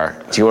you are,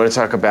 do you want to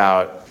talk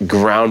about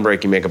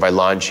groundbreaking makeup by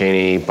Lon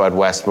Chaney, Bud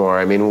Westmore?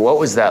 I mean, what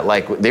was that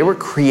like? They were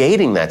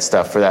creating that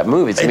stuff for that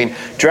movie. I mean,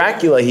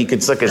 Dracula, he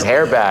could slick his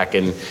hair back,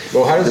 and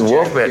how does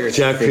Wolfman?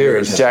 Jack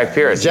Pierce. Jack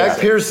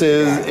Pierce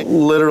is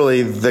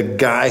literally the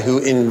guy who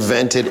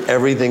invented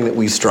everything that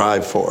we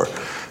strive for.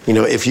 You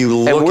know, if you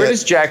look at... And where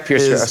does Jack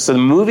Pierce start? So the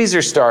movies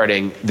are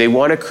starting. They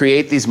want to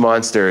create these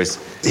monsters.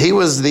 He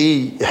was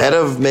the head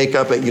of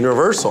makeup at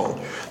Universal.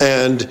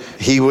 And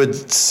he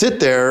would sit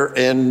there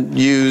and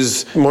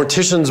use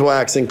mortician's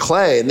wax and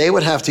clay, and they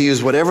would have to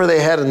use whatever they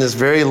had in this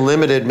very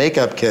limited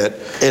makeup kit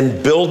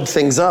and build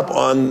things up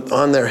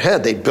on their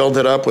head. They'd build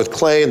it up with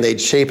clay, and they'd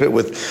shape it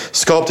with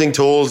sculpting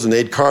tools, and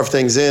they'd carve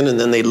things in, and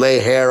then they'd lay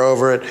hair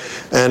over it.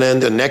 And then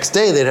the next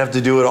day, they'd have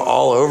to do it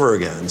all over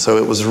again. So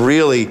it was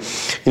really,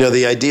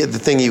 the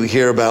thing you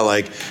hear about,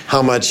 like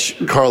how much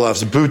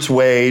Karloff's boots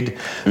weighed,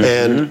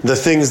 and the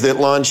things that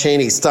Lon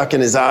Chaney stuck in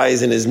his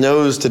eyes and his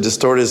nose to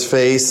distort his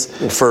face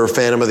for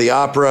Phantom of the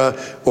Opera,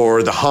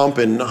 or the hump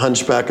in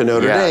Hunchback of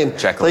Notre Dame.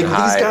 Like,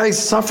 these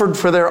guys suffered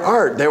for their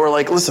art. They were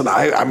like, listen,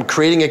 I'm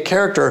creating a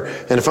character,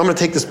 and if I'm going to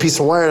take this piece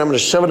of wire and I'm going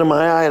to shove it in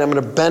my eye and I'm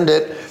going to bend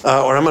it,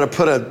 or I'm going to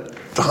put a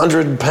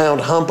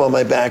 100-pound hump on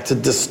my back to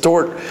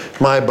distort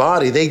my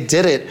body, they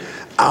did it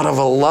out of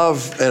a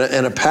love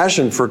and a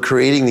passion for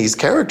creating these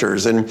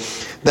characters. And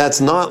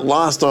that's not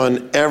lost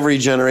on every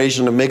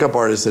generation of makeup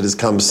artists that has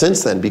come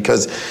since then,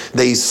 because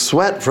they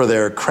sweat for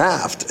their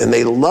craft and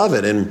they love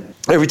it. And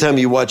every time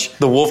you watch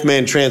the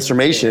Wolfman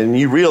transformation and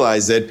you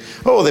realize that,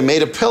 they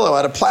made a pillow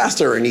out of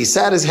plaster, and he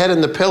sat his head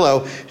in the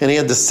pillow and he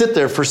had to sit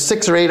there for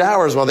 6 or 8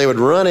 hours while they would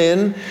run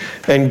in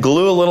and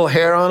glue a little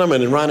hair on him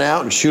and then run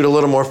out and shoot a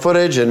little more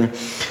footage and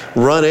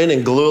run in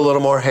and glue a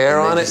little more hair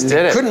on it. And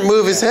they couldn't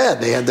move his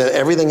head.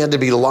 Everything had to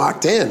be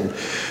locked in.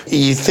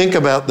 You think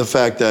about the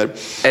fact that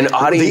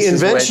the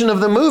invention of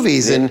the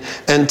movies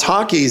and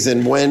talkies,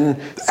 and when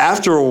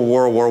after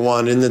World War I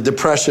in the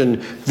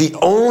Depression, the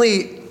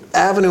only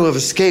avenue of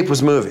escape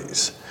was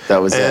movies.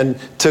 That was and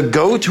to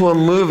go to a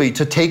movie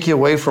to take you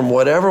away from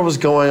whatever was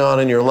going on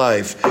in your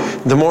life,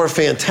 the more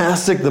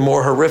fantastic, the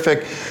more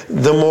horrific,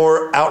 the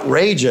more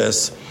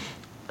outrageous,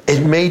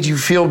 it made you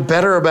feel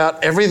better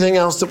about everything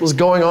else that was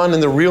going on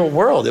in the real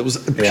world. It was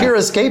pure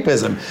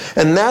escapism.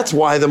 And that's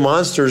why the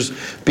monsters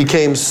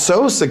became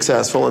so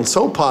successful and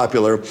so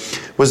popular,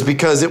 was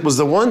because it was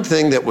the one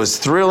thing that was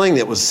thrilling,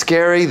 that was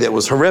scary, that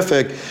was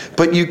horrific,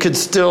 but you could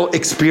still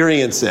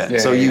experience it.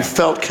 You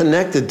felt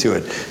connected to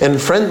it. And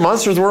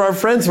monsters were our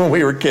friends when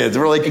we were kids.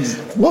 We were like,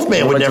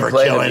 Wolfman would never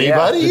kill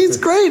anybody. He's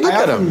great. Look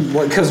at him.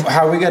 Because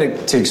how we got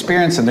to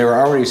experience them, they were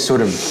already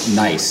sort of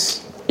nice.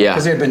 Yeah.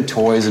 Because there had been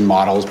toys and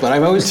models, but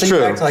I always think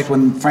back to like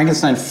when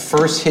Frankenstein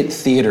first hit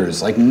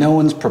theaters, like no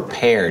one's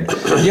prepared.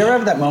 Do you ever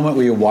have that moment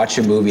where you watch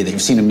a movie that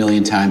you've seen a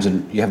million times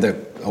and you have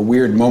a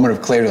weird moment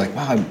of clarity, like,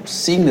 wow, I'm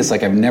seeing this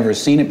like I've never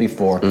seen it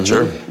before?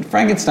 Sure.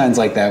 Frankenstein's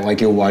like that,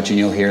 like you'll watch and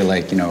you'll hear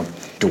like,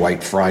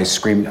 Dwight Fry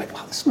screaming, like,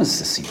 wow, this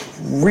must seem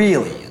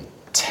really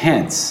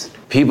intense.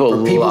 People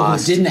who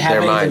didn't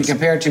have anything to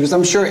compare it to, because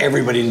I'm sure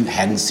everybody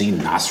hadn't seen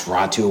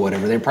Nosferatu or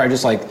whatever. They're probably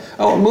just like,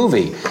 a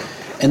movie.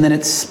 And then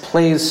it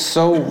plays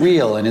so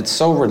real and it's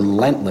so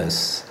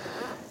relentless.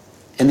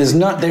 And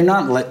they're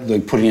not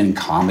like putting in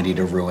comedy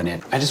to ruin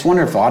it. I just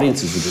wonder if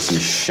audiences would just be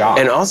shocked.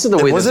 And also the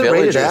way the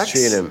villagers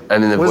treated him. I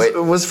mean,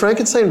 was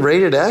Frankenstein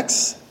rated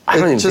X? I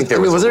don't even think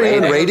there was. Was there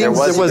even ratings?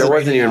 There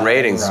wasn't even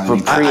ratings.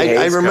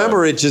 I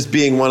remember it just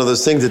being one of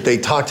those things that they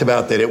talked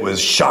about, that it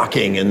was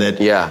shocking and that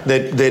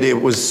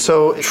it was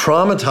so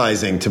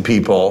traumatizing to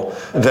people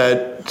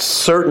that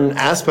certain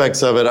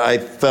aspects of it I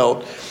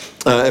felt.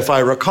 If I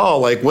recall,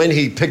 like when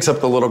he picks up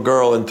the little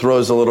girl and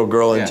throws the little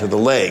girl into the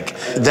lake,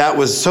 that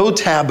was so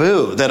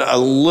taboo that a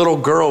little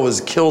girl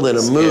was killed in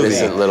a movie.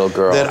 Innocent little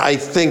girl. That I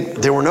think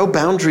there were no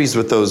boundaries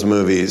with those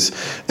movies,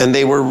 and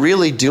they were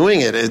really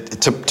doing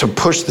it to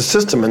push the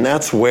system, and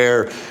that's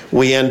where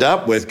we end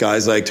up with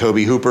guys like Tobe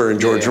Hooper and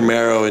George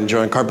Romero and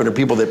John Carpenter,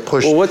 people that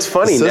push. Well, what's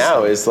funny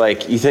now is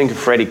like you think of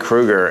Freddy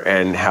Krueger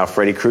and how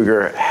Freddy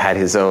Krueger had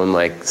his own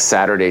like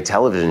Saturday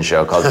television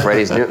show called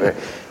Freddy's New.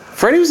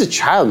 Freddy was a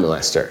child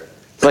molester.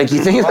 Like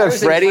you think about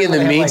Freddy in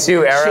the Me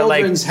Too era, like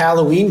children's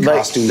Halloween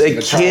costumes.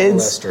 The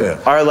kids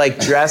are like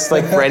dressed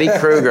like Freddy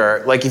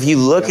Krueger. Like if you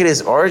look at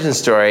his origin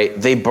story,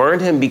 they burned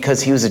him because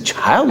he was a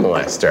child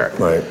molester.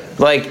 Right.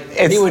 Like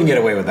he wouldn't get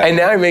away with that. And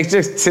now he makes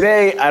jokes.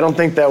 Today, I don't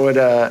think that would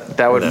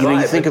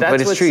fly. You think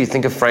but it's true. You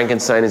think of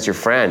Frankenstein as your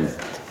friend,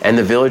 and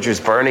the villagers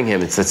burning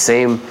him. It's the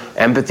same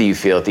empathy you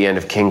feel at the end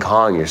of King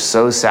Kong. You're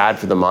so sad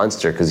for the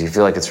monster because you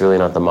feel like it's really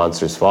not the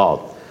monster's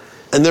fault.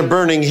 And they're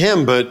burning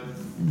him, but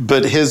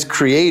his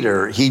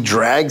creator, he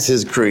drags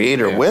his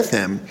creator with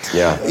him.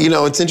 Yeah.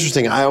 It's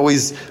interesting. I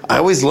always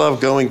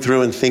love going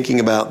through and thinking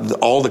about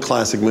all the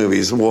classic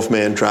movies,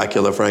 Wolfman,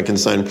 Dracula,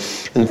 Frankenstein,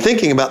 and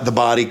thinking about the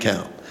body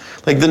count.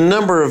 Like the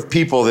number of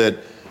people that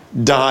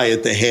die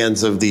at the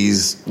hands of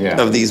these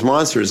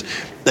monsters.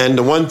 And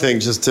the one thing,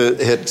 just to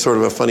hit sort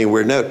of a funny,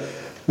 weird note,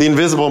 the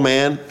Invisible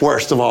Man,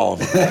 worst of all of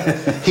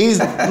them. He's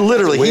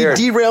literally, he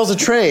derails a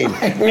train.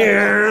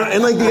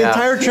 And like the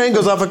entire train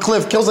goes off a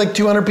cliff, kills like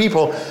 200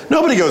 people.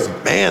 Nobody goes,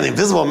 man, the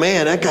Invisible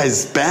Man, that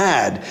guy's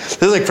bad.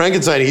 This is like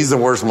Frankenstein, he's the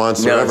worst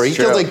monster ever. He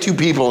kills like 2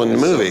 people in the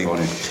movie.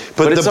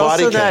 But it's the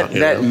body also count,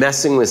 that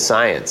messing with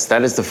science.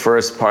 That is the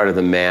first part of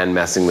the man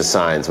messing with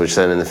science, which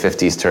then in the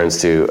 50s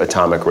turns to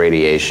atomic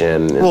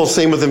radiation. Well,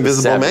 same with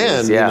Invisible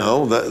Man, yeah. you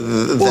know.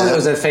 Well, there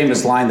was that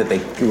famous line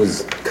that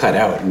was cut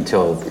out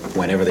until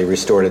whenever they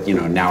restored it,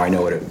 now I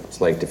know what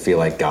it's like to feel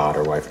like God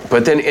or wife.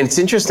 But then it's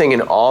interesting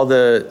in all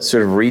the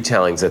sort of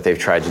retellings that they've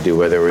tried to do,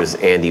 whether it was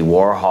Andy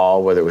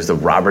Warhol, whether it was the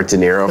Robert De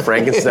Niro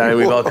Frankenstein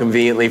we've all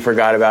conveniently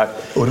forgot about.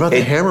 What about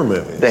the Hammer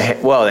movie? The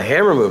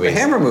Hammer movie. The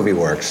Hammer movie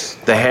works.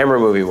 The Hammer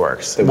movie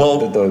works.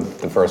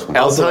 The first one.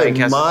 I'll tell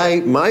you,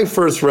 my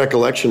first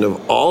recollection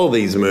of all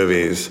these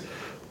movies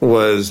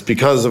was,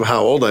 because of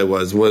how old I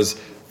was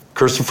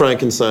Curse of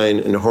Frankenstein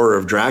and Horror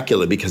of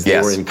Dracula, because they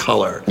were in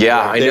color. Yeah,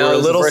 I know. They were a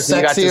little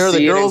sexier.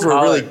 the girls were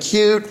really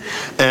cute,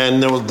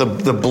 and there was the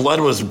blood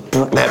was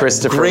that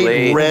Christopher great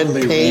Lee. red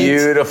paint,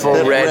 Beautiful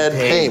that red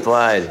paint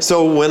blood.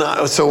 So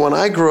when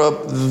I grew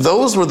up,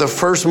 those were the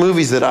first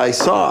movies that I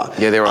saw.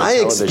 Yeah, they were on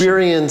television.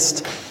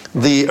 Experienced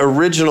the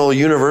original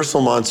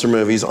Universal monster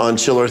movies on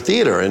Chiller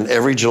Theater, and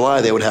every July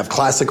they would have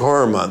Classic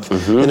Horror Month,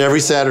 and every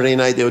Saturday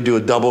night they would do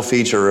a double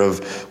feature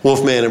of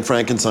Wolfman and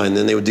Frankenstein,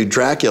 then they would do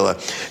Dracula,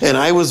 and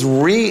I was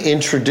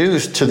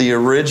reintroduced to the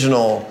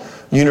original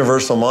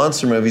Universal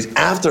monster movies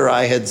after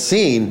I had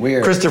seen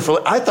Christopher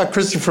Lee. I thought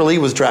Christopher Lee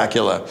was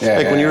Dracula.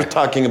 When you were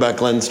talking about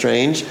Glenn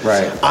Strange,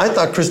 I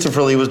thought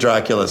Christopher Lee was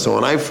Dracula. So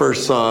when I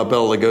first saw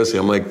Bela Lugosi,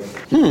 I'm like,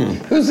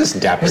 who's this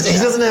dapper? He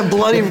doesn't have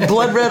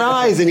blood red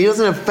eyes, and he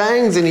doesn't have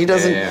fangs, and he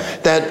doesn't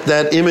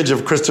that image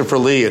of Christopher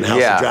Lee in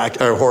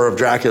Horror of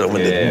Dracula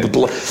when the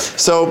blood.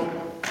 So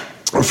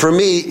for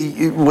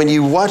me, when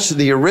you watch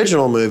the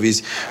original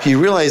movies, you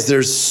realize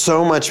there's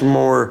so much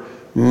more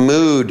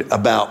mood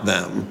about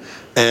them.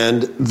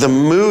 And the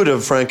mood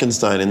of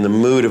Frankenstein and the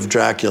mood of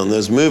Dracula in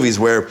those movies,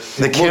 where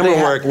the camera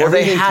work,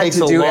 everything takes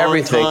a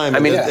long time. I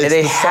mean,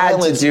 they had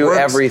to do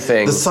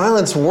everything. The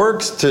silence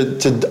works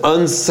to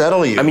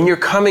unsettle you. I mean, you're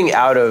coming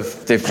out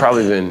of, they've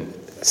probably been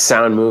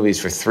sound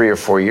movies for 3 or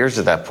 4 years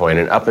at that point,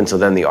 and up until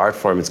then the art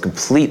form is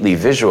completely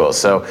visual.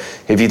 So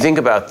if you think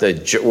about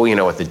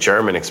what the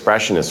German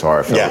expressionist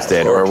horror films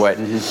did, or what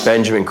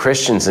Benjamin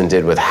Christensen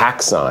did with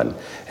Haxan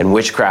and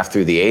Witchcraft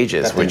Through the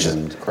Ages, which is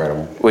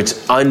incredible. Which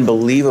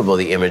unbelievable,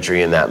 the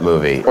imagery in that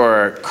movie.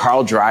 Or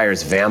Carl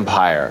Dreyer's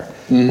Vampire,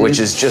 which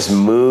is just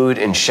mood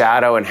and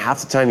shadow, and half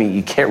the time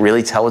you can't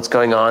really tell what's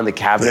going on. The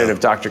Cabinet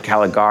of Dr.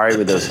 Caligari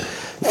with those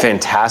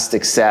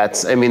fantastic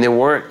sets. I mean,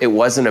 it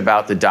wasn't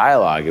about the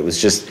dialogue. It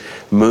was just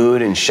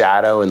mood and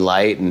shadow and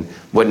light, and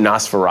what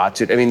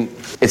Nosferatu. I mean,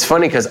 it's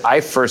funny because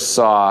I first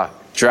saw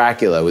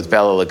Dracula with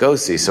Bela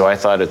Lugosi, so I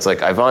thought it's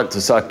like, I want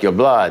to suck your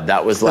blood.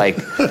 That was like,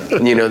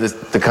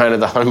 the kind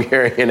of the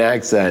Hungarian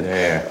accent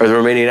or the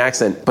Romanian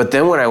accent. But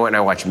then when I went and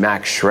I watched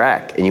Max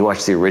Schreck, and you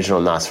watch the original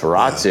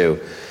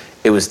Nosferatu,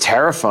 it was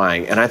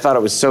terrifying, and I thought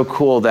it was so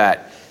cool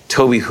that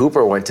Tobe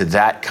Hooper went to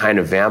that kind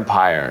of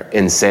vampire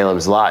in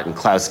Salem's Lot, and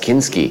Klaus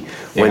Kinski,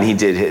 when he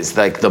did his,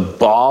 like, the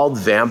bald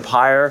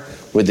vampire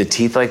with the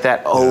teeth like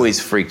that always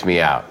freaked me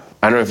out.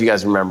 I don't know if you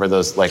guys remember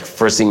those, like,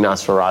 first seeing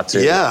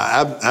Nosferatu.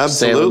 Yeah,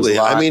 absolutely.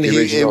 Lot, I mean,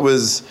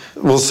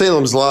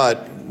 Salem's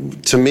Lot,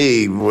 to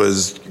me,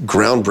 was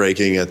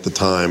groundbreaking at the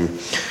time,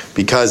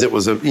 because it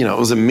was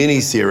a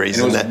mini series,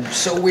 and it was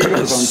so weird. It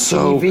was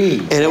on TV,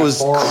 and it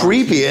was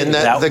creepy. And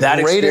that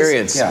greatest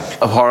experience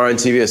of horror on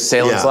TV is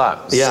Salem's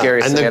Lot.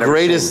 Scariest and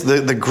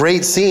thing the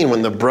great scene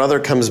when the brother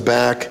comes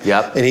back,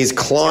 and he's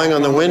clawing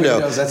on the window.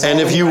 And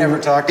if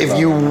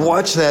you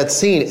watch that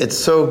scene, it's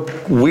so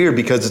weird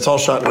because it's all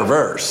shot in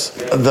reverse.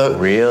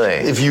 Really?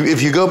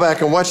 If you go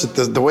back and watch it,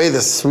 the way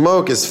the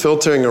smoke is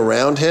filtering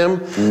around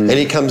him, and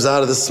he comes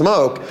out of the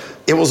smoke.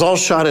 It was all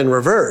shot in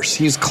reverse.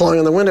 He's clawing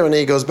on the window, and then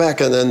he goes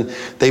back, and then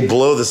they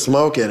blow the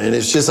smoke in. And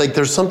it's just like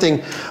there's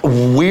something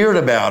weird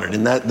about it,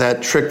 and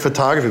that trick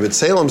photography. But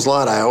Salem's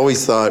Lot, I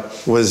always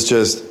thought, was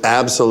just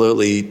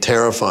absolutely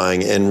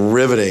terrifying and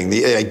riveting.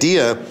 The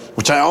idea,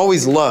 which I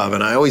always love,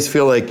 and I always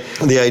feel like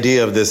the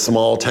idea of this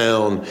small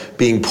town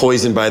being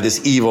poisoned by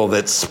this evil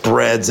that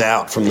spreads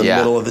out from the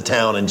middle of the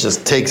town and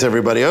just takes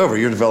everybody over.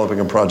 You're developing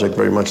a project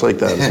very much like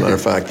that, as a matter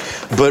of fact.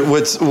 But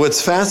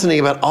what's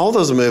fascinating about all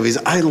those movies,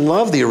 I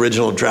love the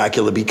original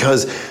Dracula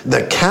because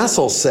the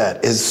castle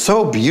set is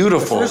so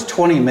beautiful. The first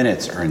 20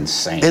 minutes are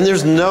insane. And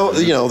there's no,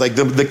 like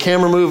the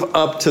camera move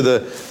up to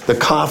the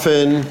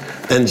coffin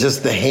and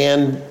just the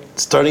hand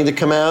starting to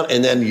come out,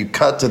 and then you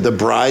cut to the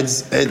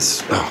brides.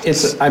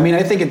 I mean,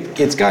 I think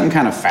it's gotten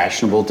kind of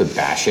fashionable to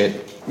bash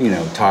it.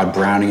 Todd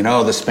Browning,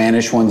 the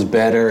Spanish one's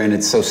better, and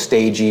it's so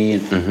stagey.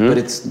 But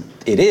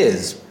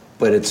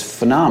but it's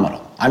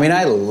phenomenal. I mean,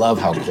 I love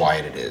how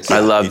quiet it is. I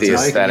love the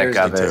aesthetic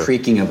of it. The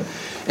creaking of it.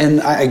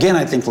 And I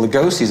think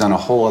Lugosi's on a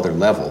whole other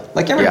level.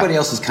 Like, everybody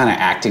else is kind of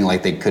acting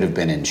like they could have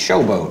been in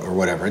Showboat or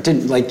whatever. It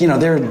didn't,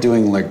 they're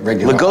doing, like,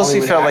 regular Lugosi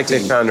Hollywood felt acting. like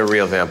they found a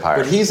real vampire.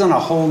 But he's on a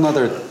whole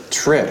nother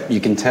trip, you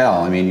can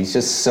tell. I mean, he's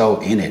just so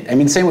in it. I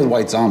mean, same with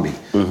White Zombie.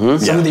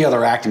 Some of the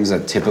other acting is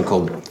that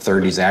typical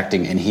 30s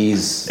acting, and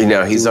he's in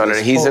a different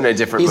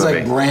movie. He's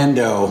like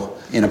Brando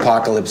in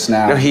Apocalypse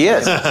Now. No, he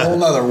is. A whole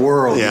nother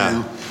world,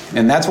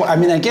 And that's why, I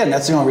mean, again,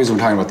 that's the only reason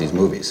we're talking about these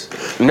movies.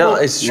 No,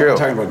 it's true. We're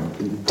talking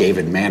about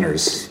David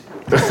Manners.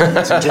 And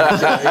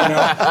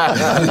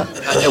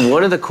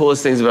one of the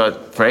coolest things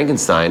about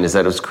Frankenstein is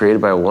that it was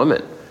created by a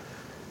woman.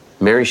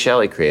 Mary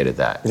Shelley created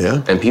that.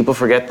 Yeah. And people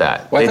forget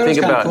that. Well, I they thought think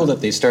it was kind about of cool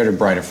that they started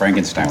Bride of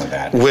Frankenstein with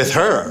that. With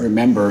her.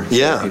 Remember.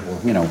 Yeah. People,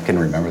 can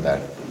remember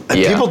that.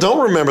 And people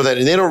don't remember that,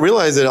 and they don't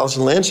realize that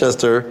Alison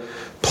Lanchester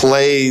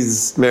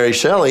plays Mary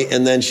Shelley,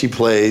 and then she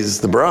plays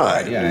the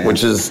bride,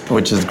 which is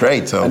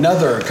great. So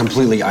another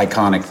completely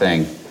iconic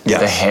thing.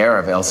 the hair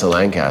of Elsa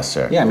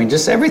Lanchester. Yeah, I mean,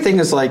 just everything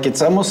is like,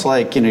 it's almost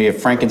like, you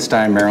have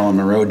Frankenstein, Marilyn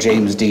Monroe,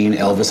 James Dean,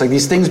 Elvis. Like,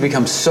 these things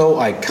become so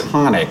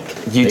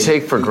iconic. You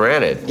take for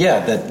granted.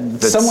 Yeah,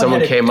 that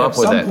someone came up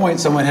with it. At some point,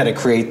 someone had to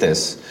create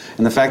this.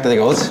 And the fact that they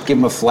go, let's give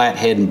him a flat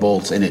head and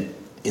bolts, and it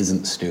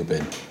isn't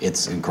stupid.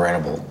 It's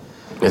incredible.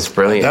 It's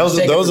brilliant.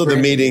 Those are the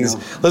meetings.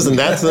 Listen,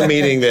 that's the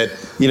meeting that,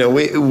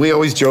 we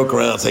always joke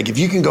around. It's like, if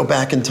you can go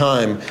back in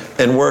time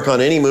and work on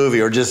any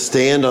movie or just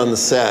stand on the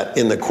set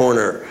in the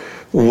corner,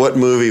 what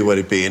movie would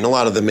it be? And a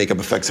lot of the makeup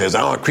effects says,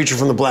 Creature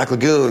from the Black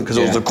Lagoon, because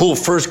it was a cool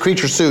first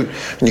creature suit,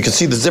 and you can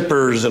see the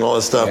zippers and all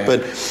this stuff. Yeah.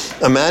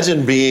 But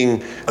imagine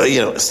being,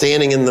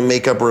 standing in the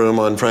makeup room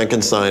on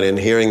Frankenstein and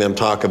hearing them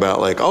talk about,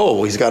 like,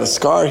 he's got a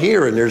scar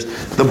here, and there's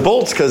the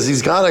bolts because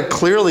he's got to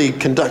clearly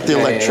conduct the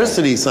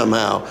electricity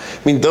somehow.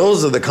 I mean,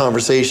 those are the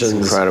conversations.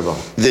 It's incredible.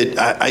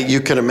 That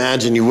you can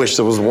imagine. You wish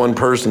there was one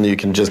person that you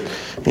can just,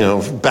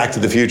 Back to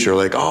the Future,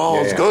 like,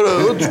 let's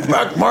go to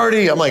back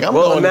Marty. I'm like,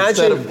 going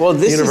instead of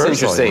this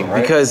Universal. Is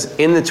interesting because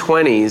in the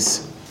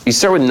 20s, you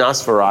start with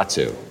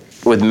Nosferatu,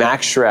 with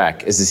Max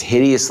Schreck as this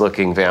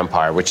hideous-looking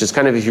vampire, which is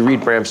kind of, if you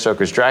read Bram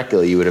Stoker's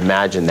Dracula, you would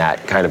imagine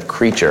that kind of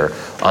creature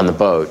on the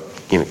boat,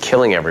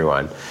 killing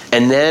everyone.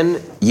 And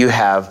then you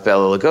have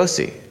Bela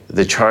Lugosi,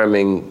 the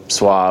charming,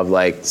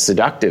 suave,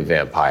 seductive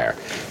vampire,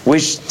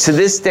 which to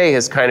this day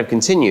has kind of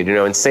continued.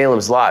 In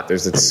Salem's Lot,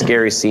 there's a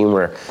scary scene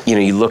where,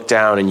 you look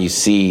down and you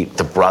see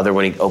the brother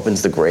when he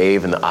opens the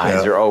grave and the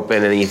eyes are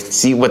open, and you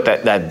see what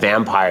that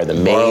vampire, the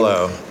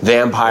main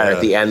vampire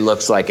at the end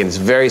looks like, and it's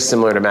very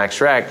similar to Max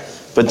Schreck.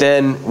 But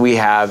then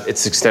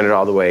it's extended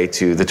all the way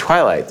to the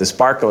Twilight, the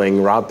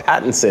sparkling Rob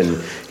Pattinson,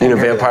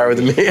 vampire with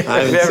the man.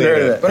 I've never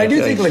heard of it. But I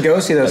do think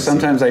Lugosi, though,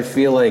 sometimes I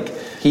feel like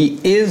he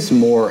is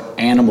more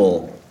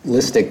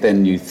animalistic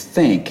than you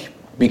think,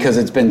 because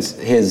it's been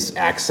his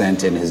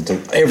accent and his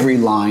every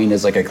line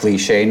is like a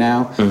cliche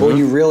now. Mm-hmm. But when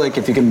you really,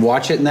 if you can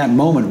watch it in that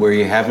moment where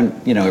you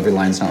haven't, every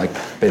line's not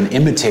been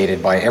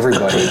imitated by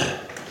everybody,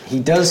 he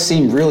does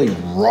seem really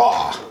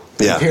raw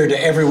compared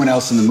to everyone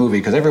else in the movie,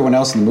 because everyone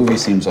else in the movie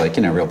seems like,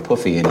 real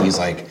puffy, and he's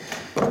like,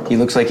 he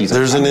looks like he's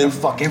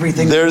fuck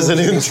everything. There's an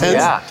intensity.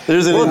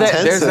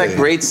 There's that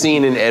great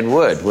scene in Ed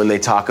Wood when they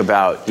talk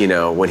about,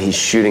 when he's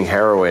shooting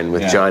heroin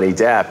with Johnny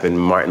Depp, and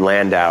Martin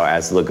Landau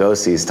as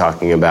Lugosi is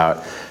talking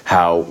about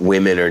how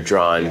women are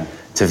drawn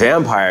to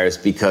vampires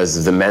because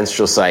of the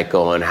menstrual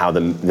cycle and how the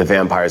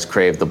vampires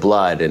crave the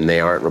blood and they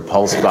aren't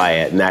repulsed by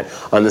it, and that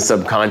on the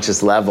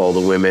subconscious level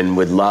the women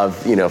would love,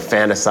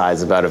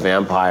 fantasize about a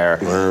vampire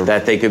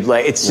that they could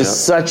it's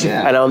just such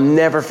and I'll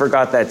never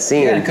forget that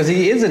scene. Yeah, because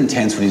he is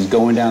intense when he's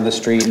going down the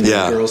street and the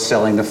girls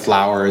selling the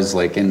flowers,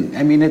 and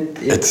I mean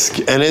it's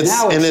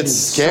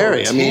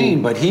scary. So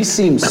tame, but he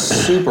seems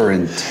super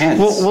intense.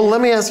 Well,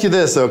 let me ask you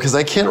this though, because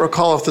I can't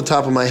recall off the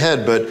top of my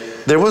head, but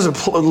there was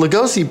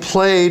Lugosi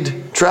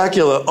played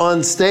Dracula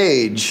on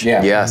stage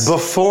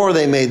before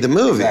they made the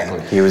movie.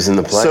 Exactly. He was in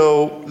the play.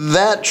 So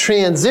that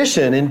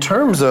transition in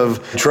terms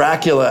of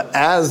Dracula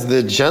as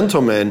the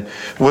gentleman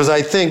was,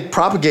 I think,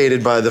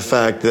 propagated by the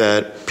fact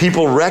that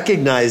people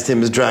recognized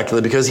him as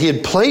Dracula because he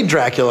had played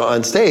Dracula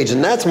on stage.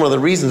 And that's one of the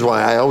reasons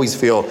why I always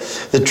feel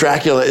that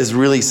Dracula is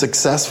really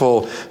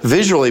successful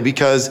visually,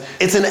 because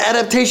it's an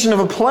adaptation of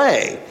a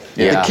play.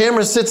 Yeah. The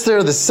camera sits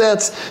there, the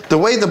sets, the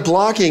way the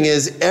blocking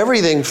is,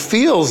 everything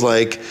feels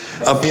like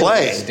a play.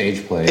 Like a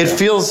stage play. It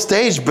feels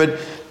staged, but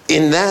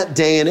in that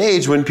day and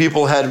age when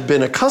people had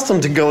been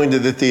accustomed to going to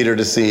the theater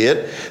to see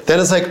it, then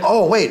it's like,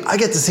 oh wait, I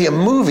get to see a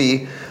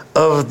movie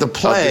of the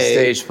play. Of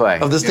the stage play.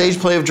 Of the stage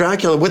play of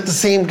Dracula with the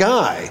same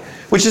guy.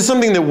 Which is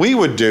something that we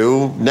would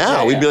do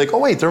now. We'd be like, oh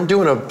wait, they're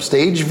doing a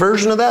stage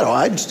version of that? Oh,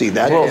 I'd see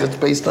that because it's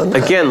based on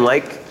that. Again,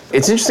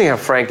 it's interesting how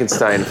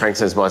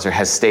Frankenstein's monster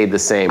has stayed the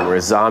same,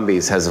 whereas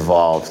zombies has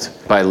evolved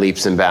by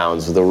leaps and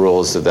bounds with the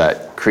rules of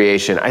that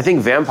creation. I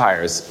think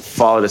vampires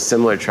followed a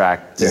similar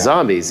track to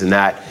zombies in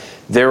that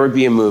there would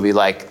be a movie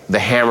like the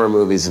Hammer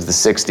movies of the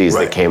 60s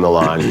that came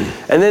along.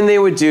 And then they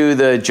would do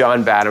the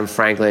John Badham,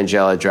 Frank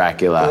Langella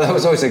Dracula. Well, that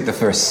was always the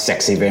first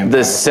sexy vampire.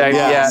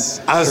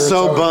 I was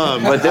so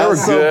bummed. But they were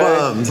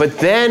good. But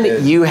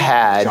then you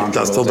had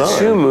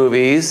two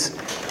movies.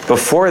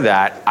 Before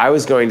that, I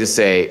was going to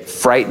say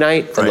Fright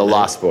Night and The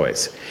Lost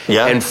Boys.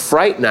 Yeah. And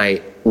Fright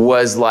Night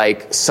was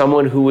like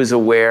someone who was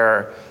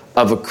aware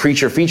of a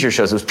creature feature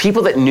shows. It was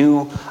people that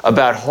knew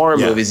about horror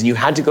movies, and you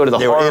had to go to the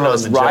horror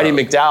host. Roddy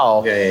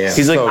McDowell.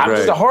 He's like, I'm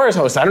just a horror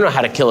host. I don't know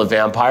how to kill a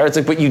vampire. It's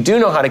like, but you do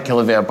know how to kill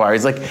a vampire.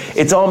 He's like,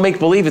 it's all make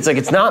believe. It's like,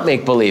 it's not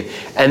make believe.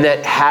 And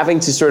that having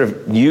to sort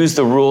of use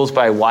the rules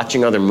by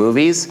watching other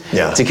movies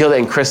to kill that.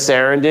 And Chris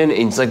Sarandon, and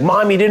he's like,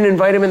 Mom, you didn't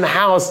invite him in the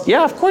house.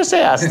 Yeah, of course I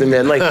asked him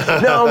in. Like,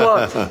 no,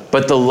 Mom.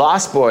 But The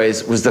Lost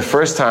Boys was the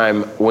first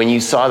time when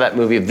you saw that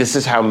movie of this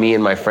is how me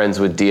and my friends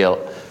would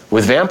deal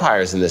with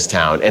vampires in this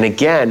town. And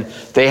again,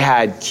 they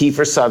had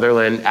Kiefer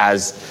Sutherland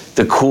as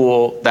the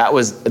cool, that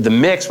was the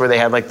mix where they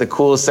had like the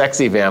cool,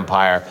 sexy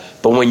vampire.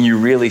 But when you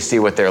really see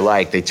what they're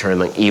like, they turn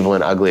like evil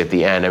and ugly at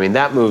the end. I mean,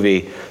 that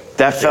movie,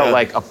 that felt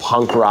like a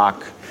punk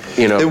rock,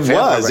 you know. It was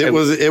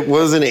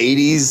an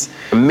 80s,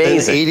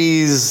 amazing. An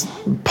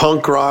 80s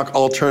punk rock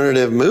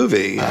alternative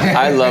movie.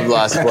 I love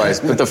Lost Boys.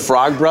 But the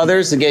Frog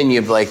Brothers, again, you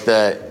have like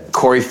the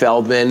Corey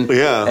Feldman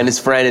and his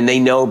friend, and they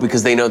know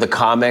because they know the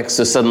comics,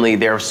 so suddenly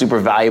they're super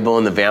valuable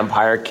in the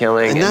vampire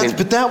killing. And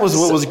but that was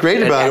what was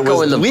great about it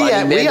was we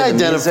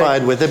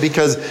identified with it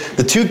because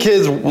the two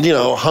kids, you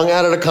know, hung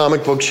out at a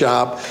comic book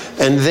shop,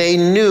 and they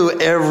knew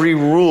every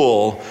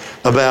rule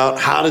about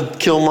how to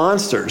kill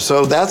monsters.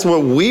 So that's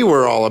what we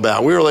were all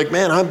about. We were like,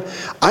 man,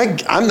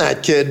 I'm that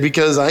kid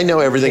because I know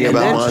everything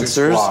about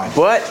monsters.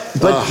 But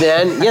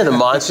then, the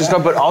Monsters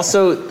Squad, but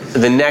also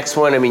the next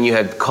one, I mean, you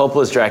had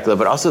Coppola's Dracula,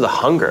 but also The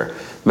Hunger.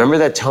 Remember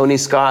that Tony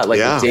Scott, like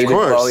with David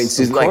Bowie and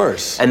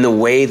Susan, and the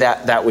way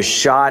that was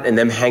shot, and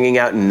them hanging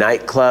out in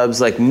nightclubs,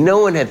 like no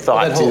one had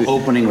thought that whole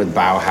opening with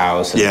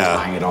Bauhaus and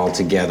tying it all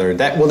together.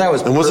 That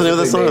was. And wasn't the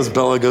other song? It was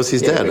Bela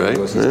Lugosi's Dead, right?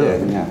 Bela Lugosi's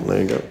Dead. Yeah.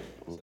 There you go.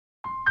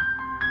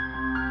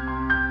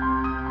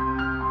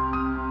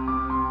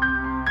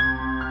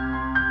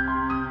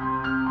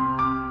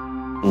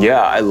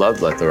 Yeah, I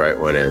loved Let the Right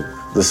One In.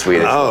 The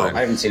Swedish one.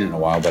 I haven't seen it in a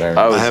while, but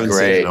I haven't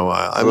seen it in a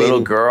while. I mean, little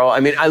girl. I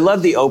mean, I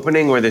love the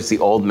opening where there's the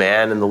old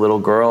man and the little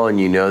girl, and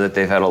you know that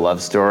they've had a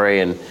love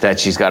story and that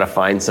she's got to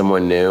find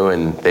someone new,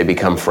 and they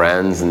become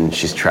friends, and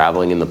she's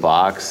traveling in the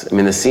box. I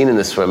mean, the scene in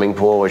the swimming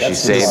pool where she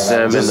saves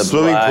them in the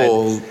swimming blood.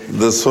 pool.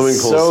 The swimming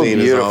pool So scene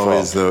beautiful.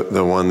 is always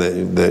the one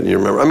that you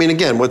remember. I mean,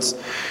 again,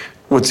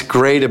 what's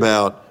great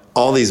about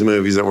all these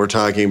movies that we're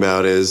talking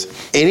about is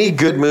any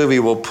good movie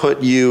will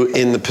put you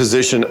in the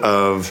position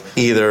of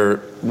either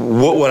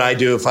what would I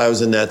do if I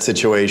was in that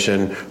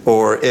situation,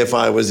 or if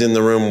I was in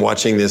the room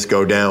watching this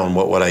go down,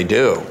 what would I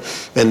do?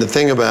 And the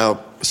thing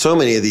about so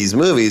many of these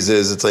movies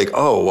is it's like,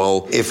 oh,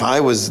 well, if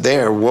I was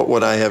there, what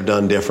would I have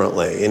done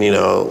differently? And, you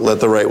know, Let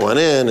the Right One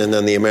In, and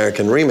then the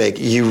American remake,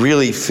 you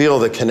really feel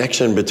the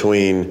connection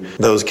between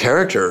those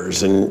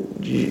characters,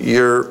 and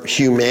your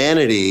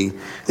humanity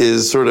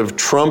is sort of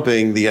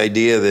trumping the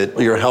idea that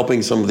you're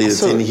helping somebody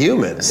that's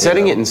inhuman.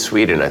 Setting it in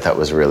Sweden, I thought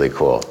was really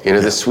cool. You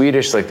know, the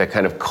Swedish, like that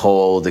kind of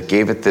cold, it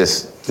gave it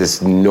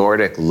this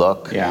Nordic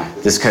look,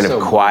 this kind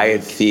of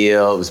quiet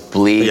feel. It was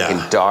bleak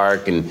and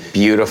dark and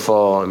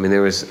beautiful. I mean,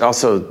 there was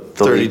also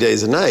 30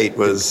 Days a Night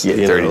was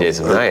 30 Days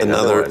of Night.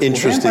 Another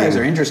interesting. Vampires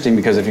are interesting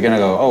because if you're going to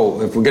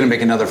go, if we're going to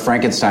make another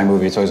Frankenstein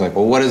movie, it's always like,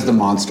 well, what does the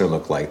monster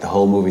look like? The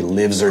whole movie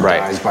lives or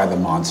dies by the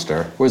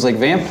monster. Whereas like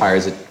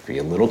vampires, it could be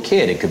a little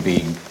kid, it could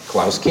be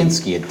Klaus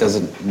Kinski. It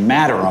doesn't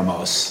matter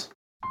almost.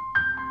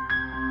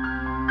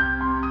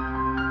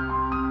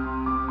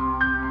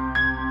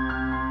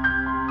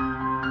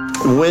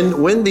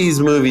 When these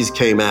movies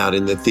came out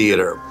in the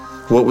theater,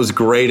 what was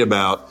great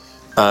about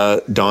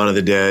Dawn of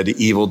the Dead,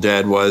 Evil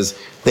Dead was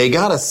they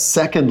got a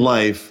second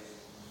life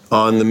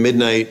on the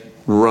midnight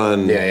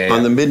run,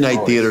 on the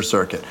midnight theater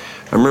circuit.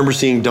 I remember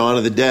seeing Dawn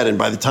of the Dead, and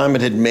by the time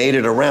it had made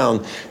it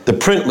around, the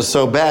print was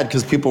so bad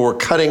because people were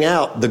cutting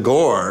out the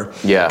gore,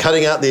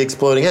 cutting out the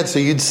exploding head. So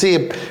you'd see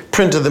a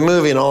print of the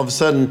movie, and all of a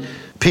sudden,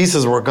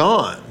 pieces were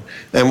gone.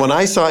 And when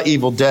I saw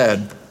Evil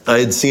Dead, I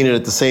had seen it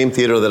at the same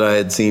theater that I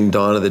had seen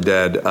Dawn of the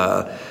Dead.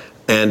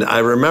 And I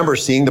remember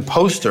seeing the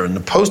poster, and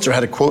the poster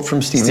had a quote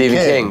from Stephen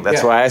King.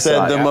 That's why I saw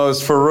it. Said the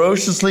most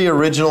ferociously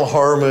original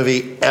horror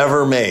movie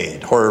ever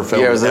made. Horror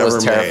film it was the ever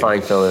most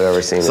terrifying film I've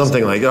ever seen.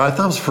 Something like that. I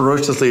thought it was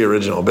ferociously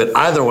original. But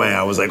either way,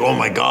 I was like, oh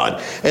my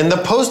God. And the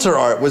poster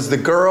art was the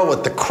girl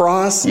with the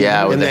cross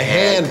and the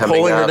hand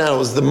pulling her down. It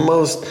was the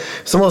most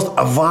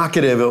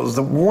evocative. It was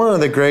one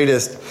of the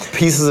greatest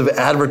pieces of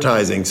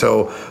advertising.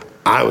 So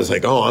I was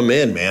like, oh, I'm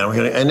in, man.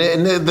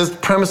 And the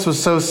premise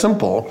was so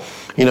simple.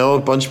 You know,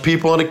 a bunch of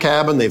people in a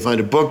cabin, they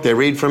find a book, they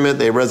read from it,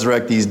 they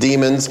resurrect these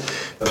demons,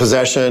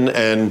 possession,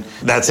 and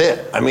that's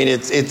it. I mean,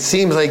 it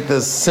seems like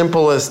the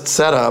simplest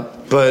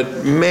setup,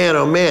 but man,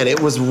 oh man, it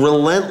was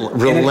relentless.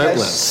 And it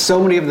has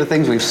so many of the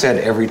things we've said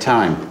every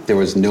time. There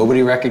was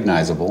nobody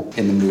recognizable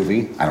in the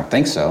movie. I don't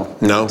think so.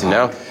 No.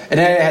 And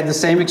I had the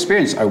same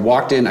experience. I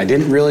walked in, I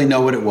didn't really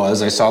know what it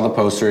was. I saw the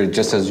poster,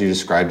 just as you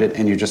described it,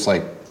 and you're just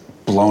like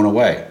blown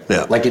away.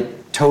 Yeah. Like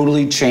it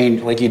totally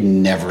changed, like you'd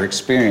never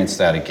experienced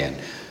that again.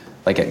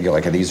 Like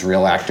are these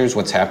real actors?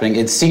 What's happening?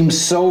 It seems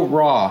so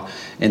raw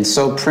and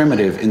so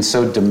primitive and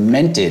so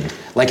demented,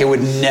 like it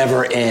would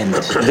never end.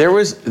 There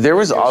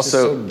was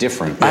also so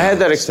different. I had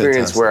that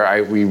experience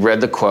where we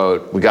read the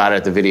quote, we got it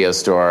at the video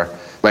store.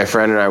 my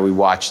friend and I, we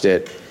watched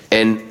it,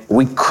 and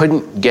we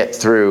couldn't get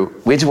through.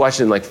 We had to watch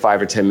it in like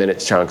 5 or 10 minute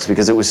chunks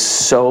because it was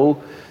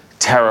so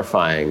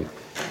terrifying.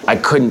 I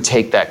couldn't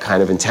take that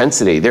kind of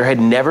intensity. There had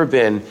never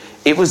been,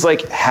 it was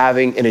like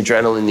having an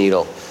adrenaline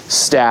needle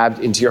stabbed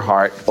into your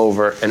heart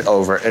over and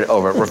over and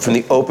over. From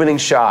the opening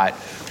shot,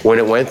 when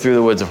it went through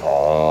the woods of,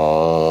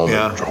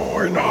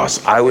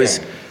 I was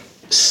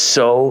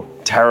so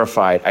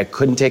terrified. I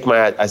couldn't take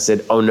my eyes. I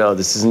said, oh no,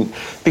 this isn't,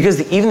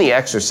 because even The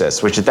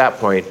Exorcist, which at that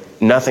point,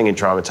 nothing had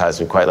traumatized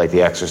me quite like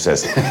The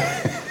Exorcist.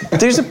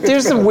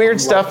 There's some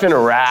weird stuff in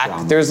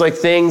Iraq. There's like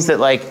things that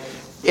like,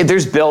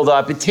 there's build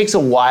up. It takes a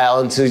while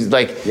until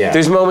like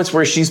there's moments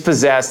where she's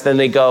possessed, then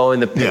they go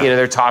and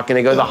they're talking,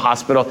 they go to the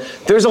hospital.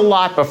 There's a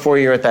lot before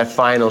you're at that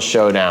final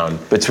showdown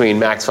between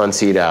Max von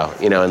Sydow,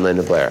 and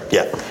Linda Blair.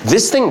 Yeah.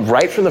 This thing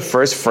right from the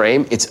first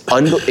frame,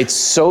 it's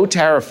so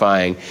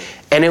terrifying.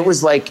 And it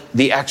was like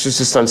The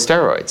Exorcist on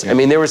steroids. I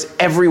mean,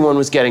 everyone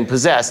was getting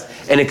possessed,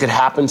 and it could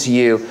happen to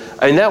you.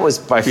 I mean, that was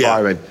by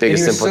far my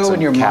biggest influence on Cabin Fever. And you're so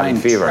in your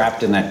mind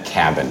trapped in that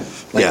cabin.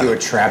 Like you were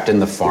trapped in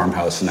the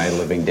farmhouse in Night of the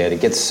Living Dead.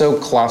 It gets so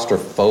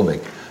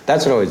claustrophobic.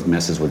 That's what always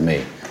messes with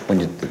me.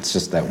 It's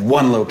just that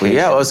one location.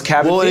 Well, it was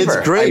Cabin Fever.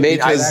 It's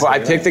great I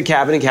picked the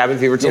cabin in Cabin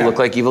Fever to look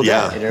like Evil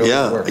Dead.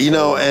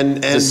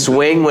 And the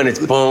swing when it's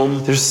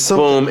boom,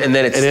 boom, and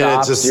then it stops.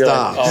 And it just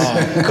stops.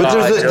 Like,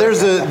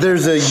 but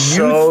there's a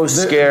so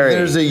scary.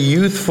 There's a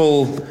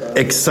youthful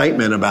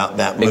excitement about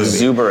that movie.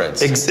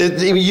 Exuberance.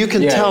 You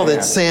can tell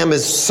that Sam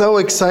is so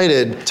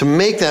excited to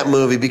make that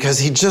movie because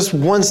he just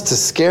wants to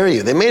scare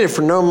you. They made it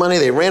for no money.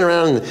 They ran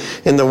around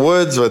in the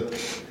woods with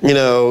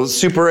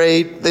Super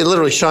 8. They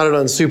literally shot it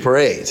on Super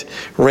 8.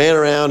 Ran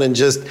around and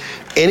just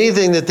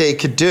anything that they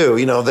could do.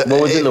 What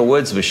was in the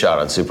woods was shot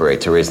on Super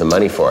 8 to raise the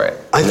money for it.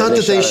 I thought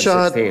that they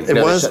shot. It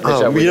was. It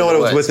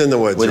was Within the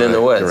Woods. Within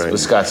the Woods with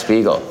Scott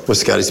Spiegel. With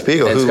Scotty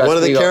Spiegel, who one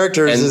of the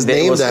characters is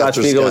named after Scott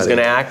Spiegel was going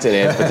to act in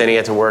it, but then he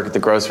had to work at the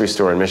grocery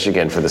store in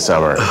Michigan for the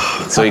summer,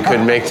 so he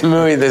couldn't make the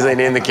movie. They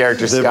named the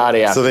character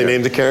Scotty after him. So they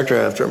named the character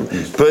after him.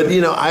 But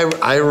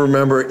I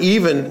remember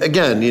even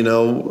again,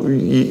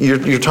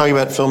 you're talking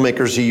about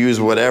filmmakers who use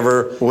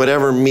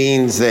whatever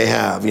means they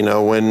have.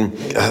 When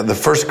the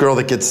first girl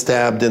that gets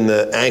stabbed in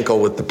the ankle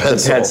with the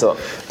pencil.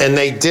 And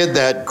they did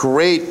that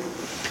great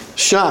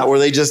shot where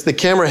the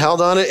camera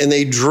held on it and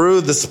they drew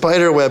the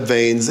spider web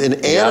veins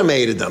and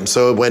animated them.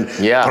 So it went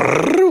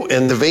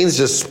and the veins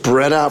just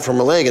spread out from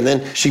her leg. And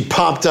then she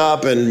popped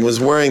up and was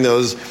wearing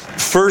those.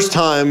 First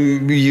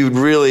time you'd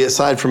really,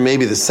 aside from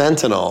maybe the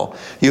Sentinel,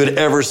 you had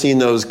ever seen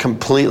those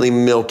completely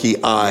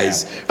milky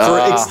eyes for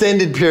an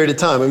extended period of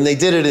time. I mean, they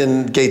did it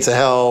in Gates of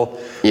Hell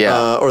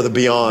or The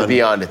Beyond. The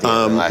Beyond at the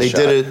end, the last shot.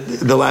 Did it,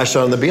 the last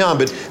shot on The Beyond.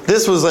 But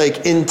this was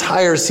like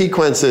entire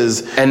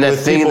sequences. And that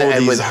with thing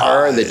and with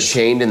her, the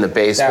chained in the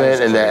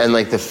basement, and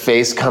like the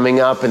face coming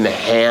up and the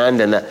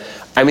hand and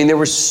there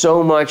was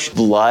so much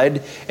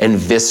blood and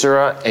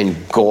viscera and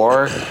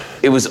gore.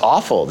 It was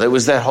awful. There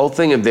was that whole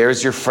thing of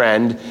there's your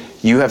friend.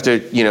 You have to,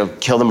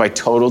 kill them by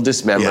total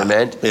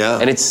dismemberment.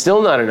 And it's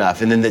still not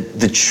enough. And then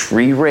the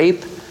tree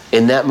rape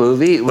in that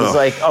movie, it was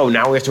like, oh,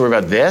 now we have to worry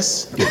about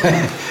this?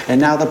 And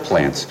now the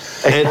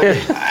plants. And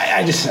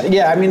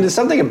there's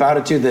something about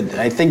it, too, that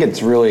I think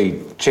it's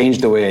really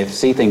changed the way I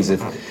see things.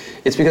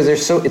 It's because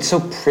it's so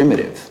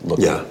primitive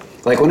looking. Yeah.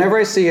 Like, whenever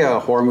I see a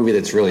horror movie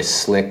that's really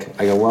slick,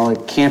 I go, well,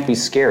 it can't be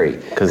scary.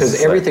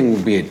 Because everything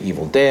would be an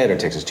Evil Dead or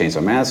Texas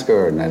Chainsaw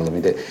Massacre or Night of the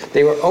Living Dead.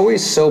 They were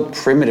always so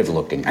primitive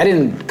looking. I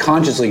didn't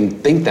consciously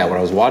think that when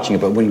I was watching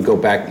it, but when you go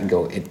back and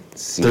go, it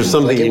seems there's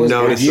something like you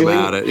notice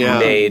about it.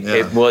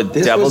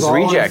 Devil's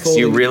Rejects,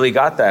 you really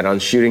got that on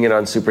shooting it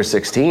on Super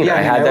 16. I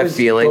had that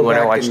feeling when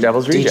I watched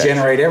Devil's Rejects.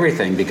 Degenerate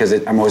everything because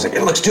I'm always like,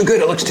 it looks too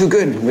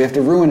good. We have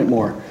to ruin it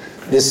more.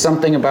 There's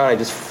something about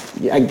it.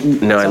 I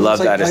love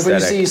that aesthetic. Like when you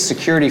see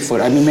security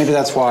footage, maybe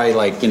that's why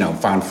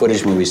found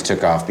footage movies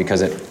took off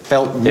because it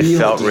felt real. It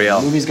felt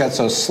real. Movies got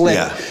so slick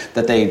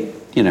that they,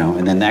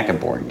 and then that got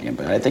boring again.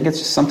 But I think it's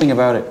just something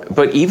about it.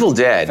 But Evil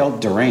Dead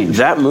felt deranged.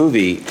 That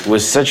movie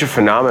was such a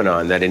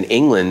phenomenon that in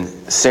England,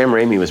 Sam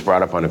Raimi was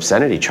brought up on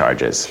obscenity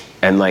charges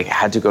and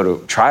had to go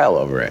to trial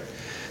over it.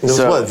 It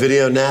was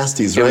Video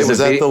Nasties, right? Was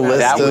that the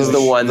list? That was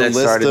the one that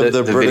started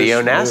the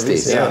Video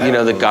Nasties.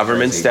 The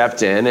government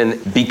stepped in,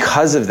 and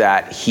because of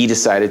that, he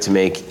decided to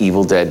make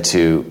Evil Dead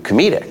 2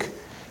 comedic,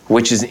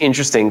 which is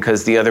interesting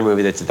because the other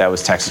movie that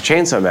was Texas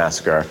Chainsaw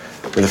Massacre,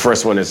 where the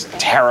first one is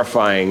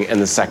terrifying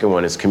and the second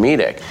one is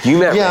comedic. You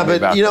met Raimi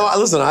about that.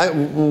 Listen,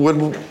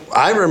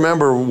 I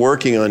remember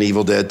working on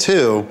Evil Dead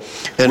 2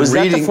 and was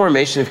that the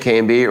formation of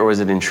K&B or was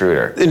it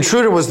Intruder?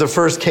 Intruder was the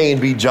first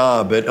K&B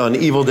job, but on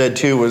Evil Dead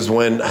 2 was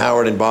when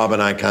Howard and Bob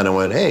and I kind of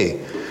went, hey,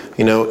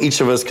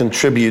 each of us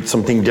contribute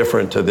something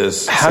different to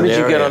this How did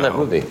you get on that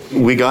movie?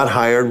 We got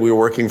hired. We were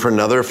working for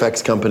another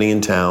effects company in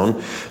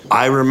town.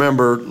 I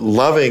remember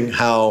loving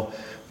how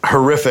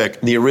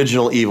horrific the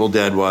original Evil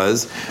Dead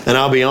was. And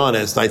I'll be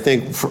honest, I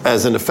think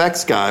as an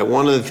effects guy,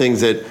 one of the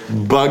things that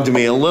bugged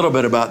me a little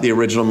bit about the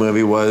original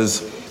movie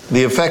was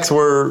the effects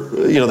were,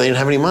 they didn't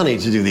have any money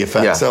to do the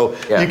effects. Yeah. So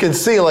you can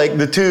see like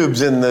the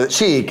tubes in the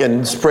cheek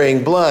and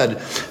spraying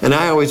blood. And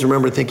I always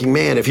remember thinking,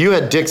 man, if you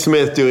had Dick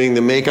Smith doing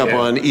the makeup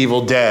on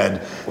Evil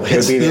Dead,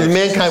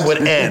 mankind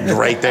would end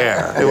right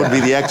there. It would be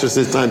The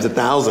Exorcist times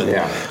 1,000.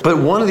 Yeah. But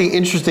one of the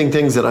interesting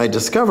things that I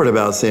discovered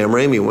about Sam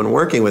Raimi when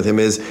working with him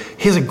is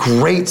he has a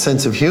great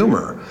sense of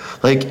humor.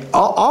 Like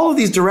all of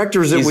these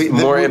directors He's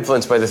more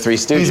influenced by the Three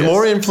Stooges. He's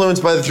more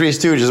influenced by the Three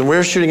Stooges. And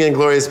we're shooting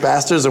Inglourious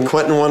Basterds, and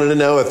Quentin wanted to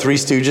know a Three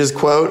Stooges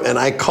quote, and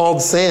I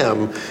called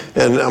Sam,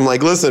 and I'm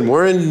like, listen,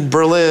 we're in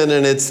Berlin,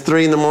 and it's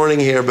 3 a.m.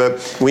 here,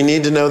 but we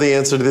need to know the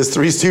answer to this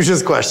Three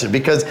Stooges question,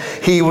 because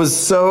he was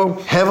so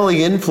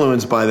heavily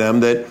influenced by them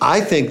that I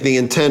think the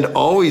intent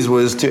always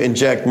was to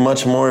inject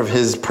much more of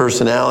his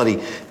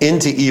personality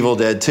into Evil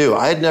Dead 2.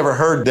 I had never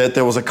heard that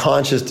there was a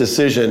conscious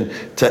decision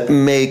to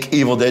make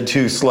Evil Dead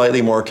 2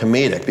 slightly more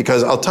comedic,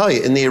 because I'll tell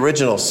you, in the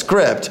original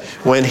script,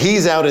 when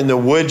he's out in the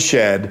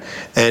woodshed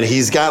and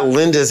he's got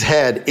Linda's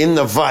head in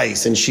the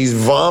vise and she's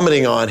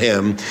vomiting on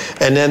him,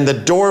 and then the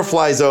door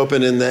flies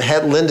open and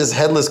Linda's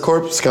headless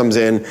corpse comes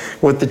in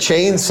with the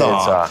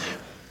chainsaw.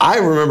 I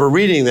remember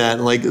reading that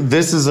and like,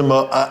 this is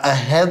a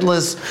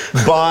headless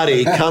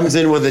body comes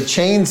in with a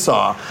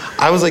chainsaw.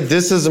 I was like,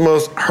 this is the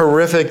most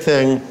horrific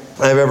thing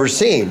I've ever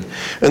seen.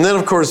 And then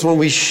of course, when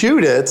we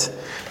shoot it,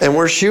 and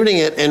we're shooting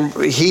it, and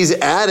he's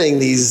adding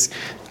these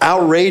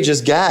outrageous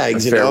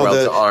gags,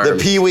 the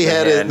Pee-wee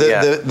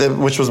head,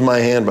 which was my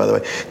hand, by the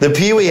way. The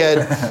Pee-wee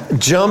head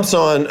jumps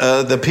on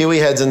the Pee-wee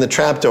head's in the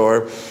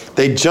trapdoor.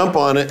 They jump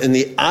on it, and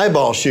the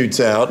eyeball shoots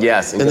out.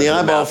 Yes, and the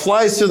eyeball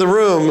flies through the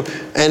room,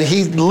 and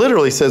he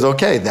literally says,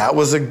 "Okay, there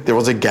was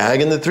a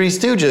gag in the Three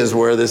Stooges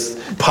where this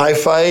pie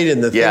fight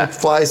and the thing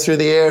flies through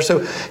the air." So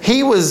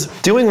he was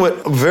doing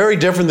what very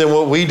different than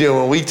what we do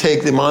when we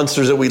take the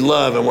monsters that we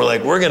love and we're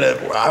like,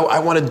 I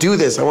want to do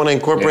this. I want to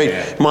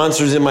incorporate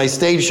monsters in my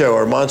stage show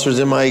or monsters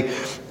in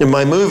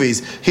my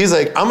movies. He's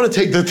like, I'm going to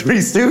take the Three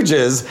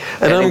Stooges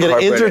and I'm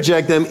going to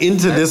interject them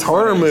into this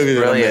horror movie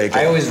that I'm making.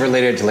 I always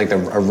related to like a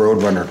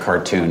Roadrunner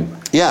cartoon.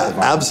 Yeah,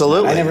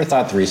 absolutely. I never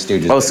thought Three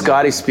Stooges. Oh,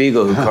 Scotty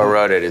Spiegel, who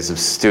co-wrote it, is a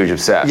Stooge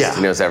obsessed. Yeah.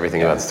 He knows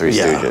everything about the Three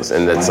Stooges,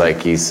 and that's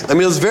like he's. I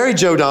mean, it was very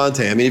Joe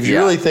Dante. I mean, if you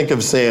really think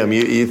of Sam,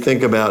 you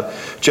think about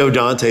Joe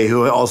Dante,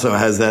 who also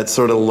has that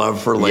sort of love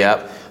for like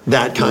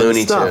that kind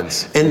Looney of stuff.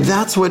 Tunes. And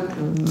that's what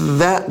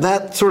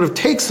that sort of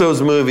takes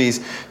those movies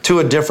to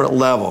a different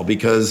level,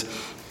 because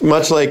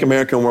much like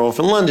American Werewolf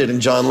in London and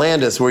John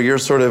Landis, where you're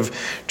sort of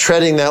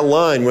treading that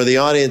line where the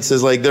audience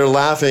is like, they're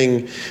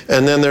laughing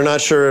and then they're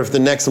not sure if the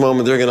next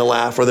moment they're going to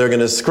laugh or they're going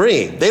to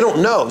scream. They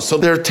don't know. So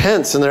they're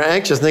tense and they're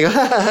anxious and they go,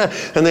 ha, ha,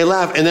 ha, and they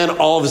laugh. And then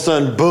all of a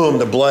sudden, boom,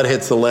 the blood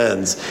hits the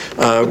lens.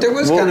 But there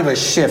was kind of a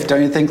shift,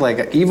 don't you think?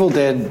 Like Evil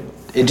Dead,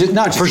 it just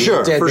not just for Evil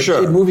sure, Dead, for but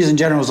sure. movies in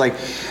general was like,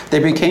 they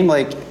became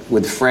like,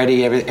 with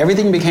Freddy,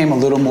 everything became a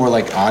little more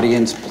like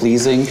audience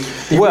pleasing.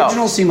 The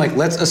original seemed like,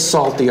 let's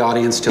assault the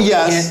audience till we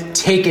can't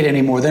take it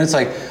anymore. Then it's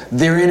like,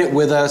 they're in it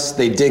with us,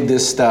 they dig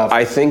this stuff.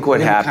 I think what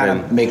happened, kind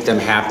of make them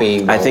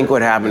happy. I think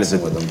what happened is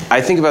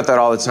I think about that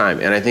all the time,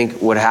 and I think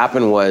what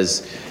happened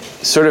was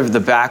sort of the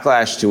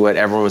backlash to what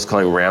everyone was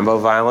calling Rambo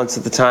violence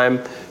at the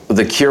time.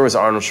 The cure was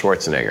Arnold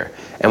Schwarzenegger.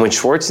 And when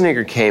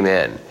Schwarzenegger came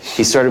in,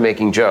 he started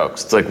making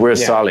jokes. It's like,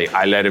 where's Sully?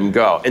 I let him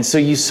go. And so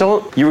you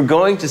were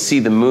going to see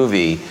the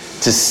movie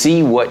to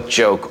see what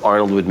joke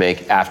Arnold would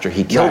make after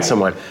he killed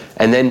someone.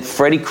 And then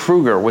Freddy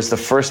Krueger was the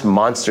first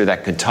monster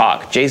that could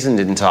talk. Jason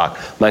didn't talk.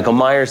 Michael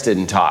Myers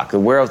didn't talk. The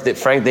werewolf,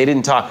 Frank, they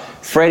didn't talk.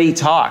 Freddy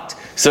talked.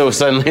 So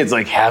suddenly it's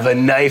like, have a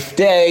knife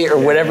day, or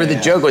whatever the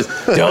joke was.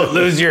 Don't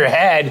lose your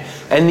head.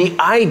 And the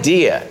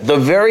idea, the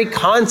very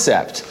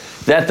concept,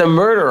 that the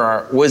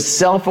murderer was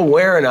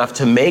self-aware enough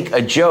to make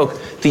a joke,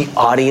 the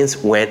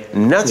audience went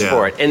nuts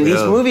for it. And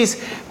these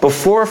movies,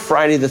 before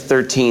Friday the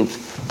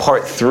 13th,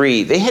 Part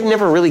 3, they had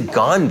never really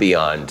gone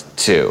beyond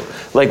 2.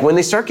 Like when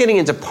they start getting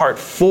into Part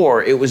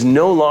 4, it was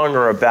no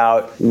longer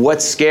about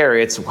what's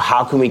scary, it's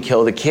how can we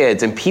kill the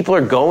kids? And people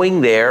are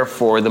going there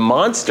for the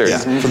monsters.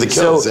 Yeah, for the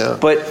kills,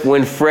 But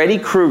when Freddy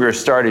Krueger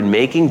started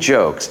making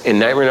jokes in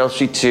Nightmare on Elm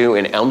Street 2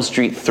 and Elm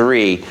Street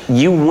 3,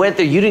 you went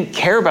there, you didn't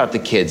care about the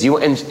kids.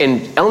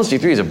 And Elm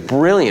Street 3 is a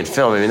brilliant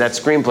film. I mean, that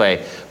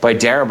screenplay by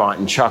Darabont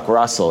and Chuck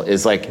Russell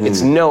is like,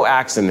 it's no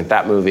accident,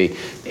 that movie.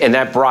 And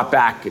that brought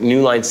back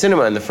New Line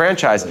Cinema and the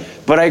franchise.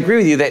 But I agree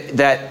with you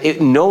that it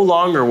no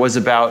longer was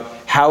about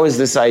how is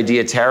this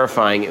idea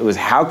terrifying. It was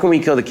how can we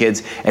kill the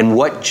kids and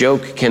what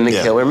joke can the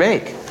killer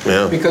make?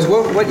 Yeah. Because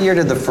what year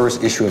did the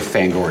first issue of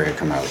Fangoria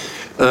come out?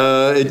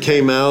 It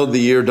came out the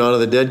year Dawn of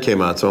the Dead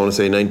came out, so I want to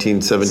say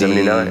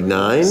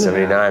 1979.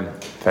 79.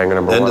 Fango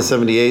number 1. End of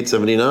 78,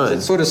 79.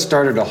 It sort of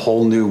started a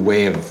whole new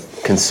way of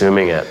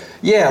consuming it.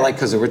 Yeah, like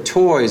because there were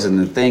toys and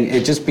the thing,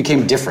 it just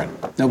became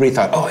different. Nobody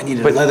thought, oh, I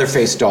needed a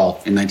Leatherface doll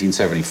in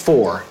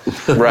 1974.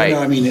 Right. You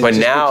know, I mean, it but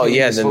just now,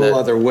 became this whole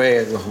other way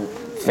of the whole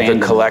the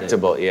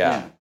collectible,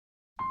 yeah.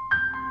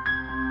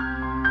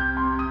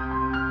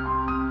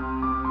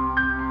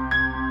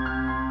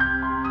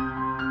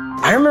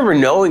 I remember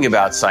knowing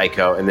about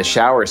Psycho and the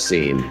shower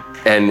scene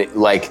and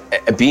like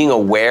being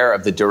aware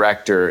of the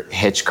director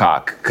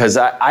Hitchcock, because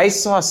I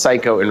saw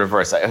Psycho in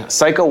reverse.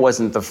 Psycho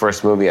wasn't the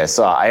first movie I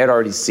saw. I had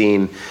already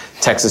seen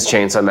Texas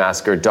Chainsaw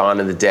Massacre, Dawn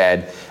of the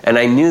Dead, and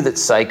I knew that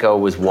Psycho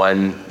was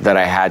one that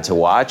I had to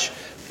watch.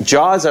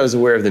 Jaws, I was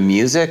aware of the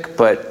music,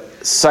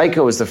 but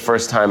Psycho was the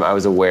first time I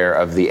was aware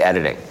of the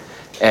editing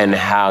and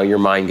how your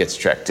mind gets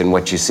tricked and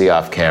what you see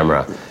off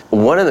camera.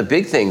 One of the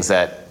big things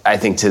that I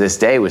think to this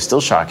day was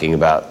still shocking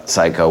about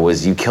Psycho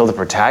was you kill the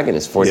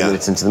protagonist 40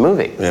 minutes into the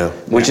movie,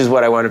 which is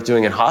what I wound up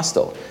doing in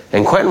Hostel.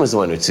 And Quentin was the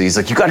one who, so he's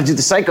like, you got to do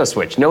the Psycho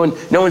switch. No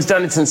one's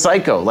done it since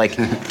Psycho. Like,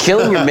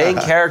 killing your main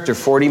character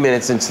 40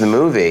 minutes into the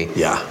movie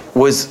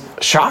was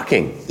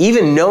shocking.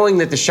 Even knowing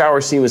that the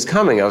shower scene was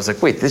coming, I was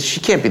like, wait,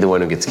 she can't be the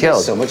one who gets killed.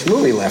 There's so much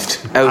movie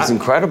left. That was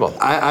incredible.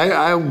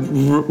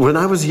 When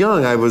I was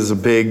young, I was a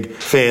big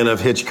fan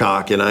of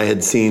Hitchcock, and I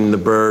had seen The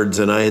Birds,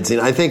 and I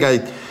think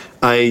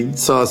I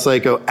saw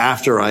Psycho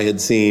after I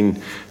had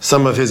seen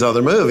some of his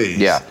other movies.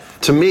 Yeah.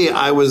 To me,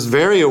 I was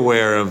very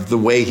aware of the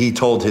way he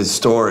told his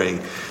story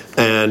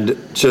and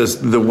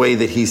just the way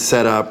that he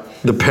set up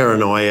the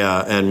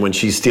paranoia, and when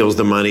she steals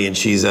the money and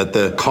she's at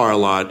the car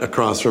lot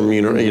across from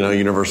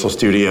Universal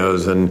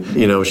Studios, and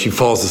she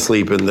falls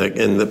asleep in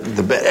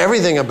the bed,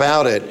 everything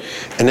about it.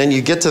 And then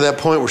you get to that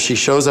point where she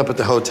shows up at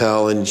the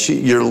hotel and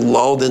you're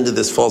lulled into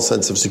this false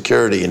sense of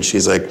security, and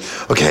she's like,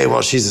 okay,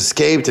 well, she's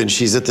escaped and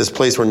she's at this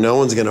place where no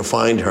one's going to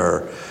find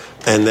her,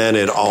 and then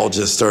it all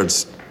just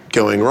starts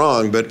going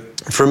wrong. But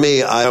for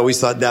me, I always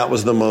thought that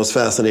was the most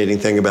fascinating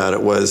thing about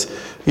it, was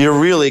you're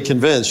really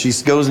convinced. She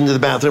goes into the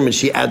bathroom and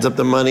she adds up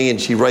the money and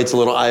she writes a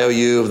little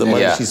IOU of the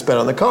money she spent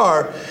on the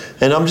car.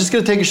 And I'm just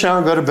going to take a shower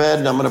and go to bed,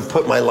 and I'm going to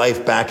put my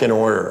life back in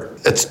order.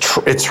 It's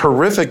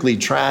horrifically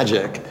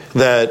tragic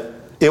that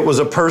it was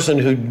a person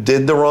who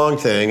did the wrong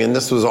thing, and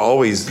this was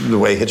always the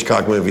way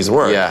Hitchcock movies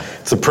work. Yeah.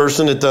 It's a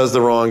person that does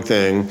the wrong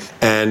thing,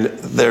 and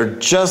they're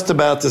just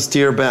about to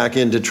steer back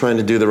into trying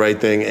to do the right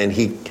thing, and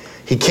he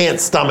can't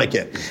stomach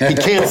it. He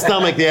can't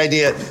stomach the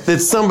idea that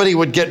somebody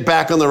would get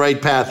back on the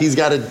right path. He's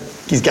got to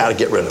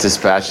get rid of them.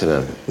 Dispatch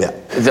them.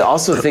 Yeah.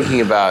 Also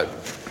thinking about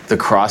the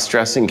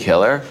cross-dressing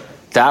killer,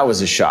 that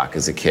was a shock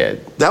as a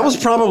kid. That was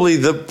probably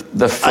the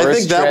first. I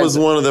think that was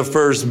one of the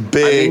first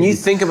big. I mean, you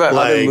think about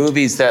other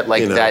movies that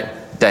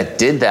that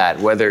did that.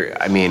 Whether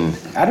for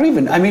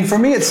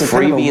me, it's a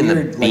kind of a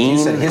weird, like you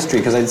said, history,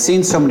 because I'd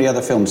seen so many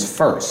other films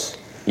first.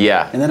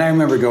 Yeah. And then I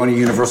remember going to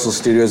Universal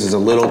Studios as a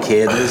little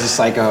kid. There's a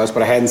Psycho House,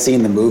 but I hadn't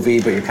seen the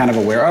movie, but you're kind of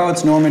aware,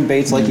 it's Norman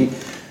Bates. Like,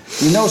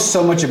 you know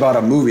so much about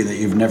a movie that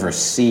you've never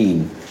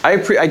seen. I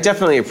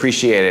definitely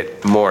appreciate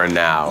it more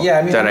now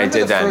than I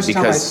did then.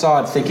 Because I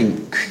saw it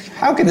thinking,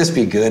 how can this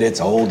be good?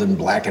 It's old and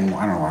black and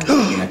I don't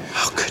know.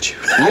 How could you?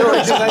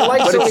 Because I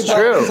like but it's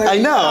true.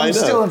 I'm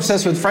still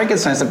obsessed with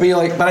Frankenstein stuff,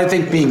 but I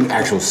think being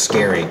actual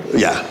scary.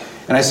 Yeah.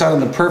 And I saw it in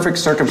the perfect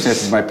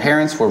circumstances. My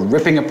parents were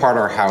ripping apart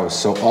our house,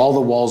 so all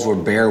the walls were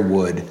bare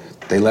wood.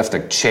 They left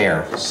a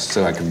chair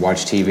so I could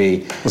watch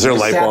TV. Was there a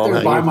light bulb?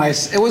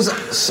 It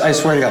was. I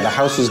swear to God, the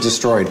house was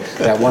destroyed.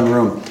 That one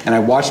room, and I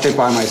watched it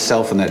by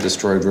myself in that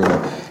destroyed room.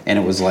 And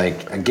it was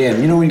like, again,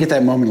 when you get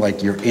that moment,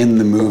 like you're in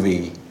the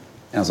movie.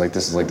 And I was like,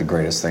 this is like the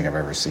greatest thing I've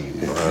ever seen.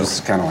 It was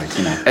kind of like,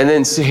 And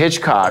then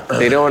Hitchcock,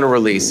 they don't want to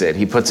release it.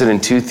 He puts it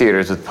in 2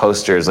 theaters with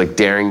posters, like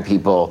daring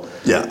people,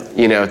 to Love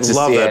see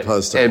that it.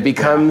 poster. And it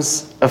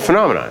becomes a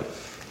phenomenon.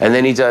 And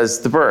then he does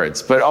The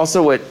Birds. But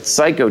also what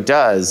Psycho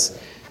does,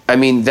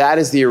 that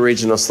is the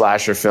original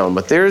slasher film.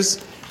 But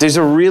there's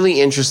a really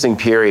interesting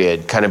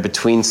period kind of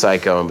between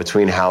Psycho and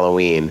between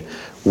Halloween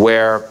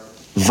where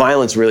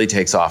violence really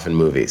takes off in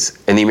movies.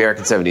 In the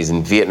American 70s,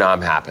 and Vietnam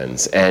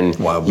happens, and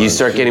you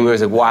start getting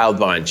movies like Wild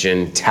Bunch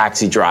and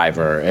Taxi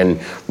Driver and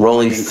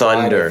Rolling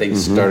Thunder,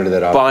 started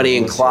that off. Bonnie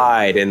and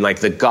Clyde, and like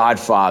The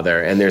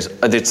Godfather. And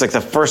it's like the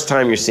first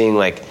time you're seeing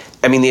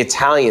the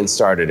Italians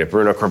started it.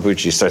 Bruno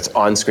Corbucci starts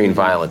on-screen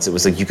violence. It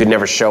was like you could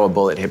never show a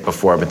bullet hit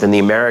before, but then the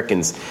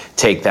Americans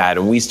take that,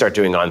 and we start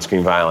doing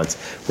on-screen violence.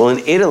 Well, in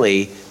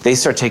Italy, they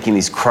start taking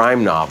these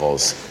crime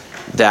novels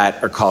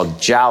that are called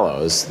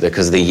giallos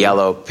because of the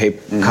yellow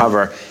paper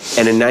cover.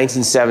 And in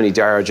 1970,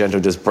 Dario Argento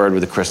does Bird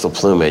with the Crystal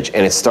Plumage,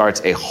 and it starts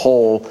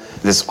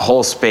this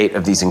whole spate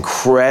of these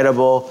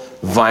incredible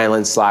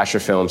violent slasher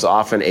films,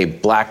 often a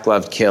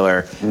black-gloved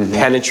killer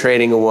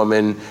penetrating a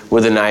woman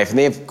with a knife. And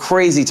they have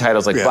crazy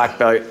titles like Black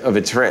Belly of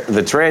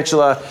the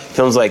Tarantula,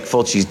 films like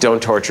Fulci's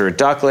Don't Torture a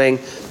Duckling.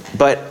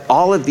 But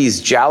all of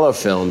these giallo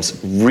films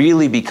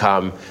really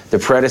become the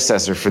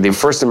predecessor for the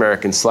first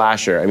American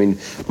slasher.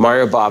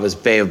 Mario Bava's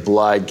Bay of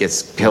Blood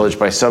gets pillaged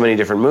by so many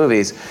different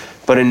movies.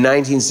 But in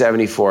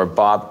 1974,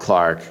 Bob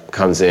Clark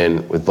comes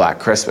in with Black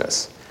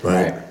Christmas.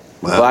 Right.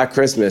 Wow. Black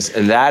Christmas.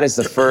 And that is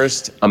the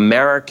first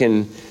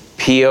American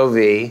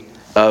POV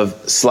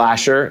of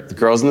slasher, the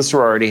girls in the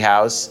sorority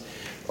house,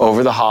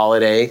 over the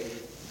holiday,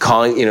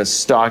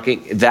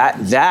 stalking.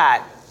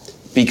 That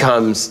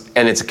becomes,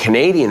 and it's a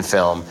Canadian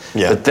film,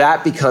 but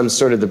that becomes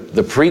sort of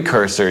the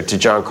precursor to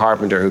John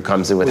Carpenter, who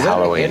comes in with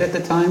Halloween. Was that a hit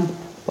at the time,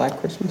 Black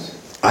Christmas?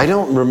 I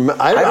don't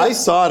remember. I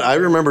saw it. I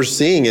remember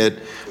seeing it.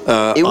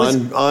 It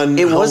wasn't home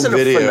video a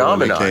phenomenon.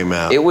 When it came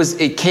out.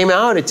 It came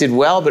out. It did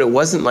well, but it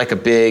wasn't like a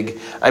big.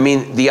 I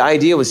mean, the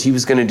idea was he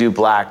was going to do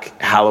Black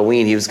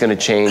Halloween. He was going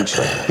to change.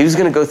 He was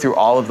going to go through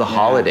all of the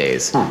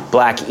holidays.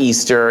 Black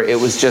Easter. It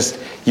was just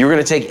you were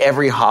going to take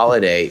every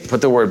holiday, put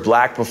the word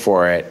black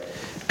before it,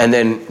 and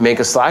then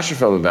make a slasher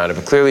film about it.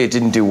 But clearly it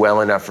didn't do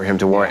well enough for him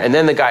to warrant. And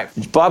then the guy,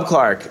 Bob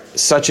Clark,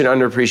 such an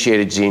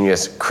underappreciated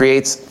genius,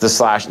 creates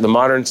the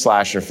modern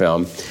slasher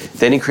film.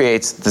 Then he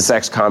creates the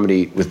sex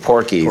comedy with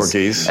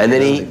Porky's. And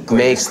then he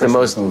makes the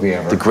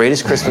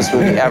greatest Christmas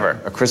movie ever,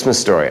 A Christmas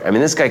Story. I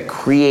mean, this guy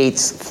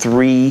creates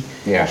 3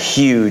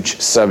 huge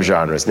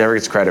subgenres, never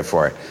gets credit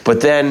for it. But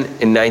then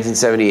in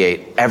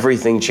 1978,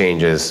 everything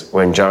changes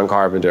when John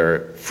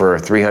Carpenter, for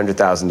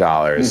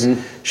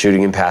 $300,000,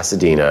 shooting in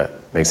Pasadena,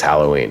 makes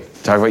Halloween.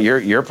 Talk about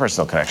your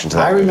personal connection to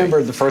that. I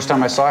remember the first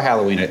time I saw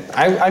Halloween.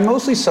 I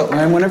mostly saw,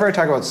 and whenever I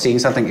talk about seeing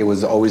something, it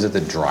was always at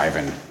the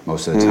drive-in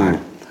most of the time.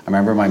 I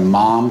remember my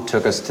mom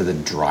took us to the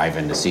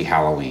drive-in to see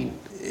Halloween.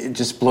 It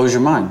just blows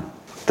your mind.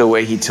 The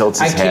way he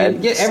tilts his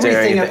head,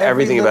 staring at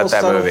everything about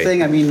that movie.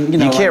 Thing, I mean,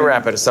 you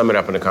can't sum it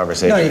up in a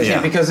conversation. No, you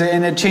can't, because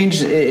it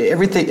changed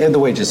everything. The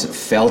way it just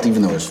felt,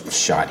 even though it was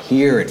shot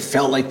here, it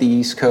felt like the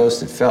East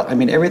Coast. It felt, I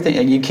mean, everything.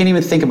 And you can't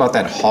even think about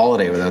that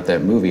holiday without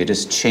that movie. It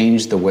just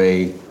changed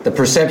the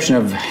perception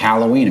of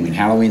Halloween. I mean,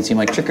 Halloween seemed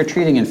like trick or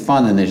treating and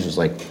fun, and it's just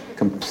like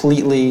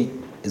completely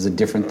is a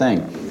different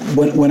thing.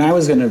 When I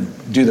was going to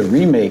do the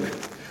remake,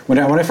 when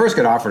I first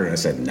got offered it, I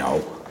said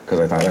no. Because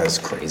I thought, that's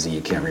crazy,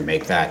 you can't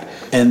remake that.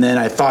 And then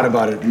I thought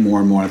about it more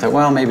and more. I thought,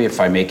 well, maybe if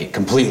I make it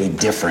completely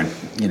different,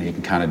 you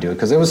can kind of do it.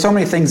 Because there was so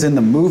many things in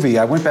the movie.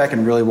 I went back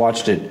and really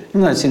watched it. Even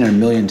though I'd seen it a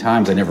million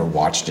times, I never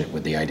watched it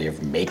with the idea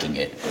of making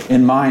it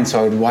in mind. So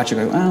I would watch it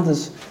and go, well,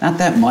 there's not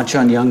that much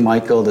on young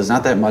Michael. There's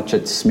not that much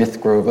at Smith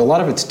Grove. A lot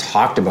of it's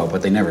talked about,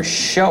 but they never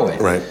show it.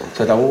 Right.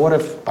 So I thought, well, what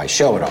if I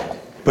show it all?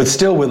 But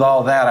still, with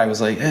all that, I was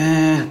like,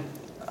 I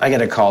got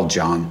to call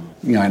John.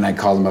 And I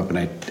called him up,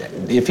 and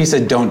if he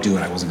said don't do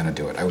it, I wasn't going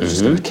to do it. I was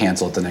just going to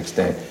cancel it the next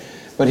day.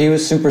 But he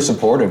was super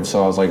supportive,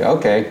 so I was like,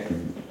 okay,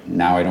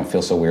 now I don't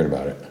feel so weird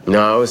about it.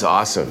 No, it was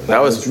awesome.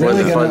 That was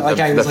really fun.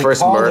 The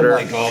first murder.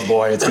 Him, oh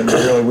boy, it's going to be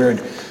really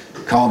weird.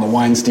 Calling the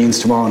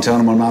Weinsteins tomorrow and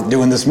telling them I'm not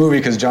doing this movie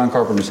because John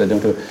Carpenter said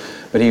don't do it.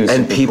 But he was.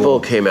 And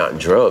people came out in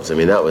droves. I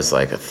mean, that was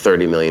like a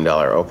 $30 million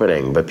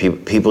opening, but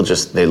people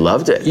they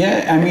loved it.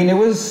 Yeah, I mean, it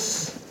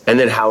was. And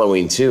then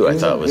Halloween 2, I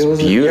thought was a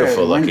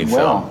beautiful looking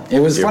film. It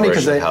was funny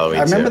because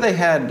I remember they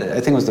had,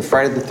 I think it was the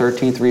Friday the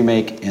 13th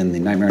remake and the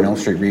Nightmare on Elm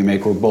Street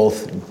remake were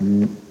both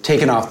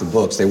taken off the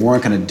books. They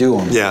weren't going to do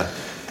them. Yeah.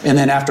 And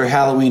then after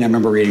Halloween, I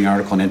remember reading an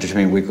article in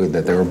Entertainment Weekly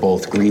that they were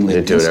both greenlit.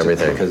 They're doing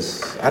everything.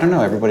 Because, I don't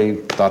know, everybody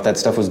thought that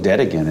stuff was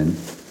dead again, and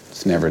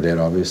it's never did,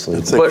 obviously.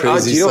 It's a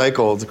crazy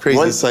cycle. It's a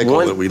crazy cycle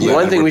that we live in.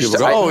 One thing we should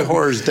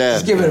horror's dead.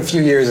 Just give it a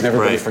few years and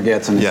everybody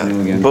forgets and it's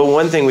new again. But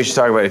one thing we should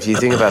talk about, if you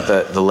think about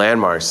the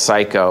landmarks,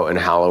 Psycho and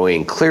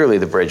Halloween, clearly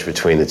the bridge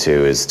between the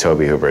two is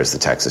Tobe Hooper's The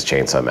Texas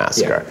Chainsaw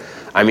Massacre. Yeah.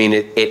 I mean,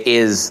 it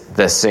is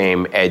the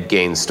same Ed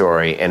Gein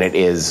story, and it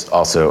is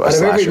also a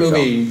slasher film. Every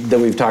movie that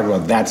we've talked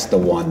about, that's the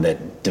one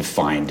that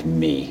defined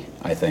me,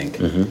 I think.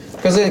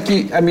 Because,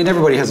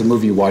 everybody has a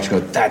movie you watch and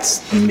go,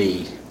 that's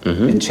me.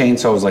 And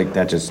Chainsaw was like,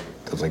 that's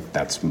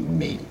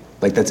me.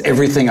 Like, that's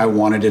everything I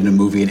wanted in a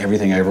movie and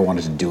everything I ever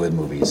wanted to do in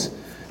movies.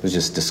 It was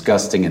just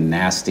disgusting and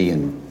nasty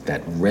and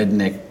that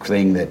redneck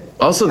thing that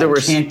also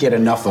can't get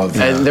enough of.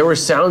 And there were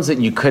sounds that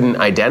you couldn't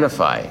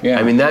identify. Yeah.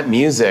 I mean, that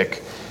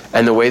music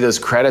and the way those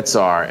credits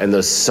are and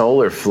those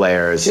solar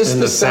flares. Just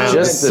the sound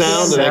of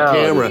that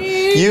camera.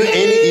 That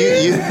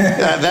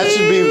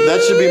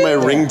should be my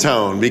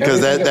ringtone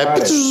because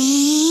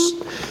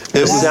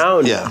the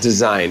sound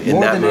design in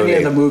that movie. More than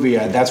any other movie,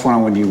 that's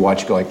when you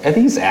watch, go like, are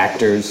these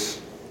actors?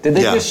 Did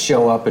they just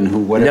show up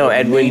and whatever? No,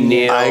 Edwin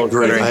Neal. I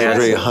agree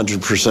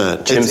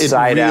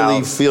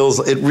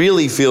 100%. It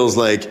really feels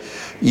like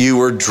you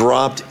were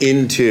dropped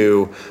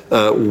into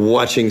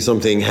watching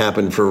something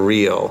happen for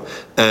real.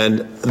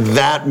 And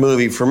that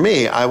movie, for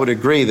me, I would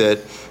agree that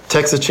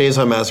Texas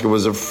Chainsaw Massacre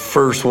was the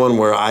first one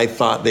where I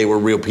thought they were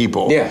real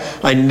people. Yeah.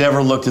 I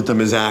never looked at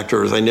them as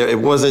actors. It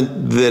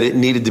wasn't that it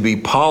needed to be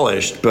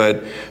polished,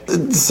 but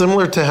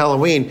similar to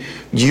Halloween,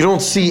 you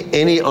don't see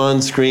any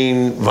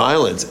on-screen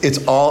violence. It's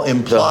all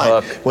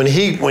implied. When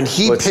he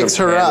picks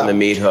her up the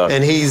meat hook.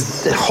 and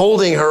he's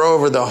holding her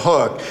over the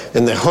hook,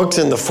 and the hook's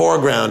in the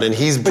foreground, and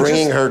he's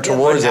bringing her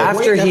towards it.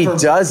 After he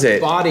does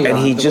it, and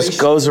he just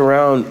goes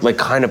around like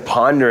kind of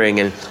pondering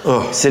and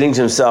sitting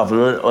to himself,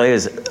 and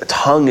his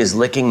tongue is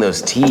licking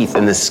those teeth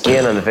and the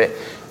skin on the face.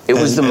 It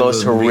was the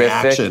most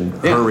horrific.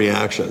 Her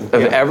reaction of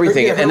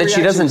everything, and then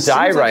she doesn't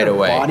die right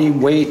away. Body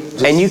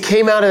weight, and you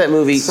came out of that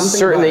movie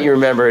certain that you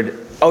remembered.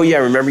 Oh yeah,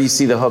 remember you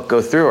see the hook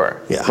go through her.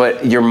 Yeah.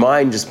 But your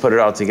mind just put it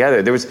all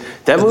together. There was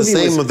that and movie. The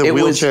same with the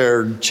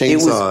wheelchair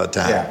chainsaw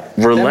attack. Yeah.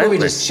 That movie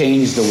just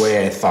changed the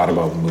way I thought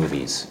about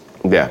movies.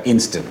 Yeah.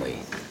 Instantly.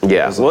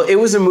 Yeah, well, it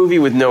was a movie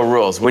with no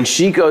rules. When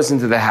she goes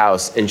into the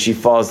house and she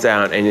falls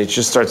down and it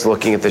just starts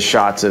looking at the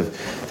shots of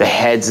the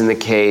heads in the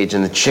cage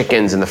and the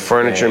chickens and the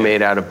furniture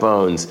made out of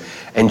bones,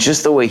 and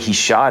just the way he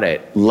shot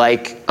it,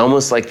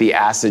 almost like the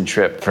acid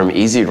trip from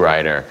Easy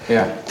Rider.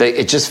 Yeah.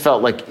 It just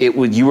felt like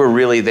you were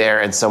really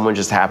there and someone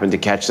just happened to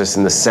catch this,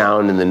 and the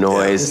sound and the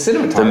noise,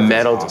 the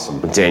metal. is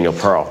awesome. Daniel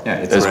Pearl. Yeah,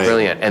 it was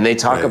brilliant. And they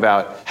talk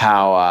about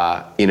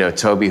how,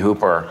 Tobe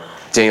Hooper,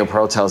 Daniel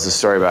Pearl tells a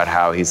story about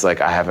how he's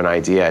like, I have an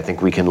idea. I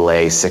think we can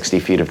lay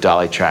 60 feet of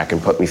dolly track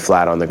and put me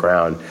flat on the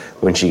ground.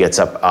 When she gets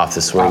up off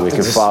the swing, we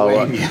can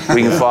follow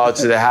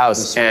to the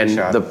house. And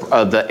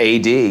the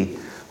AD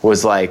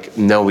was like,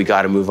 no, we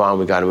got to move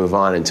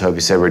on. And Toby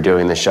said, we're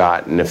doing the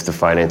shot, and if the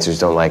financiers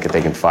don't like it,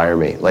 they can fire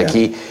me.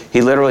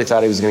 He literally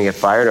thought he was going to get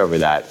fired over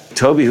that.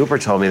 Tobe Hooper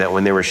told me that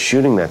when they were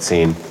shooting that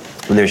scene,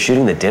 when they were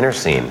shooting the dinner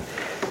scene,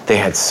 they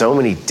had so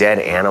many dead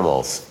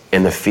animals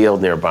in the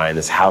field nearby in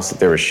this house that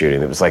they were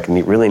shooting. It was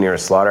really near a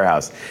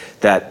slaughterhouse,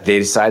 that they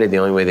decided the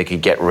only way they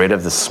could get rid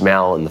of the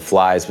smell and the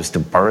flies was to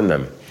burn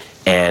them.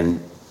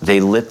 And they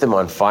lit them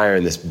on fire,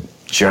 and this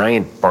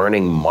giant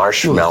burning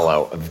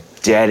marshmallow of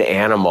dead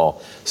animal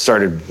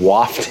started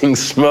wafting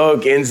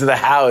smoke into the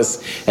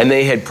house, and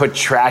they had put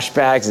trash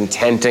bags and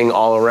tenting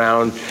all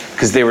around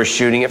because they were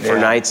shooting it for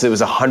nights. So it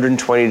was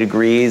 120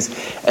 degrees,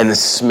 and the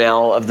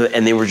smell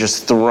and they were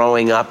just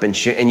throwing up and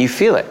you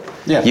feel it.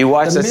 Yeah. You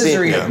watch the the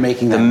misery scene, of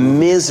making the that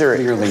misery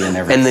clearly in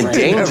every and the frame.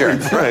 danger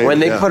when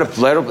they put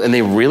and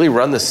they really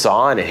run the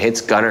saw and it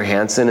hits Gunnar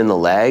Hansen in the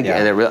leg,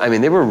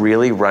 and they were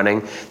really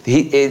running.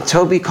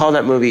 Toby called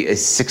that movie a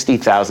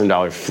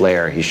 $60,000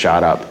 flare he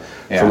shot up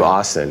from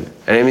Austin,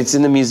 and it's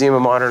in the Museum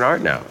of Modern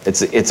Art now.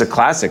 It's a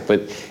classic,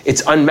 but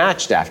it's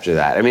unmatched after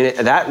that.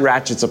 That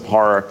ratchets up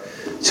horror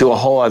to a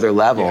whole other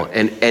level,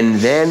 and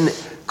then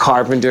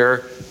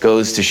Carpenter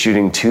goes to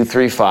shooting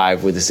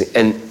 235 with this,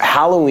 and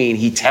Halloween,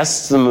 he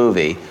tests the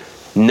movie.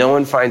 No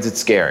one finds it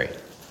scary.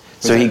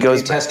 So he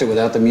goes. He tested it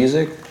without the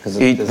music?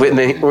 He tested it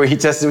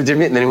with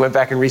and then he went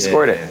back and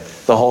rescored it,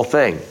 the whole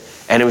thing.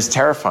 And it was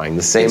terrifying,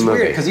 the same movie. It's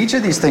weird, because each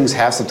of these things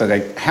have something,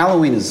 like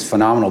Halloween is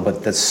phenomenal,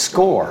 but the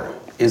score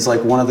is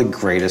like one of the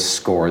greatest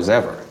scores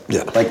ever.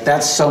 Yeah.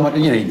 That's so much,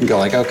 you can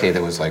go okay,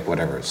 there was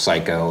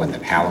Psycho, and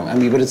then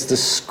Halloween. But it's the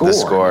score. The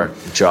score,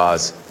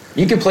 Jaws.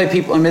 You can play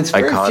people, it's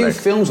very few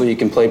films where you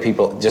can play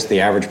people, just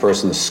the average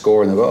person, the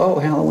score, and they'll go, oh,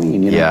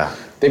 Halloween, Yeah.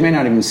 They may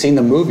not even seen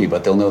the movie,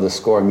 but they'll know the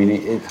score.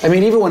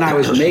 Even when I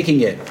was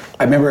making it,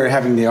 I remember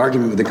having the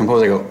argument with the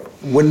composer. I go,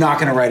 we're not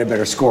going to write a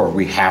better score.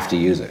 We have to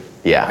use it.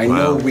 Yeah. I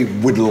know we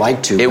would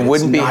like to. It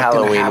wouldn't be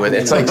Halloween with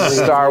it. It's like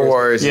Star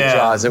Wars and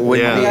Jaws. It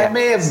wouldn't be.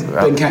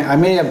 I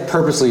may have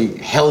purposely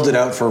held it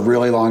out for a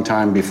really long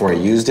time before I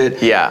used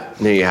it. Yeah.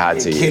 No, you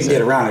had to use it. Can't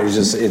get around it.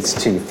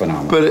 It's too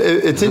phenomenal. But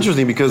it's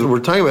interesting because we're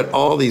talking about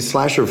all these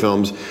slasher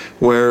films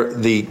where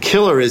the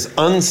killer is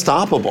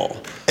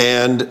unstoppable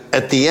and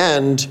at the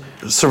end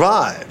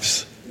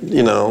survives.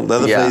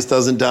 Leatherface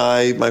doesn't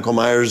die. Michael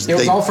Myers. It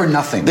was all for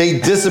nothing. They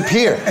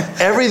disappear.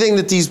 Everything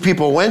that these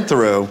people went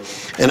through.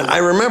 And I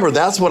remember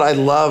that's what I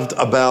loved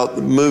about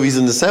movies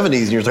in the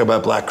 70s. And you're talking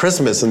about Black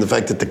Christmas and the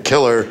fact that the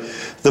killer,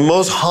 the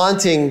most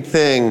haunting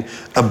thing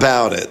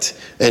about it,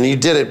 and you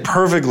did it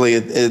perfectly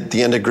at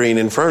the end of Green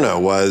Inferno,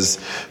 was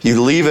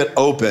you leave it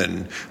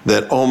open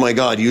that, oh my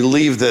God, you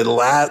leave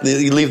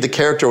the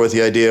character with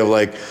the idea of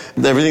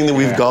everything that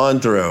we've gone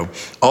through,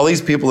 all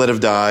these people that have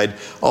died,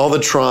 all the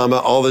trauma,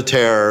 all the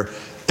terror,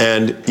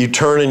 and you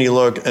turn and you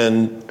look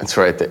and that's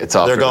right. It's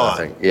all they're for gone.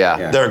 Nothing.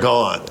 Yeah, they're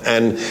gone.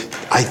 And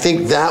I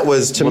think that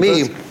was to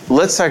me.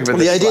 Let's talk about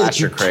the idea that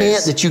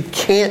you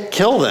can't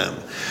kill them,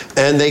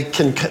 and they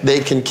can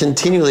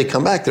continually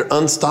come back. They're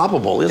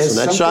unstoppable. Listen,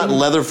 that shot in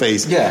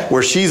Leatherface,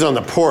 where she's on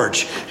the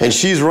porch and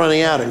she's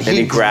running out, and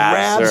he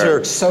grabs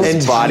her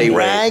and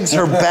drags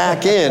her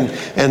back in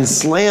and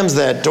slams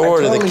that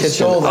door to the kitchen.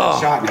 Stole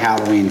that shot in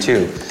Halloween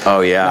too.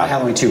 Oh yeah, not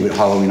Halloween 2, but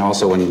Halloween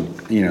also when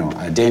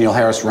Daniel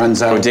Harris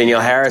runs out. Oh,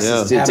 Daniel Harris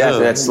is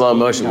definitely that slow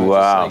motion.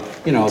 Wow.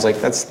 I was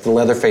like, that's the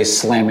Leatherface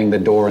slamming the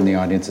door in the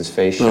audience's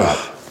face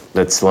shot.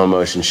 That slow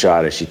motion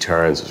shot as she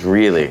turns was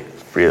really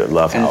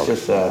love. And it's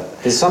just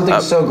there's something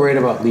so great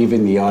about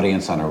leaving the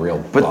audience on a real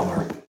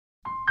bummer.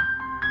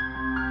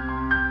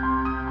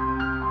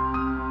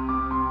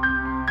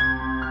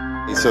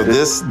 So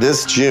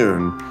this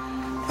June,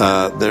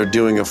 they're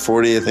doing a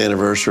 40th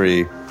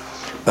anniversary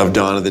of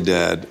Dawn of the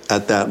Dead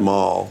at that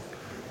mall.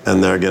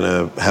 And they're going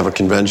to have a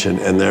convention,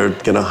 and they're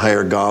going to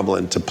hire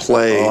Goblin to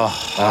play the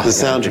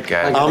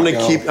soundtrack. I'm going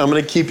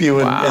to keep you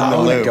in the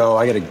loop.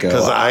 I got to go.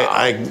 Because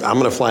I'm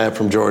going to fly up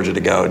from Georgia to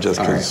go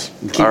just because.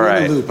 Keep me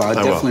in the loop. I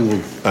definitely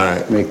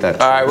will make that.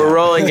 All right, we're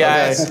rolling,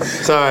 guys.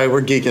 Sorry,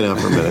 we're geeking out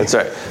for a minute. That's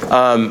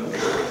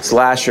right.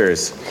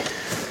 Slashers.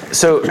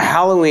 So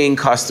Halloween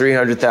cost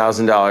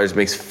 $300,000,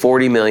 makes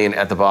 $40 million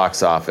at the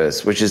box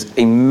office, which is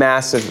a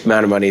massive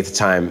amount of money at the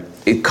time.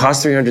 It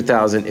costs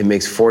 $300,000, it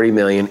makes $40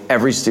 million.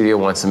 Every studio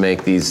wants to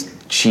make these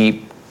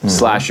cheap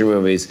slasher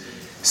movies.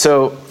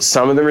 So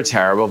some of them are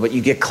terrible, but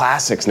you get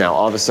classics now.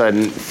 All of a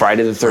sudden,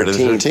 Friday the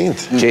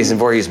 13th. Jason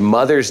Voorhees,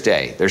 Mother's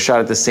Day. They're shot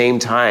at the same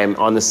time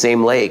on the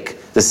same lake,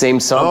 the same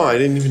summer. Oh, I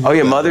didn't even know Oh,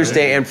 yeah, that. Mother's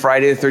Day and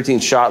Friday the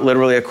 13th shot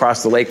literally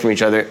across the lake from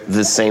each other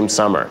the same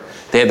summer.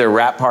 They had their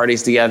rap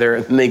parties together,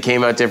 and they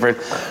came out different.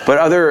 But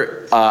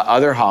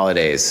other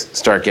holidays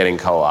start getting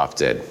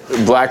co-opted.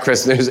 Black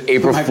Christmas,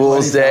 April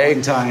Fool's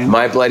Day,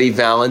 My Bloody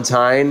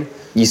Valentine.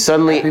 You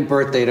suddenly... Happy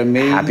birthday to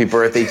me. Happy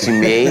birthday to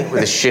me,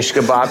 with a shish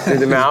kebab through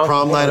the mouth.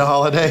 Prom night a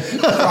holiday?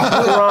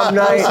 Prom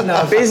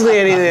night. Basically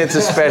anything that's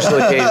a special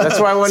occasion. That's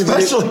why I wanted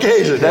to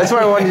do... That's why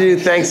I wanted to do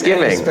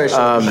Thanksgiving.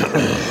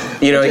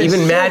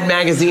 Even Mad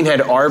Magazine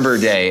had Arbor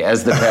Day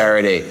as the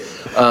parody.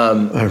 I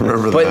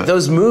remember that. But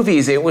those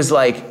movies, it was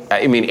like,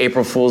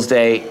 April Fool's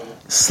Day,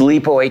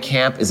 Sleepaway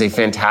Camp is a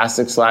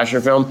fantastic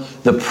slasher film.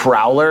 The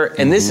Prowler,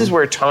 and this is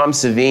where Tom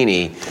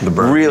Savini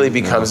really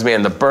becomes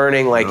man. The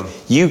Burning,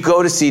 you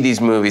go to see these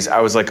movies.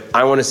 I was like,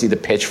 I want to see the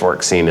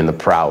pitchfork scene in The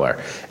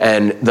Prowler.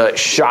 And the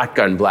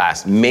shotgun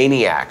blast,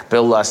 Maniac,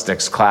 Bill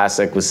Lustig's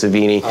classic with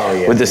Savini,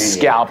 with the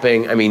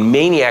scalping.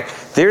 Maniac,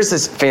 there's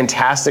this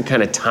fantastic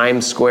kind of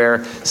Times Square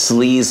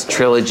sleaze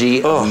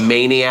trilogy of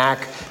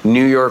Maniac,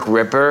 New York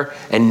Ripper,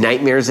 and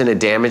Nightmares in a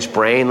Damaged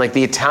Brain.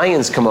 The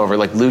Italians come over,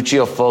 like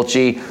Lucio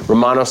Fulci,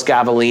 Romano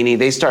Scavolini.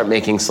 They start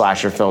making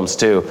slasher films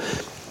too.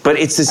 But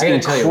it's this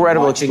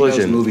incredible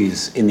explosion. Those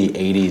movies in the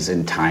 80s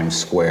in Times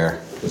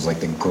Square was like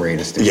the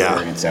greatest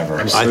experience ever.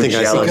 I think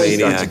I saw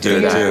Maniac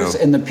too.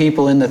 And the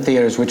people in the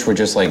theaters, which were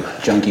just like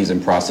junkies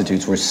and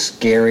prostitutes, were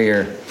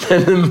scarier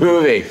than the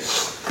movie.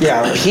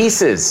 Yeah.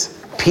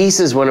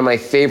 Pieces, one of my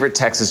favorite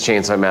Texas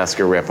Chainsaw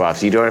Massacre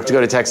ripoffs. You don't have to go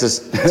to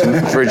Texas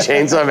for a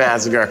Chainsaw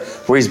Massacre,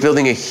 where he's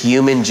building a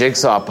human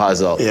jigsaw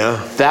puzzle.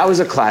 Yeah. That was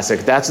a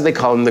classic. That's what they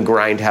call them, the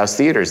grindhouse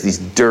theaters. These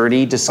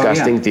dirty,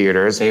 disgusting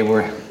theaters. They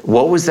were.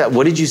 What was that?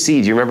 What did you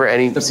see? Do you remember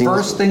any? The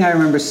first thing I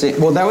remember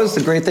seeing, well, that was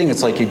the great thing.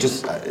 It's like you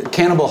just,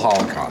 Cannibal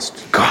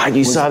Holocaust. God,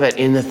 you saw that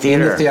in the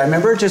theater. I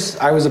remember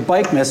I was a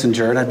bike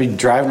messenger, and I'd be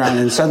driving around,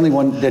 and suddenly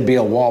there'd be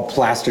a wall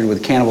plastered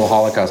with Cannibal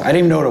Holocaust. I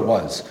didn't even know what it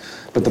was.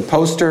 But the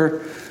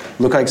poster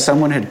looked like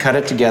someone had cut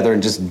it together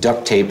and just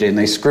duct taped it, and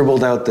they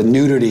scribbled out the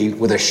nudity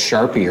with a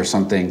Sharpie or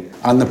something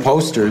on the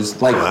posters,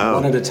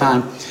 one at a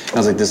time. I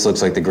was like, this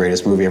looks like the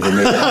greatest movie ever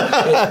made.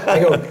 I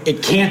go,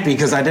 it can't be,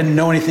 because I didn't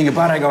know anything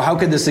about it. I go, how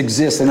could this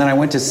exist? And then I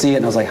went to see it,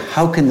 and I was like,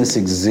 how can this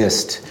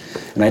exist?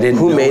 And I didn't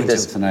know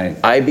until tonight.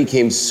 I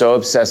became so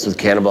obsessed with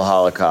Cannibal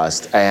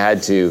Holocaust, I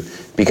had to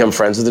become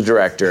friends with the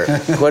director,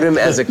 put him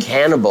as a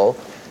cannibal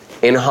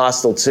in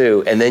Hostel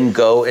 2, and then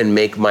go and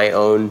make my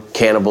own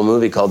cannibal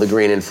movie called The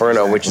Green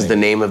Inferno, which is the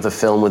name of the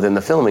film within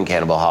the film in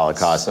Cannibal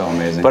Holocaust. So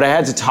amazing. But I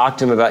had to talk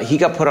to him about, he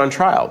got put on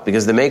trial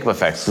because the makeup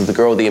effects, the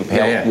girl with the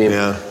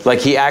impale.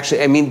 He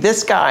actually,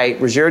 this guy,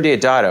 Ruggiero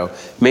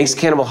Deodato, makes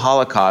Cannibal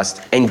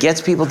Holocaust and gets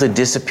people to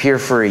disappear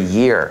for a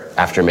year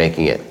after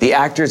making it. The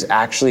actors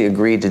actually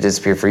agreed to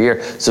disappear for a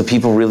year, so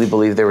people really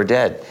believed they were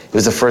dead. It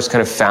was the first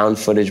kind of found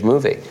footage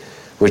movie,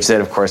 which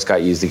then, of course,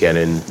 got used again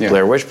in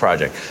Blair Witch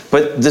Project.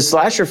 But the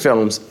slasher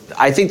films,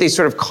 I think they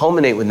sort of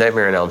culminate with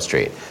Nightmare on Elm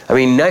Street.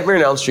 Nightmare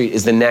on Elm Street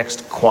is the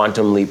next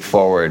quantum leap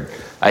forward,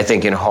 I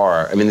think, in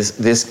horror.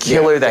 This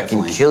killer that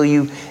can kill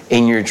you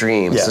in your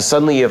dreams. Yeah. So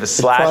suddenly you have a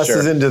slasher. It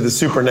crosses into the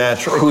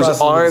supernatural.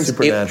 Whose arms,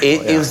 it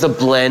is the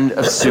blend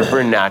of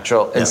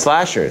supernatural and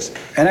slashers.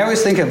 And I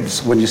always think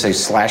of, when you say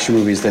slasher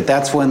movies,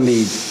 that's when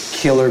the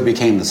killer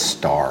became the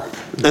star.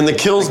 And the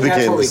kills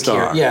became the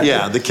star.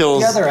 The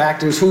kills. The other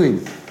actors, who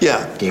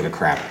gave a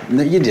crap.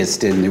 You just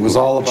didn't. It was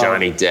all about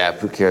Johnny Depp.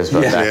 Who cares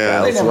about that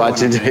guy? Let's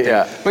watch it.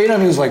 But it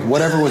was like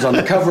whatever was on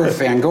the cover of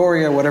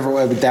Fangoria,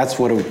 whatever. That's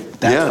what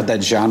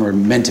that genre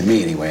meant to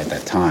me anyway at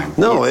that time.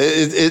 No,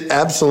 it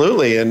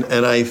absolutely,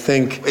 and I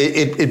think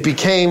it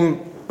became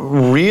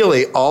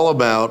really all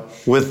about,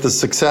 with the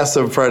success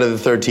of Friday the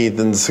 13th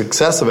and the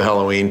success of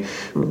Halloween,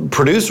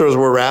 producers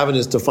were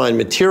ravenous to find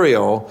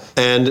material,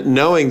 and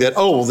knowing that,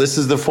 this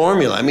is the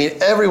formula.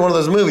 Every one of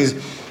those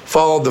movies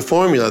followed the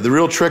formula. The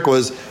real trick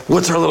was,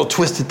 what's our little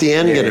twist at the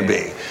end going to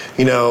be?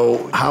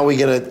 How are we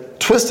going to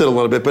twist it a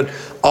little bit? But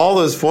all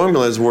those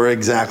formulas were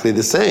exactly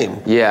the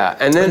same. Yeah,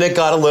 and then it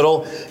got a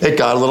little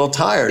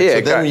tired. Yeah,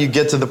 so then you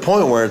get to the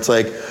point where it's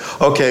like,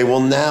 okay, well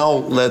now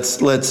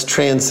let's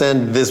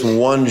transcend this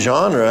one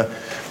genre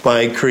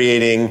by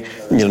creating,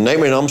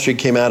 Nightmare on Elm Street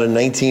came out in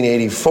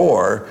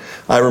 1984.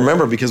 I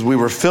remember because we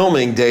were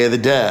filming Day of the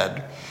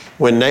Dead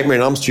when Nightmare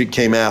on Elm Street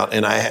came out,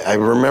 and I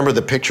remember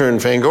the picture in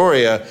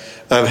Fangoria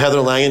of Heather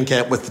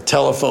Langenkamp with the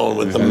telephone,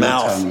 with the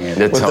mouth,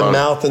 the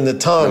mouth and the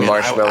tongue, the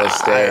marshmallow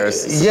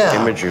stairs. The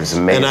imagery was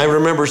amazing. And I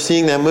remember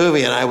seeing that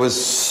movie, and I was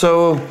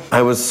so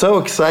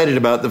excited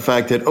about the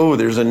fact that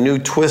there's a new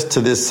twist to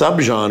this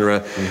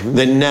subgenre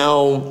that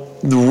now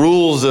the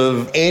rules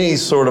of any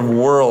sort of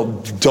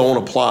world don't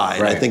apply.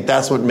 And I think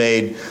that's what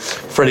made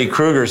Freddy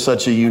Krueger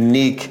such a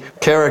unique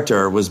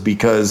character, was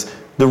because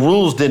the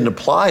rules didn't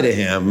apply to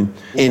him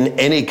in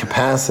any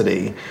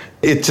capacity.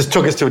 It just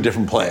took us to a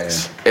different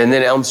place. And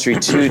then Elm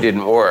Street 2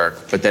 didn't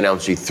work, but then Elm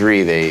Street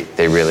 3, they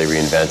really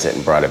reinvented it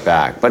and brought it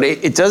back. But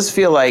it does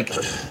feel like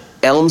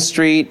Elm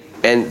Street,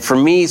 and for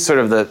me, sort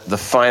of the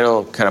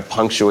final kind of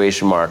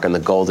punctuation mark on the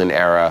golden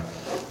era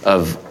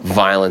of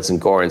violence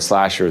and gore and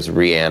slasher was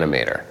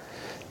Reanimator.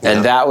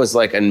 And that was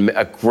like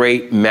a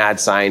great mad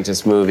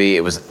scientist movie.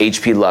 It was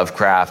H.P.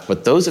 Lovecraft,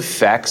 but those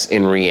effects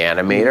in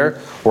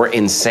Reanimator were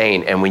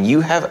insane. And when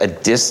you have when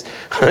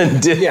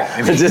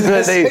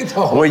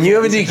you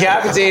have a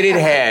decapitated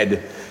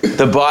head,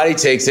 the body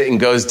takes it and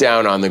goes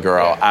down on the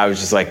girl. I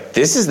was just like,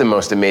 this is the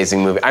most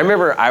amazing movie. I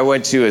remember I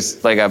went to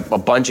a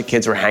bunch of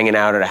kids were hanging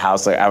out at a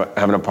house, like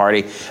having a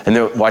party, and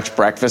they watched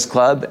Breakfast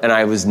Club, and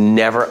I'd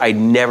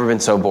never been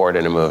so bored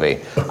in a movie.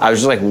 I was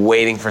just like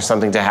waiting for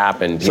something to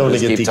happen. People Someone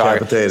to get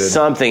decapitated.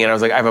 Something, and I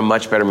was like, I have a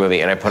much better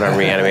movie, and I put on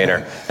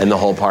Reanimator, and the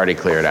whole party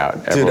cleared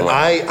out. Dude,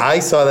 I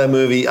saw that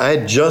movie. I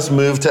had just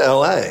moved to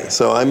L.A.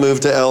 So I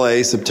moved to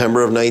L.A.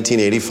 September of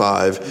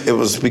 1985. It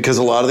was because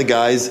a lot of the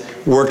guys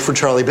worked for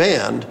Charlie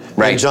Band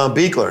and John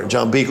Buechler.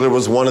 John Buechler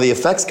was one of the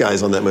effects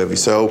guys on that movie.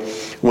 So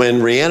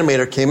when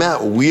Reanimator came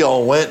out, we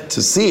all went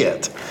to see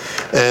it.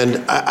 And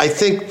I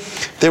think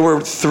there were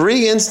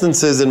 3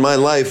 instances in my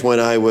life when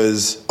I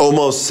was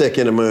almost sick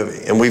in a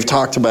movie. And we've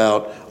talked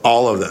about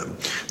all of them.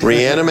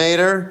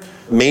 Reanimator,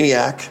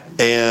 Maniac,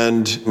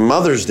 and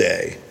Mother's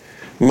Day.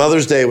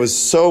 Mother's Day was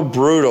so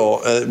brutal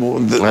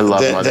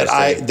that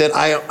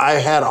I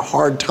had a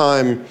hard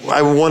time.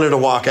 I wanted to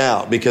walk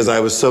out because I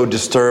was so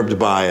disturbed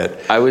by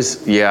it.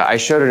 I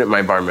showed it at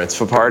my bar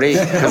mitzvah party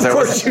because I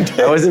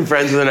wasn't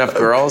friends with enough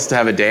girls to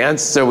have a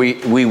dance. So we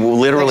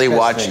literally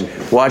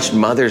watched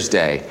Mother's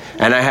Day,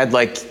 and I had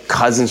like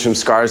cousins from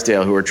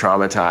Scarsdale who were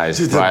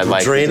traumatized by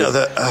like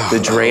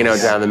the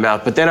Drano down the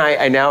mouth. But then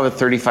I now have a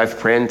 35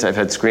 print. I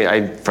had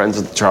friends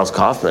with Charles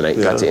Kaufman. I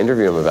got to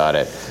interview him about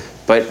it.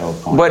 But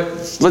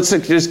let's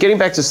just getting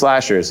back to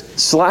slashers.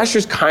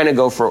 Slashers kind of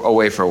go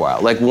away for a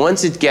while. Like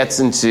once it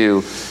gets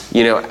into,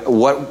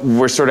 what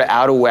we're sort of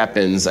out of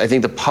weapons, I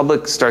think the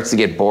public starts to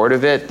get bored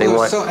of it. There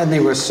were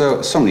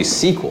so many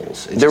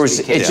sequels. It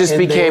just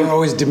became they were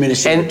always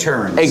diminishing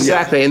returns.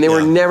 Exactly, and they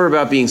were never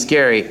about being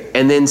scary.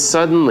 And then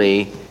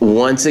suddenly,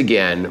 once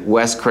again,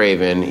 Wes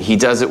Craven, he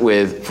does it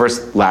with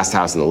first Last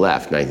House on the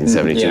Left,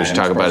 1972. We should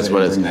talk about it as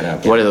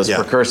one of those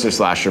precursor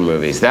slasher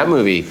movies.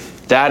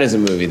 That is a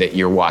movie that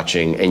you're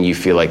watching and you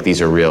feel like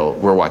these are real.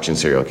 We're watching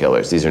serial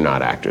killers. These are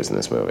not actors in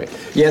this movie.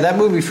 Yeah, that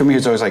movie for me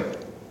is always like,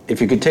 if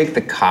you could take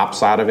the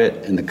cops out of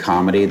it and the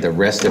comedy, the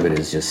rest of it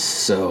is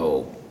just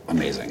so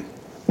amazing.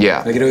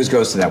 Yeah. Like it always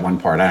goes to that one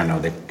part. I don't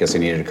know. I guess they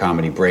needed a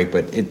comedy break,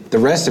 but the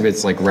rest of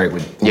it's like right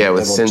with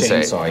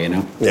Sensei. Chainsaw, you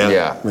know?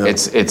 Yeah.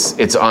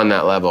 It's on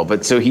that level.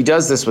 But so he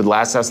does this with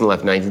Last House on the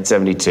Left,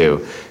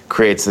 1972,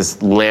 creates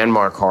this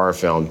landmark horror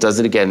film, does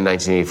it again in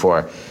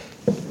 1984,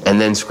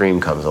 and then Scream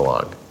comes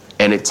along.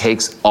 And it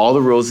takes all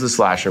the rules of the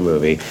slasher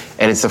movie,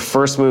 and it's the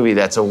first movie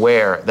that's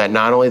aware that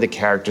not only the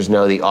characters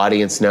know, the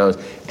audience knows,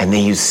 and they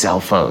use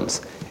cell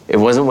phones. It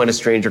wasn't when a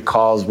stranger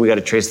calls, we got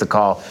to trace the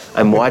call.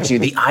 I'm watching you.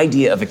 The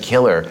idea of a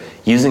killer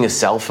using a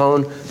cell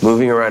phone,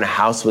 moving around a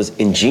house was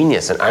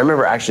ingenious. And I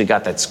remember I actually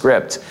got that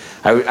script.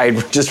 I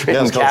just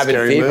written Cabin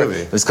Fever.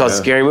 It was called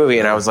Scary Movie.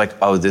 And I was like,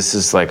 oh, this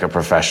is like a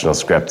professional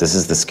script. This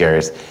is the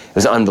scariest. It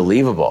was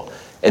unbelievable.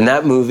 And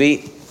that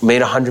movie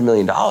made $100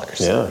 million.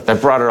 Yeah. That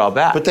brought it all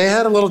back. But they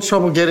had a little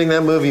trouble getting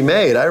that movie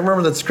made. I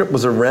remember that script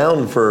was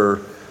around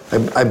for,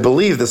 I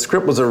believe the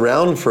script was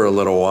around for a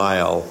little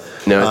while.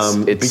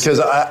 No, it's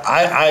because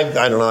I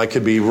don't know, I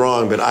could be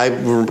wrong, but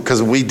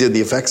because we did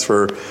the effects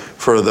for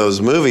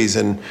those movies,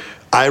 and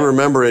I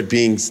remember it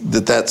being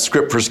that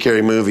script for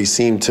Scary Movie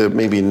seemed to,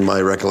 maybe in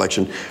my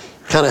recollection,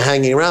 kind of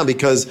hanging around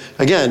because,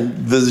 again,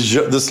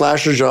 the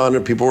slasher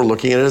genre, people were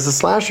looking at it as a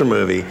slasher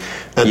movie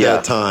at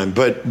that time.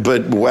 But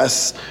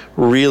Wes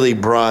really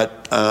brought,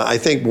 I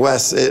think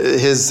Wes,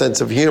 his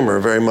sense of humor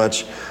very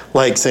much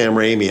like Sam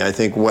Raimi. I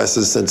think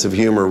Wes's sense of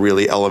humor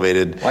really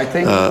elevated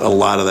a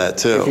lot of that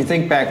too. If you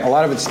think back, a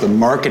lot of it's the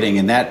marketing,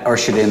 and that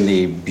ushered in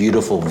the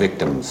Beautiful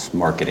Victims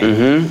marketing.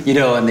 Mm-hmm. You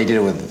know, and they did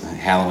it with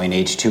Halloween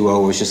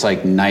H2O. It was just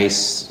like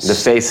nice. The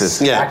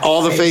faces. Yeah,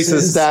 all the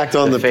faces stacked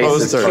on the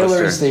poster.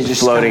 Killers, they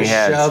just floating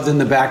kind of shoved in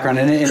the background.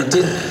 And it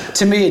did,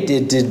 to me,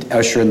 it did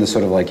usher in the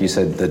sort of, like you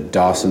said, the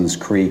Dawson's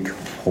Creek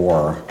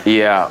horror.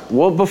 Yeah.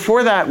 Well,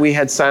 before that, we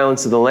had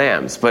Silence of the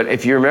Lambs. But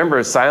if you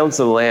remember, Silence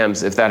of the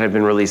Lambs, if that had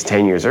been released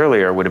 10 years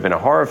earlier, would have been a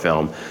horror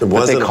film.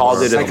 But they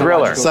called it a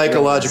thriller.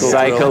 Psychological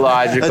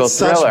thriller. That's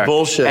such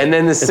bullshit. And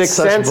then The Sixth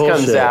Sense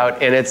comes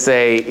out, and it's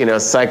a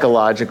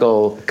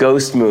psychological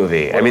ghost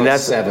movie. I mean,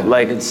 that's Seven.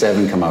 like. When did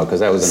Seven come out? Because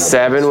that was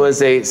Seven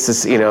was a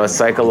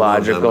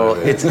psychological.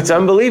 It's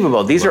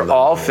unbelievable. These are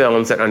all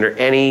films that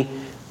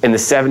in the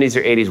 70s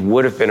or 80s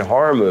would have been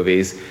horror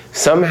movies.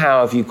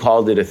 Somehow, if you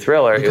called it a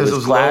thriller, it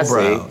was classy.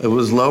 Lowbrow. It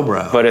was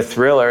lowbrow. But a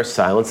thriller,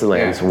 Silence of the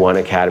Lambs, won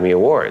Academy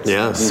Awards.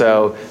 Yeah.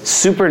 So,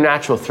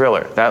 supernatural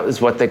thriller. That was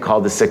what they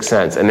called The Sixth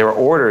Sense. And there were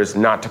orders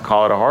not to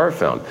call it a horror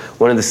film.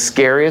 One of the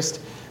scariest,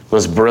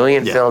 most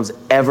brilliant films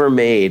ever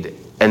made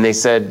and they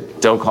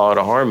said, don't call it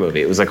a horror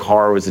movie. It was like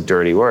horror was a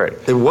dirty word.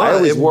 It was. I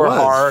always it wore was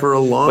horror, for a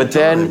long but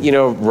time.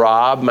 then,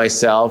 Rob,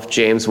 myself,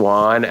 James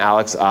Wan,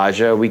 Alex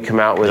Aja, we come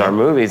out with our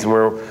movies, and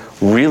we're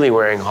really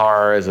wearing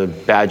horror as a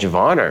badge of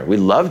honor. We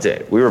loved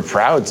it. We were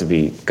proud to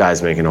be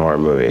guys making horror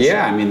movies.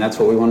 Yeah, I mean, that's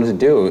what we wanted to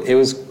do. It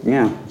was,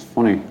 it's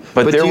funny.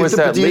 But there was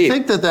that do you leap.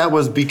 think that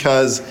was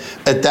because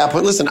at that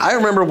point, listen, I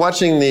remember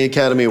watching the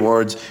Academy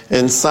Awards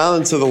and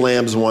Silence of the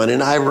Lambs won,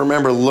 and I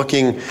remember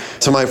looking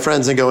to my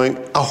friends and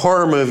going, a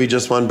horror movie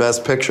just won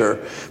Best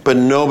Picture, but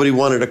nobody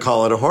wanted to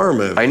call it a horror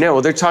movie. I know.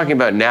 Well, they're talking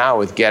about now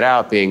with Get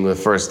Out being the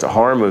first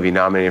horror movie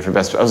nominated for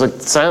Best Picture. I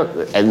was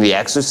like, and The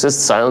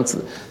Exorcist, Silence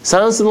of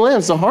the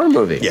Lambs is a horror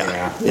movie.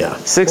 Yeah.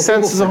 Sixth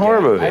Sense is a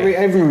horror movie.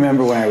 I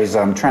remember when I was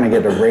trying to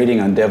get a rating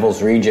on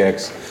Devil's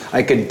Rejects,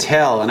 I could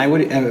tell, and I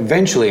would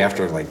eventually,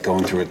 after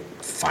going through it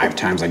 5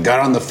 times, I got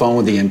on the phone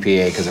with the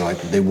NPA because they're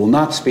like, they will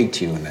not speak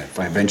to you, and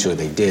eventually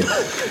they did.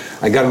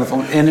 I got on the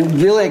phone, and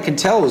I could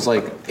tell it was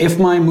like, if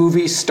my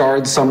movie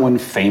starred someone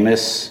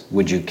famous,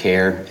 would you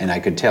care? And I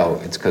could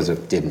tell it's because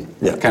it didn't.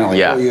 Yeah. Kind of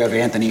like, you have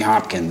Anthony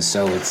Hopkins,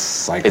 so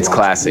it's like it's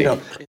classy.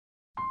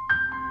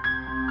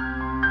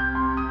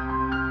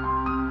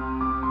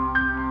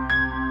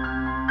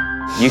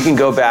 You can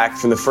go back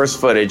from the first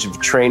footage of a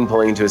train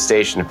pulling into a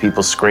station of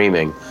people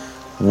screaming.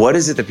 What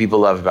is it that people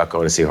love about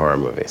going to see horror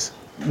movies?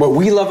 What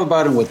we love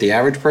about it and what the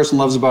average person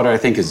loves about it, I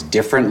think, is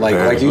different.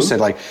 Like you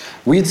said,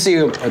 we'd see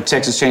a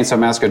Texas Chainsaw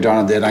Massacre, Dawn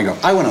of the Dead, and I go,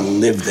 I want to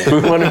live there. I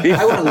want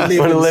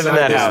to live in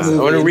that house. I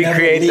want to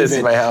recreate this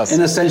in my house.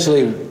 And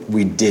essentially,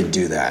 we did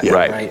do that. Yeah.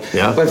 Right.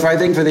 Yeah. But I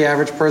think for the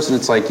average person,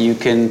 it's like you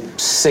can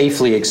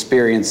safely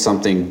experience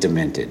something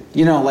demented.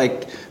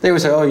 They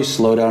would say, oh, you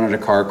slow down at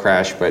a car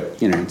crash, but,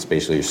 it's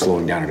basically you're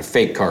slowing down at a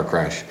fake car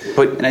crash.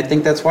 And I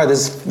think that's why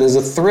there's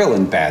a thrill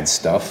in bad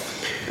stuff.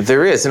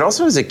 There is. And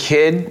also as a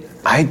kid,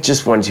 I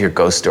just wanted to hear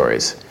ghost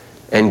stories.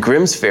 And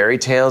Grimm's fairy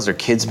tales are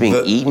kids being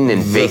eaten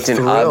and baked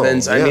in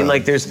ovens. I mean,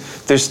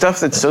 there's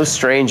stuff that's so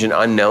strange and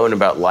unknown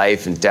about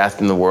life and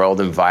death in the world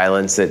and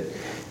violence that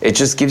it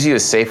just gives you a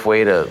safe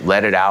way to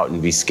let it out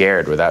and be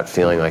scared without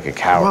feeling like a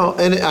coward. Well,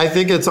 and I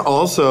think it's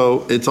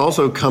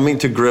also coming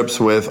to grips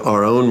with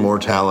our own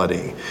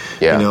mortality.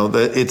 Yeah.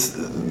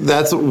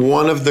 That's the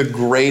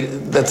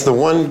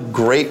one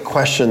great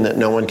question that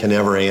no one can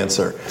ever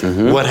answer.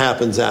 Mm-hmm. What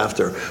happens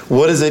after?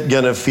 What is it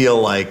going to feel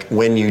like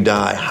when you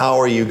die? How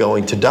are you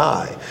going to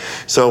die?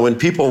 So when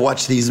people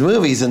watch these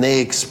movies and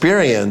they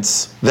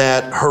experience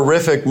that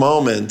horrific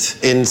moment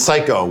in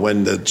Psycho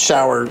when the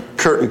shower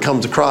curtain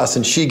comes across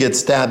and she gets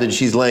stabbed and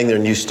she's laying there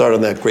and you start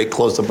on that great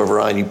close-up of her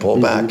eye and you pull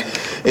back.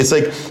 It's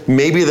like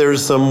maybe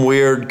there's some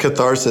weird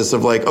catharsis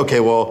of like, okay,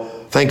 well,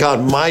 thank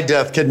God my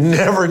death could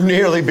never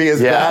nearly be as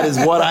bad as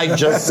what I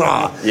just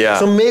saw. Yeah.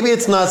 So maybe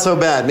it's not so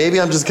bad. Maybe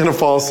I'm just going to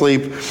fall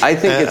asleep. I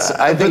think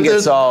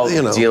it's all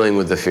dealing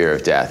with the fear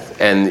of death,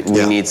 and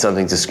we need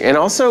something to. And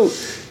also,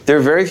 there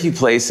are very few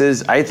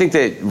places. I think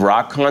that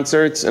rock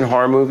concerts and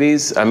horror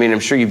movies. I mean, I'm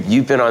sure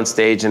you've been on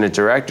stage and a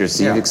director,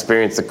 so you've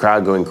experienced the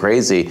crowd going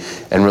crazy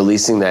and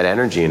releasing that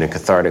energy in a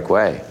cathartic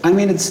way. I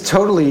mean, it's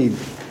totally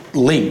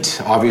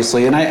linked,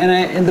 obviously,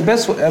 and the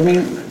best way, I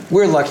mean,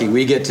 we're lucky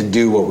we get to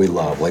do what we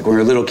love. Like when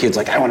we were little kids,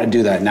 like I want to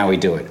do that, now we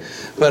do it.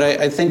 But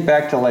I think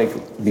back to like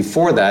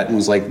before that and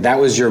was like, that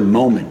was your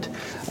moment.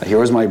 Here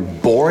was my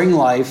boring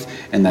life,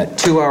 and that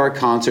 2-hour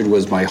concert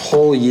was my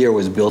whole year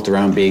was built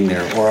around being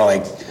there. Or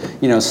like,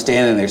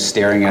 standing there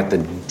staring at the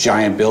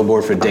giant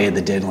billboard for Day of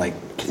the Dead, like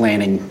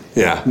planning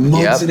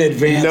months in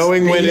advance,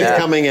 knowing when it's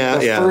coming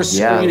out. The first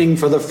screening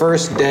for the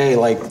first day,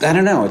 like I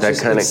don't know.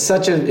 It's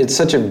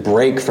such a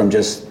break from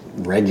just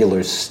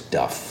regular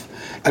stuff.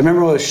 I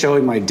remember I was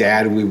showing my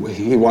dad.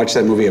 He watched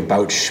that movie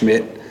About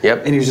Schmidt.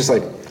 Yep. And he was just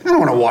like, I don't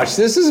want to watch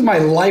this. This is my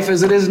life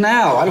as it is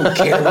now. I don't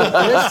care about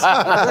this.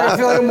 I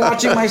feel like I'm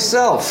watching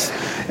myself.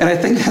 And I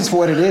think that's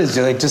what it is.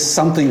 Like just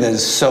something that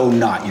is so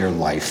not your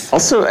life.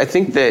 Also, I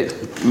think that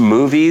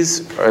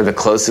movies are the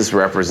closest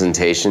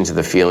representation to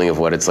the feeling of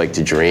what it's like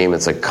to dream.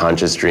 It's like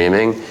conscious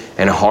dreaming.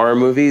 And horror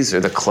movies are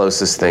the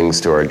closest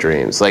things to our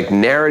dreams. Like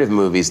narrative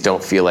movies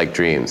don't feel like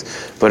dreams.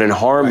 But in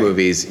horror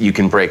movies, you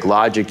can break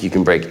logic, you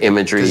can break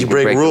imagery, you can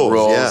break rules. The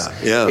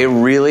rules. Yeah. It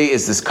really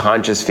is this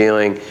conscious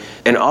feeling.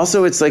 And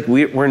also, it's like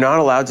we're not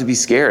allowed to be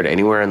scared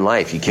anywhere in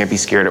life. You can't be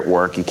scared at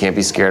work. You can't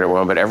be scared at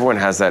home. But everyone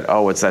has that.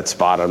 Oh, it's that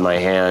spot on my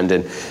hand,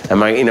 and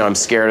I'm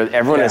scared.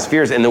 Everyone has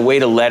fears, and the way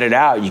to let it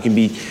out, you can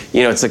be.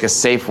 It's like a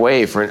safe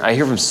way for. I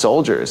hear from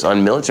soldiers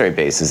on military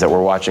bases that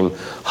were watching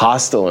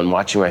Hostel and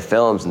watching my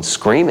films and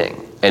screaming,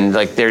 and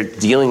like they're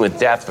dealing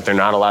with death, but they're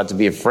not allowed to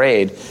be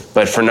afraid.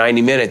 But for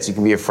 90 minutes, you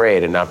can be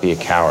afraid and not be a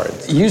coward.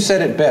 You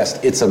said it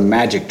best. It's a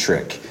magic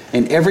trick.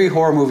 And every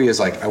horror movie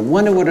is like, I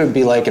wonder what it would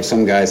be like if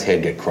some guy's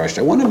head get crushed.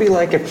 I want to be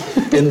like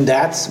if, and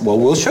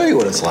we'll show you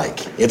what it's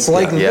like. It's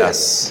like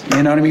this.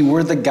 You know what I mean?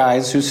 We're the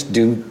guys who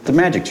do the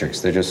magic tricks.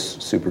 They're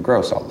just super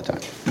gross all the time.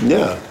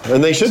 Yeah,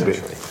 and they should be.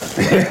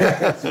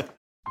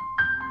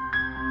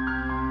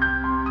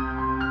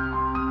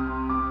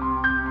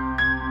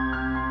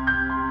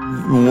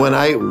 When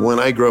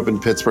I grew up in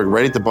Pittsburgh,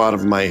 right at the bottom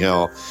of my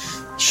hill,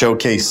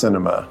 Showcase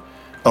Cinema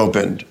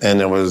opened,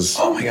 and it was.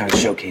 Oh my God,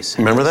 Showcase.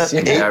 Remember that?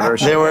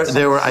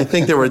 I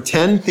think there were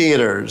 10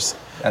 theaters.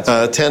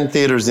 10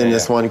 theaters in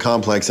this one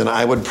complex, and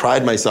I would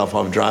pride myself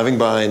on driving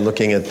by and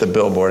looking at the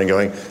billboard and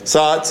going,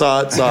 saw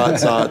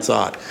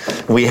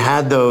it. We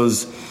had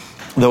those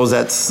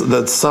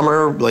that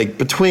summer, like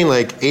between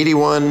like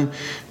 81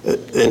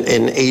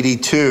 and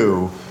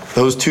 82,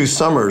 those 2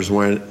 summers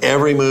when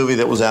every movie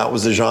that was out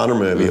was a genre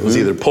movie. It was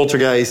either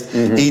Poltergeist,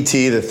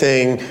 E.T., The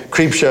Thing,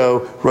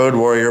 Creepshow, Road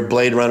Warrior,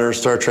 Blade Runner,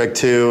 Star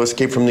Trek II,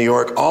 Escape from New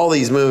York. All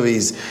these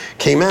movies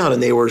came out,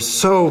 and they were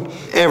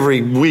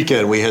every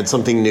weekend we had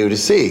something new to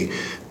see.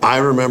 I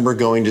remember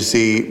going to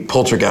see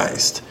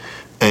Poltergeist,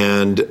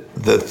 and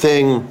the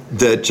thing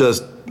that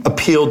just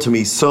appealed to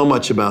me so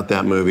much about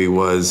that movie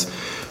was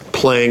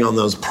playing on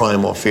those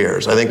primal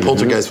fears. I think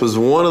Poltergeist was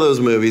one of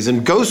those movies,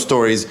 and ghost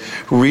stories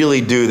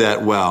really do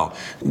that well.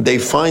 They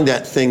find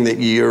that thing that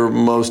you're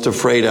most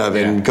afraid of,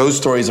 and ghost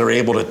stories are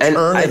able to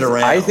turn it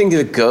around. I think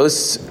that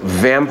ghosts,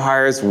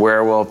 vampires,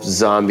 werewolves,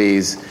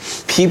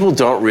 zombies, people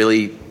don't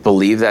really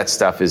believe that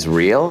stuff is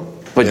real,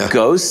 but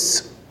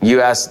ghosts,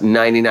 you ask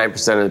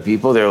 99% of the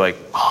people, they're like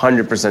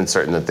 100%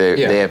 certain that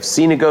they have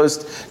seen a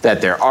ghost,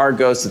 that there are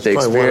ghosts, that they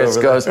experience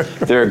ghosts,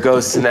 there are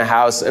ghosts in the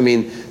house. I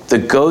mean, the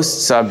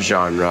ghost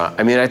subgenre,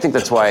 I mean, I think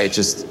that's why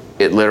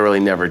it literally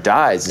never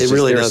dies. It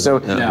really does.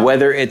 So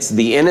whether it's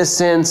the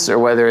innocence or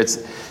whether it's,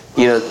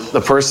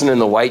 the person in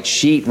the white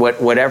sheet,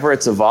 whatever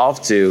it's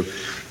evolved to,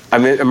 I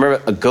mean, I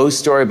remember A Ghost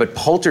Story, but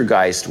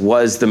Poltergeist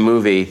was the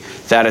movie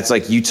that it's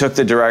like you took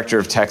the director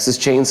of Texas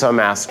Chainsaw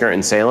Massacre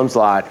and Salem's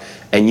Lot,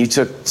 and you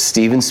took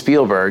Steven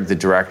Spielberg, the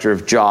director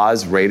of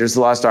Jaws, Raiders of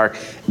the Lost Ark.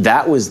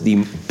 That was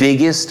the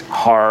biggest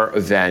horror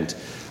event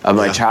of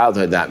my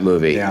childhood, that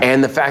movie. Yeah.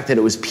 And the fact that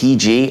it was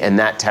PG and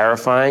that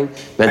terrifying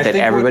meant that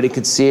everybody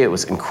could see it. It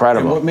was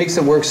incredible. And what makes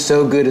it work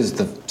so good is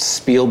the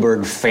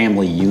Spielberg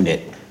family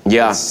unit.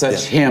 Yeah. It's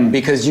such him,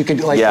 because you could,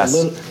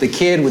 the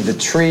kid with the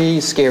tree,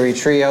 scary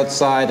tree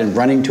outside and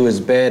running to his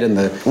bed, and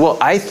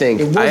I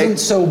think... It wasn't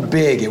so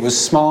big. It was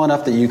small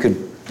enough that you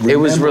could... It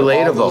was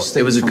relatable.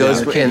 It was a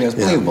ghost,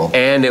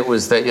 and it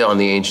was on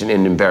the ancient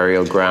Indian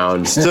burial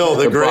ground. Still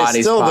the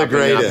greatest.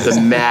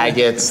 The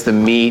maggots, the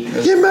meat.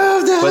 You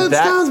moved the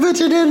headstones, but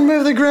you didn't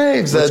move the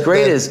graves. What's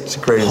great is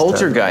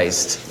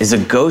Poltergeist is a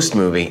ghost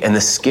movie, and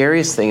the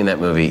scariest thing in that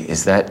movie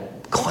is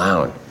that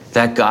clown.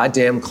 That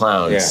goddamn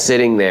clown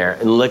sitting there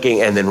and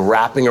looking and then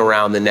wrapping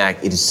around the neck.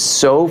 It is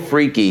so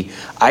freaky.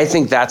 I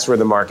think that's where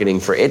the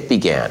marketing for it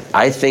began.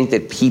 I think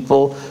that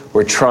people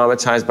were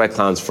traumatized by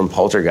clowns from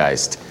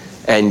Poltergeist.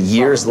 And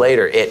years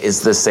later, it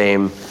is the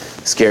same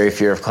scary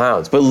fear of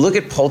clowns. But look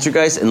at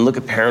Poltergeist and look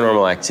at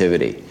Paranormal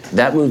Activity.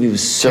 That movie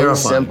was so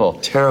simple.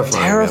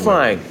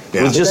 Terrifying.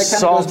 Yeah. It was just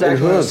salt and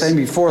hooves. What I was saying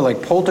before,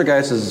 like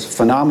Poltergeist is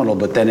phenomenal,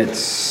 but then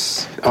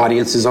its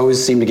audiences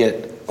always seem to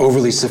get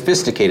overly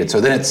sophisticated. So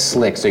then it's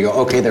slick. So you go,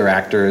 okay, they're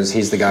actors.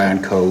 He's the guy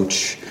on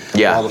Coach.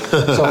 Yeah.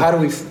 So how do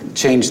we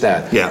change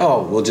that? Yeah.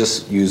 Oh, we'll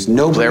just use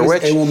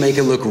nobody's and we'll make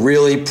it look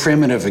really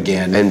primitive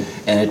again, and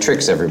it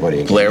tricks everybody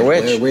again. Blair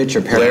Witch. Blair Witch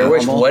or Paranormal. Blair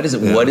Witch. What is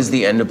it? Yeah. What is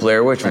the end of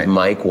Blair Witch with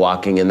Mike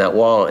walking in that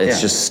wall?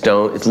 It's just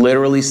stone. It's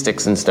literally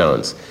sticks and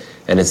stones,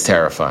 and it's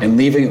terrifying. And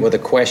leaving it with a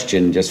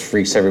question just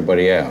freaks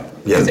everybody out.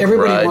 Because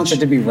everybody wants it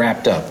to be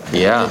wrapped up.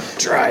 Yeah. It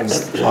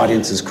drives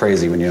audiences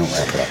crazy when you don't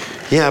wrap it up.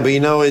 Yeah, but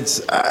it's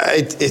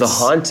the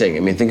haunting. I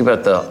mean, think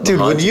about the dude.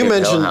 When you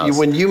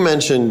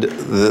mentioned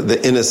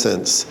the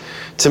innocence,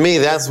 to me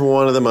that's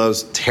one of the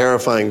most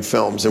terrifying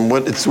films. And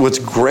what's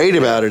great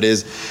about it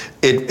is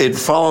it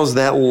follows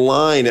that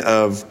line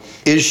of,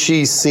 is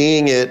she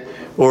seeing it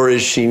or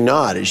is she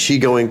not? Is she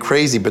going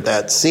crazy? But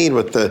that scene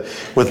with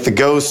the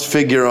ghost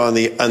figure on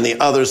the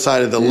other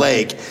side of the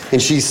lake,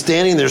 and she's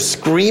standing there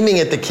screaming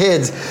at the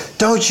kids,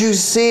 "Don't you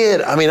see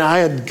it?" I mean, I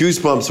had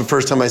goosebumps the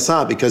first time I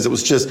saw it because it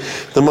was just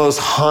the most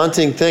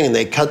haunting thing. And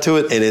they cut to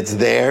it, and it's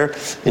there,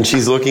 and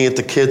she's looking at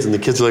the kids, and the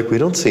kids are like, "We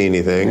don't see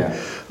anything." Yeah.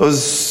 It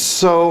was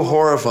so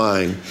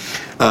horrifying.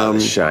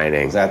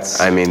 Shining.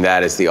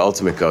 That is the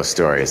ultimate ghost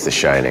story. Is The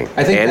Shining.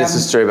 I think, and it's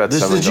a story about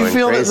someone going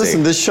crazy.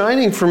 Listen, The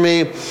Shining for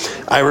me,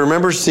 I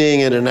remember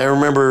seeing it, and I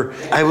remember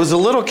I was a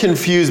little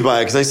confused by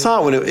it because I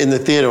saw it in the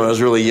theater when I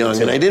was really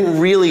young, and I didn't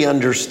really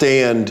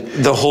understand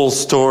the whole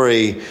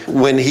story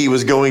when he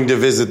was going to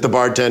visit the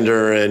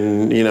bartender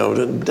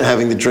and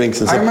having the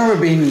drinks and stuff. I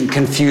remember being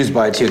confused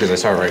by it too because I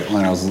saw it right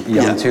when I was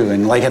young too,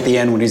 and like at the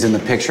end when he's in the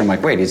picture, I'm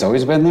like, wait, he's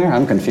always been there?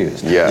 I'm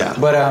confused. Yeah.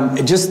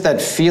 But just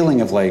that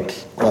feeling of like,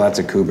 well, that's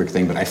a Kubrick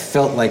thing, but I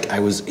felt like I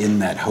was in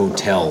that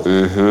hotel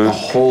the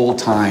whole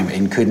time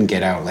and couldn't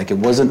get out. Like it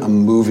wasn't a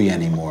movie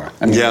anymore.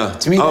 I mean,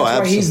 to me,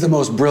 that's why he's the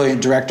most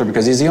brilliant director,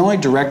 because he's the only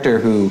director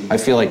who I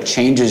feel like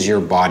changes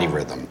your body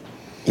rhythm.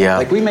 Yeah.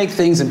 Like we make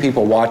things and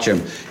people watch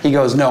him. He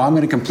goes, no, I'm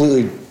going to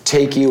completely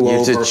take you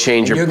over. You have to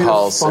change your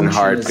pulse and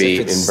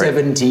heartbeat. It's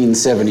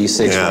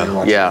 1776.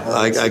 Yeah.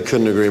 I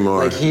couldn't agree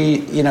more. Like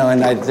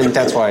and I think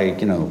that's why,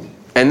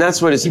 And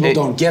that's what people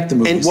don't get the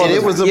movie. And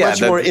it was a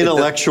much more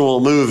intellectual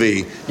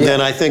movie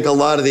than I think a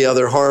lot of the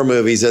other horror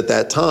movies at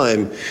that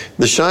time.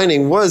 The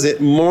Shining was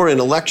more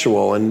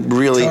intellectual and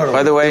really. Totally.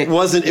 By the way, it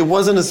wasn't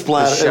a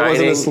splatter. It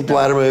wasn't a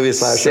splatter movie. A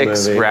slasher movie.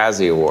 6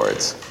 Razzie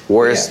Awards.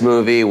 Worst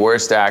movie,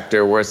 worst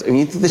actor, worst. I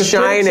mean, The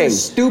Shining. Critics are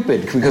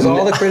stupid because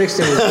all the critics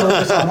did was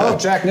focus on,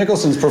 Jack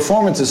Nicholson's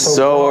performance is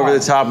so over the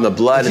top, and the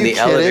blood in the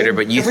elevator.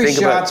 But you Every think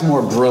about shot's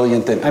more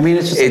brilliant than. I mean,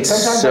 it's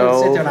just. Sometimes I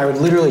would sit there and I would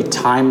literally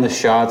time the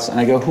shots, and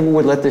I go, who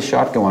would let this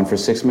shot go on for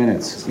 6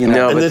 minutes? You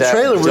know. And the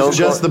trailer was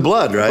just the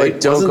blood, right?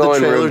 But don't Wasn't go the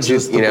in trailer room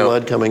just the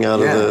blood coming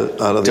out of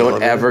the.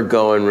 Don't ever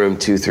go in room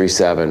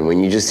 237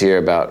 when you just hear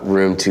about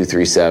room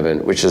 237,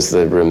 which is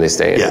the room they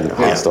stay in the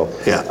hostel.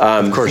 Yeah,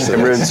 of course.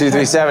 In room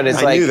 237,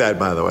 it's I knew that,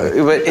 by the way.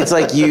 But it's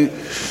like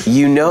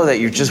you know that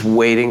you're just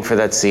waiting for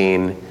that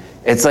scene.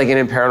 It's like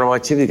in Paranormal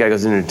Activity, the guy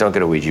goes in, don't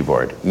get a Ouija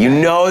board. You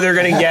know they're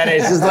going to get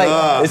it. It's just like,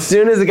 as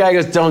soon as the guy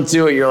goes, don't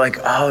do it, you're like,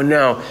 oh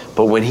no.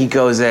 But when he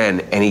goes in,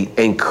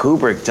 and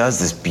Kubrick does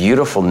this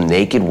beautiful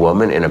naked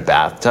woman in a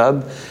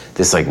bathtub,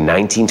 this like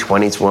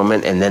 1920s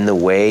woman, and then the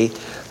way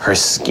her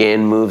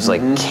skin moves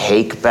like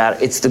cake batter.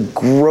 It's the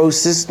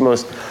grossest,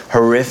 most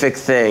horrific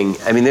thing.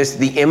 I mean, there's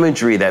the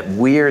imagery, that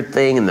weird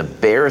thing in the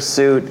bear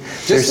suit.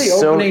 Just the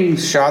opening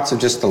shots of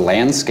just the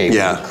landscape,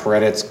 the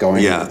credits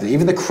going,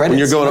 even the credits. When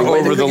you're going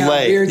over the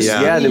lake.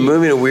 Yeah, they're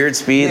moving at weird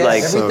speed,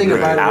 like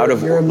out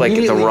of like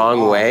the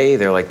wrong way.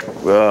 They're like,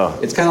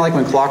 ugh. It's kind of like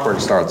when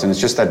Clockwork starts, and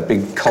it's just that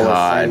big color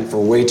frame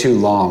for way too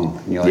long.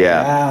 And you're like,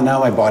 now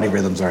my body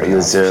rhythm's already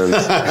off.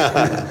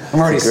 I'm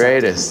already the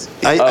greatest.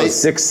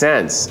 Sixth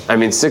Sense. I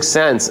mean, Sixth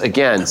Sense,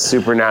 again,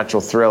 supernatural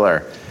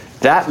thriller.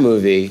 That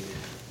movie,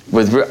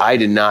 I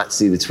did not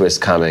see the twist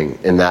coming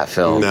in that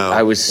film. No.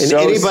 I was so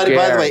anybody, scared.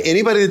 by the way,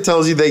 anybody that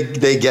teles you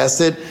they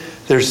guessed it,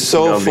 they're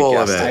so full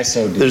of it. I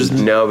so did. There's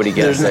nobody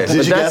guessed it.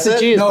 Did you guess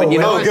it? Genius, No, but you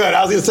know good.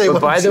 I was going to say.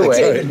 But by the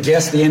way,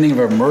 guess the ending of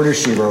a Murder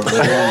She Wrote.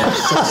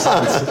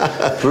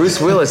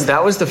 Bruce Willis,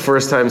 that was the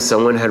first time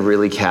someone had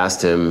really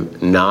cast him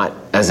not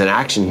as an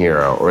action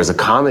hero or as a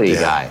comedy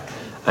guy.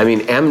 I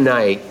mean, M.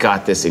 Night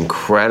got this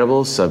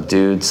incredible,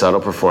 subdued, subtle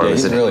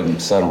performance. Yeah, he's really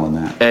subtle in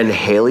that. And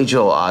Haley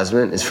Joel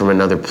Osment is from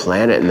another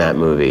planet in that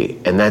movie.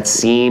 And that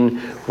scene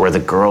where the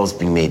girl's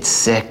being made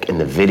sick in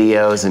the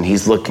videos and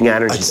he's looking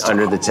at her and she's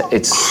under the...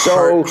 it's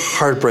so...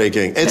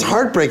 heartbreaking. It's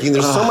heartbreaking.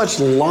 There's so much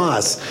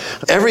loss.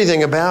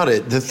 Everything about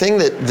it. The thing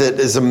that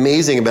is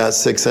amazing about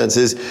Sixth Sense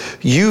is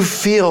you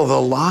feel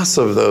the loss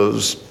of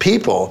those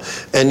people.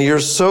 And you're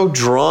so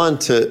drawn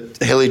to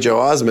Haley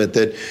Joel Osment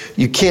that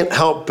you can't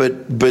help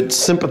but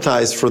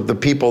sympathize for the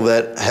people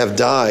that have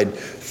died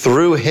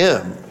through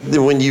him.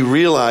 When you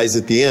realize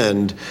at the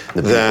end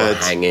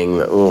that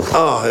hanging,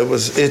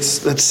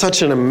 it's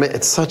such an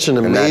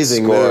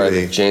amazing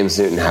movie. The James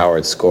Newton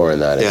Howard score in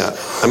that.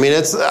 I mean,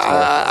 it's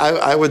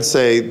I would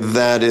say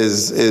that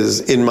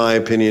is in my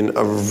opinion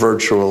a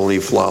virtually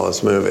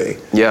flawless movie.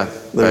 Yeah.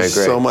 There's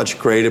so much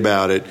great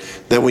about it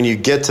that when you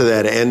get to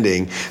that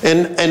ending,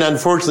 and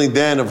unfortunately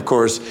then, of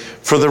course,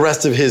 for the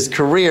rest of his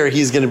career,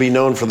 he's going to be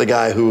known for the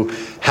guy who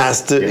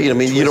has to,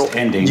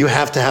 you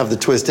have to have the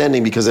twist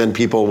ending because then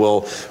people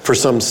will, for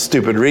some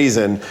stupid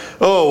reason,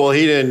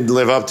 he didn't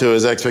live up to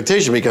his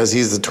expectation because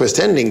he's the twist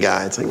ending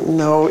guy. It's like,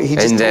 no, he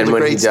just told a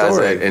great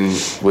story. And then when he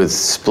does it, and with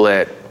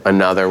Split,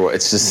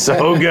 it's just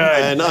so good.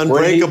 And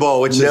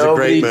Unbreakable, which is a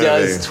great movie.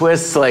 Nobody does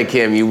twists like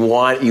him.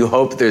 You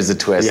hope there's a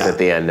twist at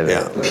the end of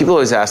it. People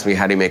always ask me,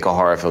 how do you make a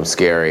horror film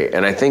scary?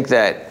 And I think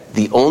that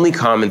the only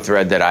common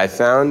thread that I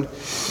found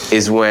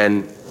is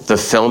when the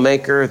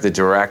filmmaker, the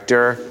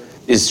director,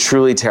 is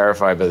truly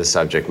terrified by the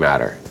subject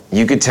matter.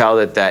 You could tell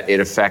that it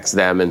affects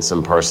them in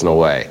some personal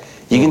way.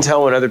 You can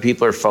tell when other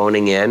people are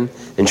phoning in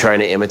and trying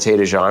to imitate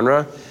a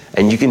genre,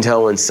 and you can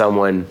tell when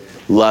someone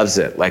loves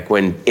it. Like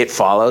when It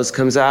Follows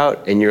comes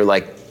out and you're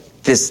like,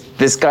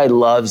 this guy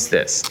loves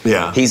this.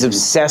 Yeah. He's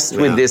obsessed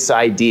with this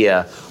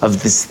idea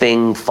of this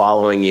thing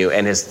following you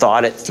and has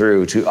thought it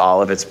through to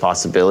all of its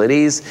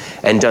possibilities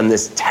and done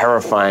this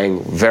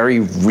terrifying,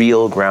 very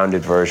real,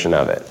 grounded version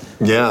of it.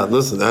 Yeah,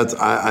 listen,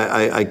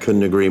 I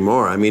couldn't agree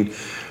more. I mean,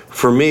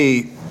 for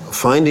me,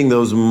 finding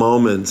those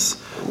moments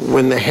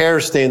when the hair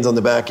stands on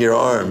the back of your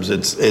arms,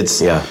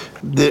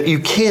 you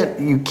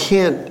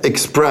can't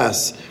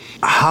express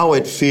how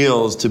it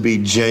feels to be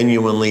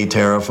genuinely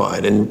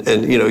terrified. And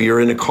you're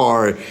in a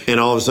car and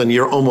all of a sudden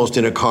you're almost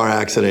in a car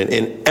accident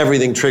and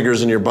everything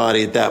triggers in your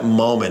body at that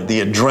moment.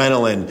 The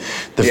adrenaline,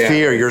 the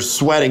fear, you're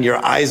sweating,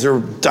 your eyes are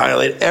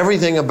dilated,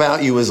 everything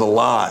about you is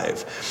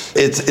alive.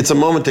 It's a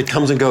moment that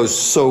comes and goes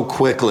so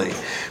quickly.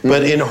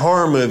 But in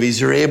horror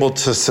movies, you're able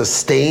to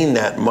sustain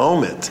that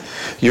moment.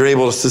 You're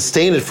able to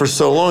sustain it for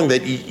so long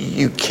that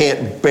you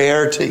can't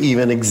bear to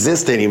even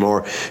exist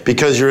anymore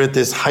because you're at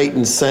this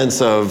heightened sense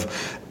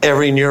of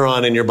every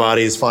neuron in your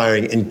body is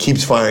firing and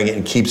keeps firing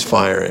and keeps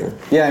firing.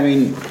 Yeah, I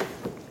mean,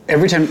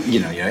 every time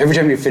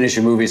you finish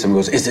a movie, someone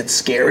goes, "Is it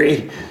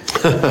scary?"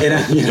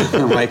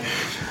 I'm like,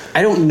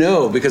 I don't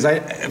know, because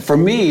for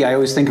me, I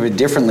always think of it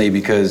differently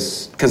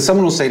because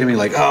someone will say to me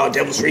like, oh,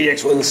 Devil's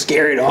Rejects wasn't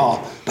scary at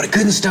all, but I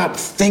couldn't stop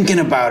thinking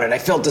about it. I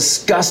felt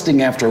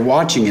disgusting after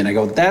watching it. I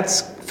go,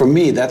 for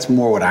me, that's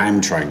more what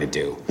I'm trying to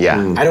do.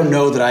 Yeah. I don't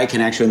know that I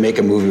can actually make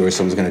a movie where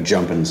someone's going to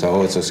jump in and say,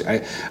 oh, it's so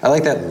I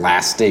like that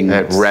lasting,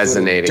 that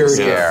resonating dirty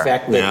scare.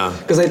 effect.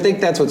 Because I think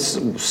that's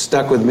what's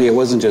stuck with me. It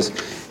wasn't just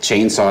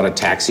chainsaw to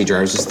taxi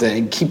drivers. Just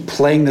I keep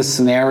playing the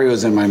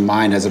scenarios in my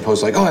mind as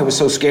opposed to like, oh, I was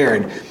so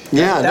scared.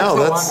 Yeah,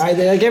 but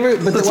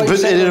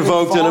it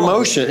evoked an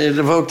emotion. It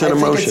evoked an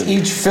emotion.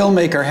 Each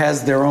filmmaker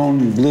has their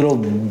own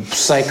little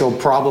psycho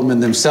problem in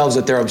themselves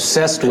that they're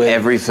obsessed with.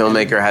 Every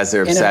filmmaker has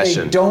their obsession. And if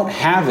they don't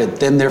have it,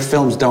 then their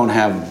films don't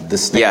have the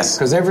stamp. Yes.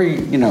 Because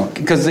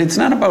because it's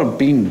not about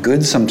being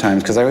good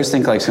sometimes. Because I always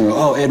think like,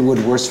 oh, Ed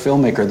Wood, worst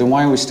filmmaker. Then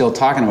why are we still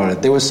talking about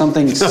it? There was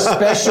something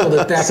special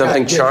that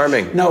something guy did.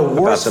 charming. No,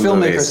 worst filmmaker,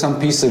 movies. Some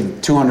piece of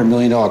 $200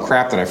 million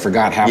crap that I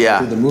forgot halfway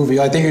through the movie.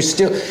 I think you're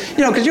still,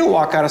 because you'll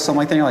walk out of something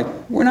like that and you're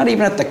like, we're not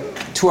even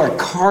to our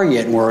car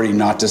yet and we're already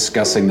not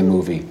discussing the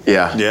movie.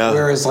 Yeah.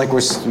 Whereas like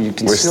we're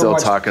still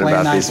watch talking Plan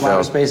about 9 these from Outer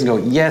films. Space and go,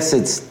 yes,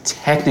 it's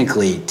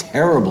technically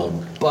terrible,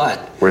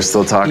 but we're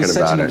still talking he's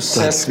about such an it.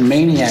 obsessed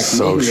maniac.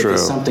 So Maybe true.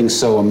 there's something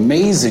so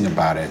amazing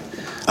about it.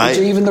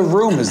 Even The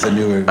Room is the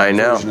newer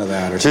version of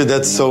that. Dude,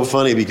 that's so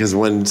funny because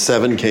when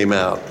Seven came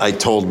out, I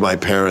told my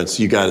parents,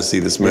 you got to see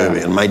this movie.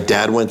 Yeah. And my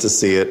dad went to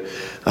see it.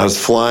 I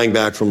was flying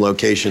back from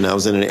location. I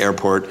was in an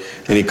airport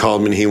and he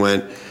called me and he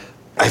went,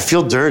 I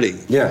feel dirty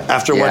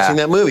after watching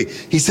that movie.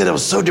 He said it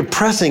was so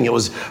depressing. It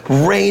was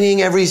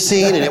raining every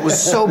scene and it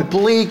was so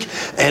bleak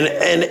and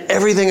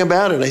everything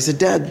about it. And I said,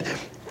 Dad,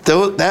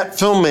 that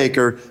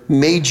filmmaker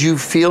made you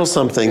feel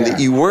something that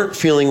you weren't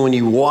feeling when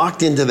you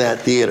walked into that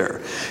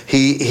theater.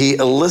 He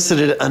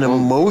elicited an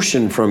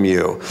emotion from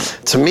you.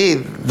 To me,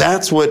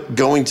 that's what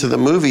going to the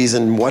movies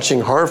and watching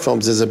horror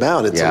films is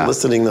about. It's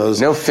eliciting those.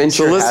 No,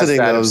 Fincher has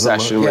that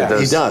obsession with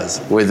those. He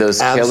does. With those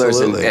killers,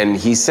 Absolutely. and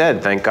he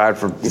said, "Thank God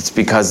for it's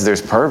because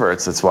there's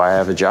perverts. That's why I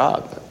have a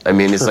job." I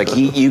mean, it's like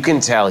you can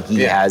tell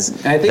he has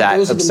and I think that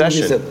those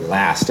obsession. are the movies that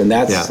last, and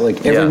that's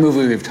like every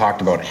movie we've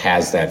talked about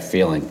has that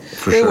feeling.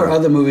 There were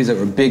other movies that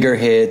were bigger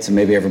hits, and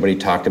maybe everybody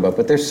talked about,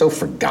 but they're so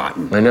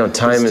forgotten. I know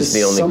time is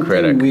the only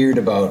critic. Something weird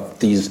about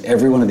these.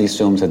 Every one of these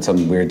films had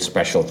some weird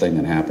special thing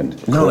that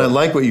happened. No, and I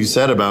like what you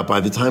said about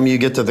by the time you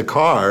get to the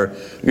car,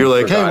 you're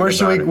like, hey,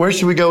 where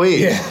should we go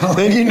eat? Yeah.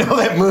 Then you know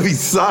that movie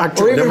sucked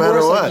Or even no matter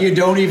worse, what. like, you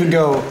don't even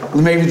go.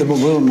 Maybe the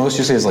most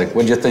you say is like,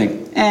 "What'd you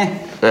think?"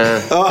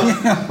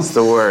 It's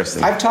the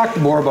worst. I've talked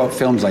more about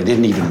films I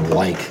didn't even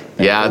like.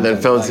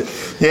 Then films.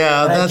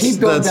 Yeah, And I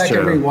keep going back and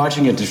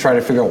rewatching it to try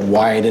to figure out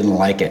why I didn't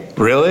like it.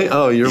 Really?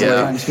 Oh, you're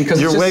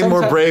way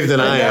more brave than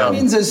I am.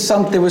 That means there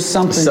was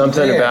something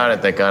there. About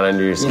it that got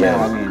under your skin.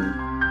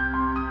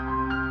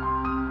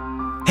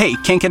 Hey,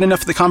 can't get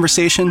enough of the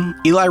conversation?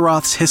 Eli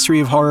Roth's History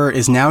of Horror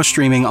is now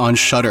streaming on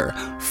Shudder,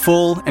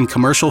 full and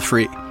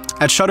commercial-free.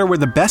 At Shudder, we're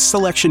the best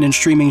selection in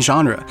streaming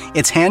genre.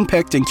 It's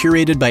handpicked and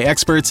curated by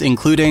experts,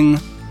 including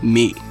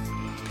me.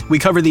 We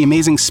cover the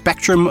amazing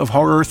spectrum of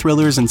horror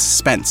thrillers and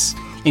suspense,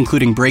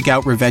 including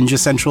breakout revenge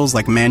essentials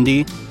like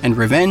Mandy and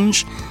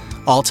Revenge,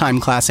 all-time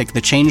classic The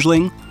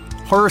Changeling,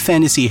 horror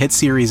fantasy hit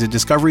series A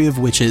Discovery of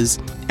Witches,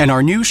 and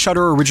our new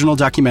Shudder original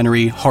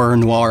documentary, Horror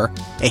Noir,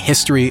 A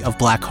History of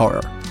Black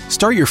Horror.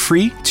 Start your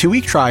free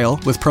 2-week trial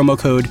with promo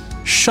code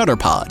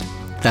SHUDDERPOD.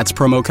 That's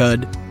promo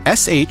code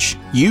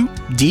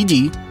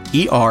SHUDDERPOD.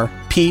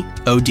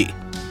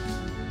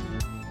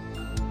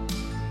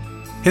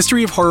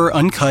 History of Horror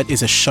Uncut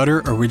is a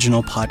Shudder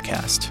original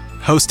podcast.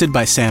 Hosted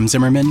by Sam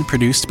Zimmerman,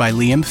 produced by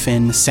Liam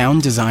Finn,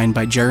 sound designed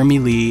by Jeremy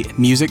Lee,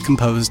 music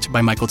composed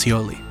by Michael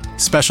Tioli.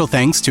 Special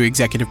thanks to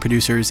executive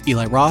producers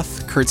Eli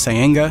Roth, Kurt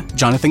Sayenga,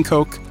 Jonathan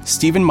Koch,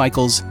 Stephen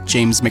Michaels,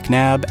 James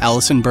McNabb,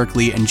 Allison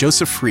Berkeley, and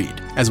Joseph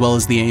Freed, as well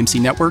as the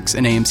AMC Networks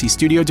and AMC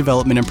Studio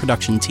Development and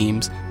Production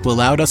teams who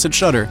allowed us at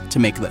Shudder to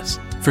make this.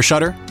 For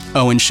Shudder,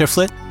 Owen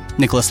Shiflett,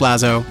 Nicholas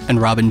Lazo,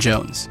 and Robin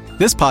Jones.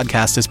 This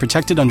podcast is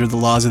protected under the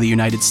laws of the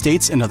United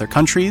States and other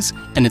countries,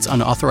 and its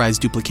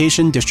unauthorized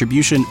duplication,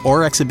 distribution,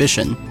 or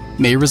exhibition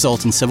may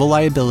result in civil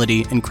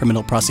liability and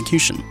criminal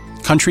prosecution.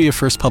 Country of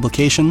first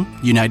publication,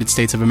 United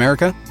States of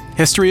America.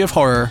 History of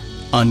Horror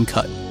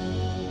Uncut.